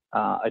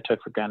I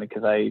took for granted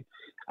because I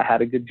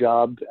had a good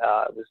job.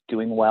 I was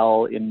doing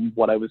well in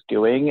what I was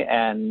doing.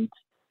 And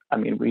I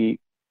mean,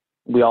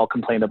 we all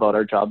complain about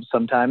our jobs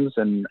sometimes.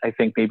 And I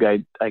think maybe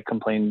I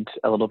complained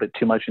a little bit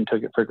too much and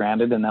took it for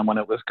granted. And then when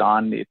it was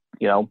gone,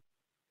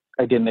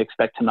 I didn't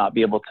expect to not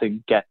be able to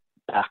get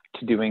back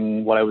to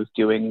doing what I was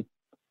doing,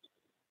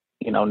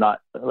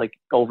 not like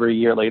over a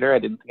year later. I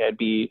didn't think I'd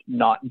be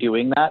not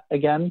doing that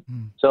again.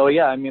 So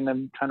yeah, I mean,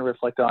 I'm trying to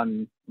reflect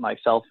on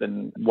myself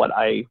and what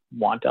I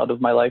want out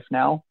of my life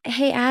now.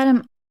 Hey,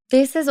 Adam,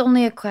 this is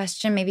only a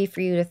question maybe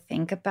for you to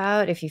think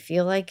about if you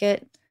feel like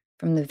it,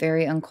 from the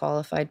very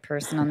unqualified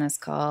person on this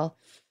call.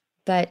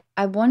 But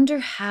I wonder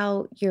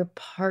how your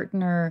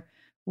partner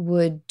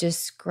would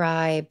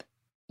describe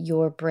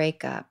your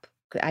breakup.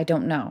 I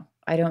don't know.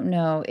 I don't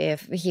know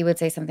if he would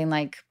say something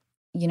like,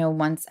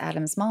 once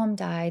Adam's mom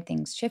died,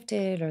 things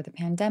shifted, or the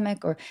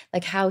pandemic, or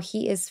like how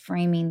he is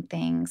framing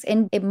things.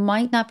 And it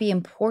might not be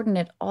important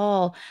at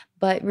all,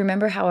 but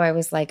remember how I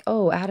was like,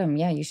 oh, Adam,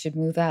 yeah, you should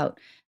move out.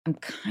 I'm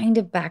kind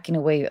of backing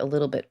away a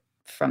little bit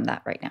from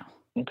that right now.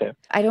 Okay.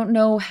 I don't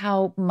know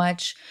how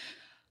much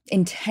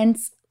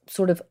intense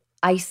sort of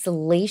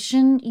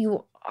isolation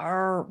you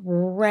are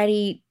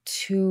ready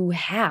to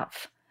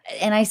have.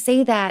 And I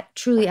say that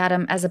truly,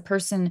 Adam, as a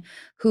person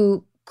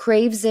who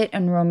craves it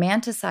and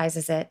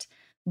romanticizes it,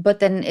 but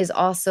then is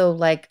also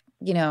like,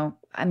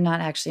 I'm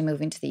not actually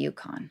moving to the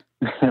Yukon.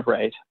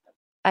 Right.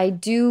 I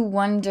do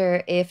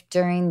wonder if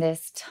during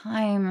this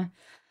time,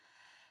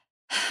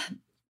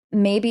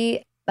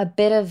 maybe a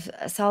bit of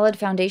a solid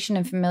foundation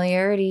and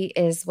familiarity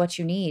is what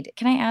you need.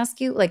 Can I ask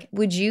you,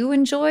 would you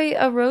enjoy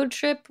a road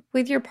trip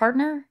with your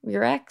partner,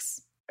 your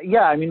ex?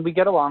 Yeah, I mean, we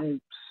get along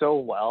so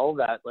well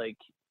that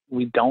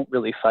we don't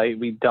really fight.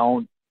 We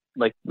don't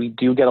we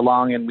do get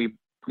along, and we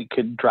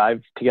could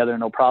drive together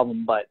no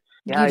problem. But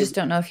yeah, you just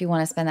don't know if you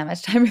want to spend that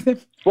much time with him.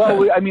 Well,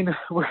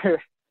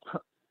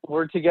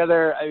 we're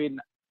together. I mean,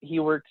 he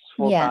works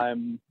full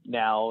time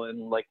now,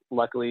 and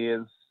luckily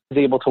is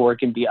able to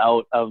work and be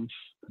out of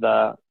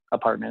the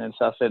apartment and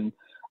stuff. And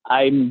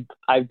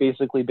I've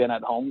basically been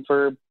at home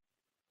for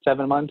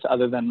 7 months,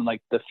 other than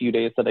the few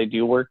days that I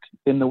do work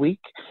in the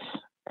week.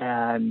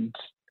 And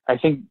I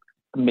think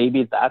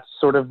maybe that's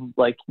sort of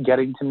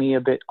getting to me a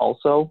bit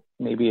also.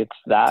 Maybe it's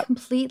that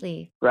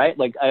completely, right?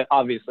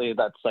 Obviously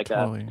that's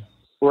totally.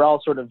 We're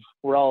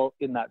all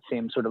in that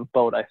same sort of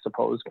boat, I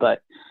suppose.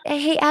 But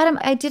hey, Adam,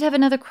 I did have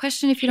another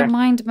question, if you don't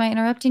mind my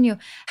interrupting you.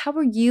 How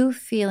were you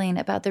feeling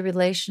about the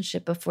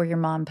relationship before your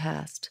mom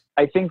passed?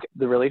 I think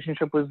the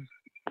relationship was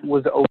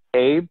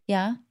okay.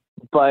 Yeah.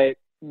 But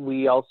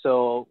we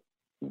also,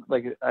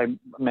 like I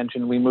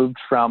mentioned, we moved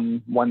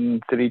from one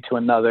city to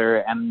another,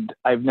 and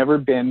I've never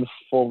been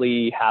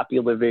fully happy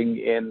living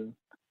in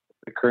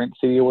the current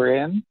city we're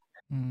in.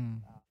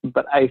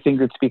 But I think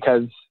it's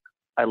because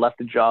I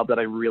left a job that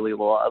I really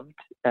loved,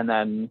 and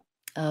then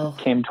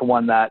came to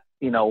one that,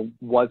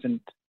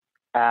 wasn't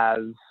as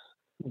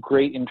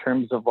great in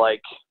terms of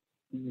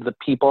the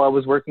people I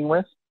was working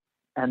with.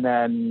 And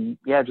then,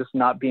 just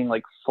not being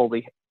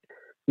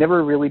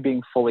never really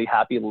being fully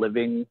happy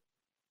living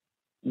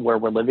where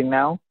we're living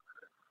now.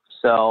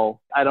 So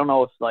I don't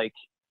know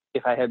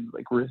if I had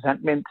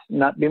resentment,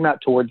 maybe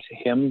not towards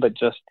him, but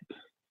just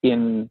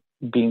in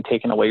being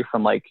taken away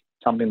from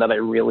something that I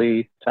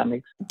really,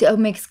 that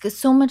makes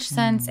so much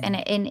sense.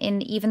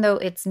 And even though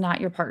it's not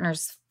your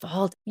partner's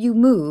fault, you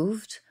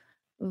moved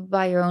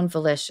by your own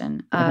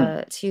volition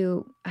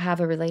to have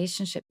a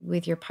relationship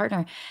with your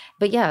partner.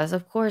 But yes,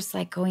 of course,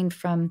 going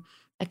from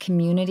a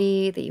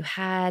community that you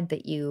had,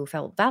 that you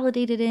felt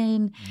validated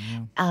in.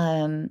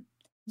 I'm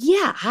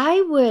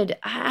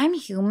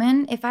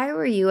human. If I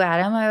were you,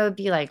 Adam, I would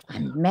be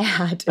I'm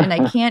mad and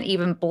I can't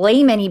even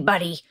blame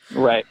anybody.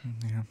 Right.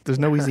 Yeah. There's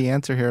no easy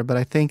answer here, but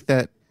I think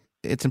that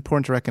it's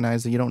important to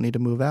recognize that you don't need to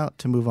move out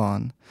to move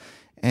on.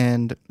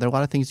 And there are a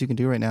lot of things you can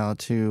do right now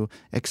to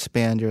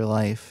expand your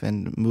life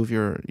and move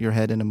your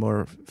head in a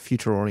more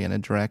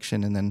future-oriented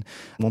direction, and then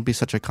it won't be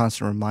such a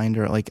constant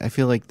reminder. I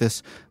feel like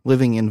this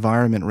living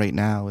environment right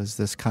now is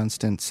this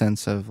constant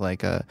sense of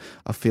a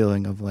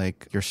feeling of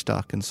you're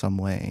stuck in some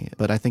way.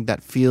 But I think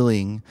that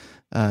feeling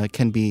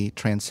can be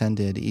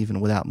transcended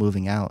even without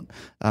moving out,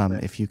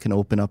 if you can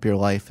open up your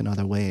life in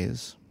other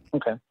ways.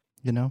 Okay.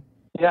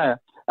 Yeah.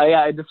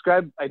 I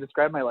describe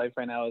my life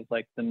right now as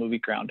the movie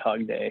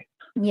Groundhog Day.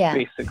 Yeah.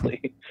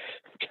 Basically,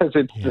 because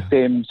it's the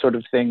same sort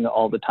of thing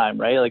all the time,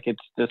 right? It's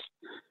just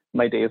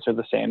my days are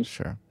the same.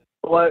 Sure.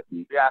 What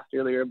you asked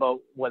earlier about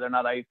whether or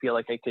not I feel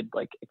I could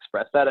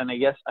express that, and I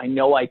guess I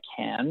know I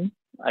can.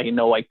 I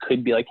know I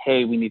could be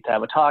hey, we need to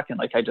have a talk, and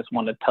I just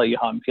want to tell you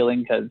how I'm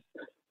feeling because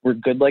we're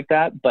good like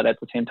that. But at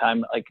the same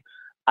time,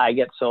 I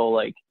get so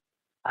I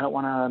don't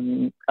want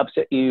to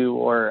upset you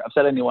or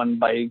upset anyone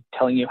by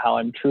telling you how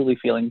I'm truly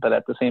feeling. But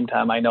at the same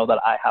time, I know that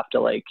I have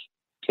to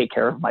take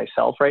care of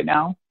myself right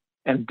now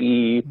and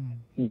be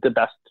the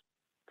best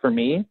for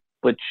me,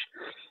 which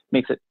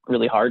makes it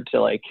really hard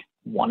to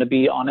want to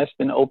be honest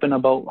and open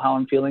about how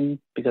I'm feeling,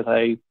 because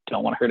I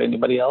don't want to hurt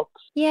anybody else.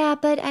 Yeah,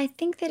 but I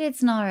think that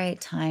it's an all right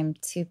time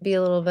to be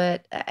a little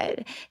bit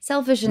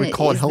selfish. We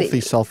call it healthy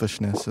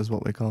selfishness is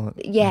what we call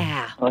it.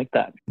 Yeah. I like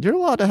that. You're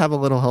allowed to have a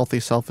little healthy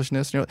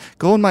selfishness.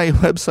 Go on my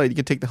website. You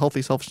can take the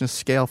healthy selfishness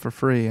scale for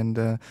free,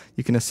 and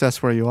you can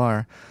assess where you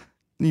are.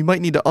 You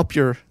might need to up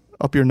your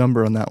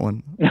number on that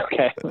one.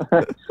 Okay.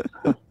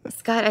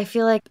 Scott, I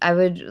feel like I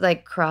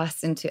would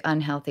cross into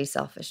unhealthy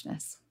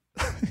selfishness.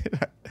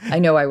 I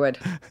know I would.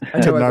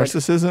 To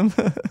narcissism?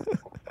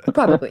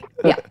 Probably,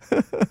 yeah.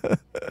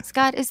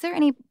 Scott, is there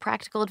any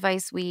practical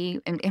advice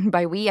and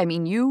by we, I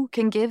mean you,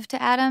 can give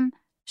to Adam?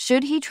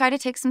 Should he try to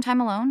take some time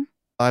alone?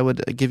 I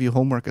would give you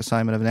homework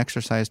assignment of an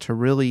exercise to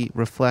really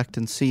reflect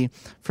and see,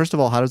 first of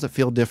all, how does it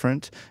feel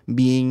different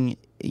being,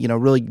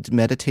 really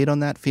meditate on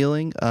that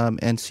feeling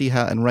and see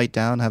how, and write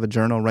down, have a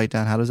journal, write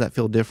down, how does that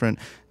feel different,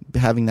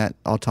 having that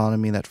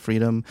autonomy, that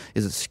freedom?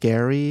 Is it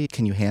scary?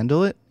 Can you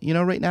handle it,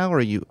 right now? Or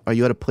are you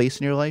at a place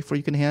in your life where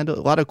you can handle it?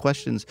 A lot of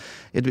questions.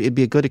 It'd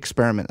be a good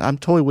experiment. I'm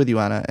totally with you,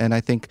 Anna. And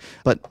I think,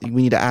 but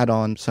we need to add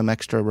on some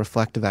extra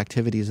reflective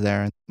activities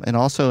there. And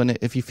also, and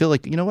if you feel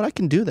like, I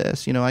can do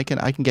this, I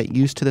can get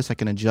used to this. I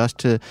can adjust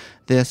to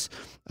this.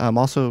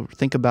 Also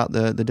think about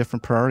the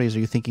different priorities. Are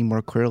you thinking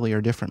more clearly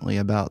or differently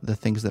about the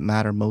things that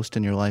matter most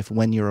in your life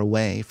when you're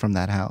away from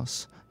that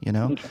house?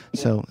 Okay.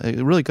 So a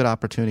really good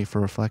opportunity for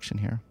reflection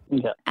here.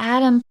 Yeah.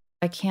 Adam,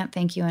 I can't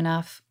thank you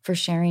enough for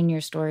sharing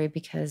your story,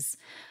 because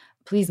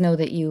please know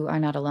that you are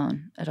not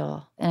alone at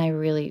all. And I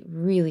really,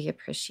 really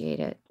appreciate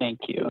it.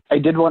 Thank you. I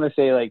did want to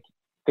say,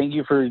 thank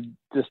you for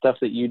the stuff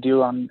that you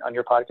do on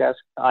your podcast.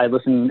 I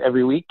listen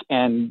every week,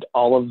 and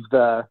all of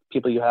the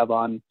people you have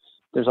on,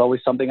 there's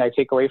always something I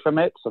take away from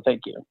it. So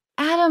thank you.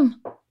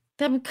 Adam,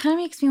 that kind of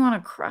makes me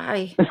want to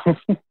cry.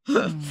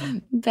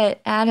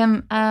 But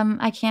Adam,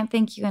 I can't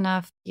thank you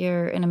enough.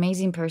 You're an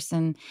amazing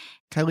person.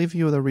 Can I leave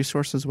you with a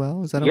resource as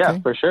well? Is that okay? Yeah,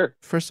 for sure.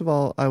 First of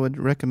all, I would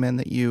recommend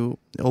that you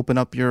open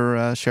up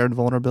your shared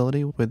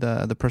vulnerability with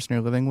the person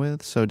you're living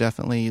with. So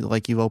definitely,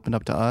 like you've opened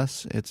up to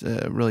us, it's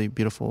a really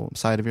beautiful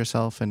side of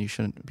yourself, and you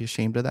shouldn't be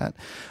ashamed of that.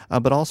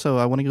 But also,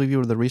 I want to leave you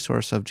with the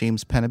resource of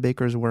James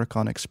Pennebaker's work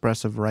on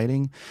expressive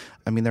writing.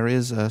 I mean, there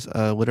is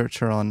a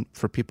literature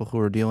for people who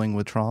are dealing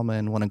with trauma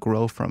and want to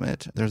grow from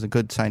it. There's a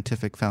good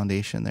scientific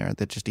foundation there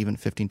that just even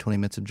 15, 20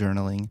 minutes of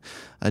journaling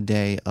a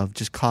day of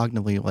just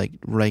cognitively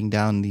writing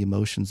down the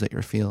emotions that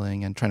you're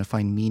feeling and trying to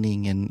find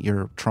meaning in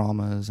your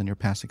traumas and your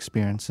past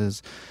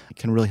experiences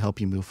can really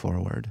help you move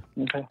forward.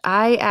 Okay.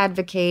 I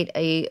advocate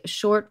a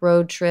short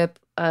road trip,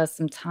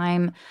 some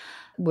time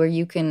where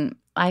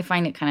I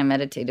find it kind of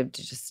meditative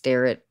to just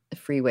stare at the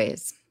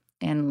freeways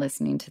and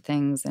listening to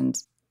things, and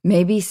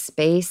maybe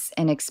space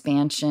and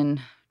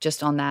expansion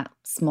just on that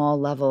small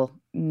level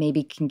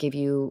maybe can give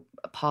you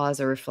a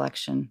pause or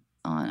reflection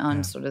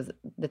on sort of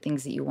the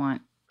things that you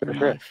want in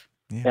life.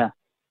 Yeah.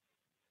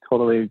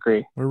 Totally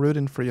agree. We're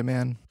rooting for you,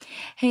 man.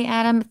 Hey,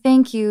 Adam,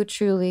 thank you,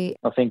 truly.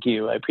 Well, thank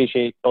you. I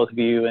appreciate both of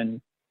you and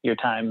your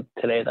time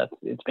today.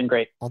 It's been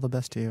great. All the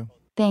best to you.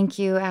 Thank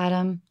you,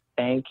 Adam.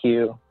 Thank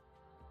you.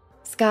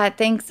 Scott,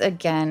 thanks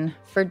again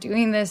for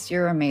doing this.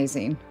 You're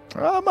amazing.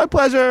 Oh, my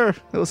pleasure.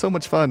 It was so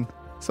much fun.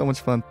 So much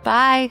fun.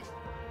 Bye.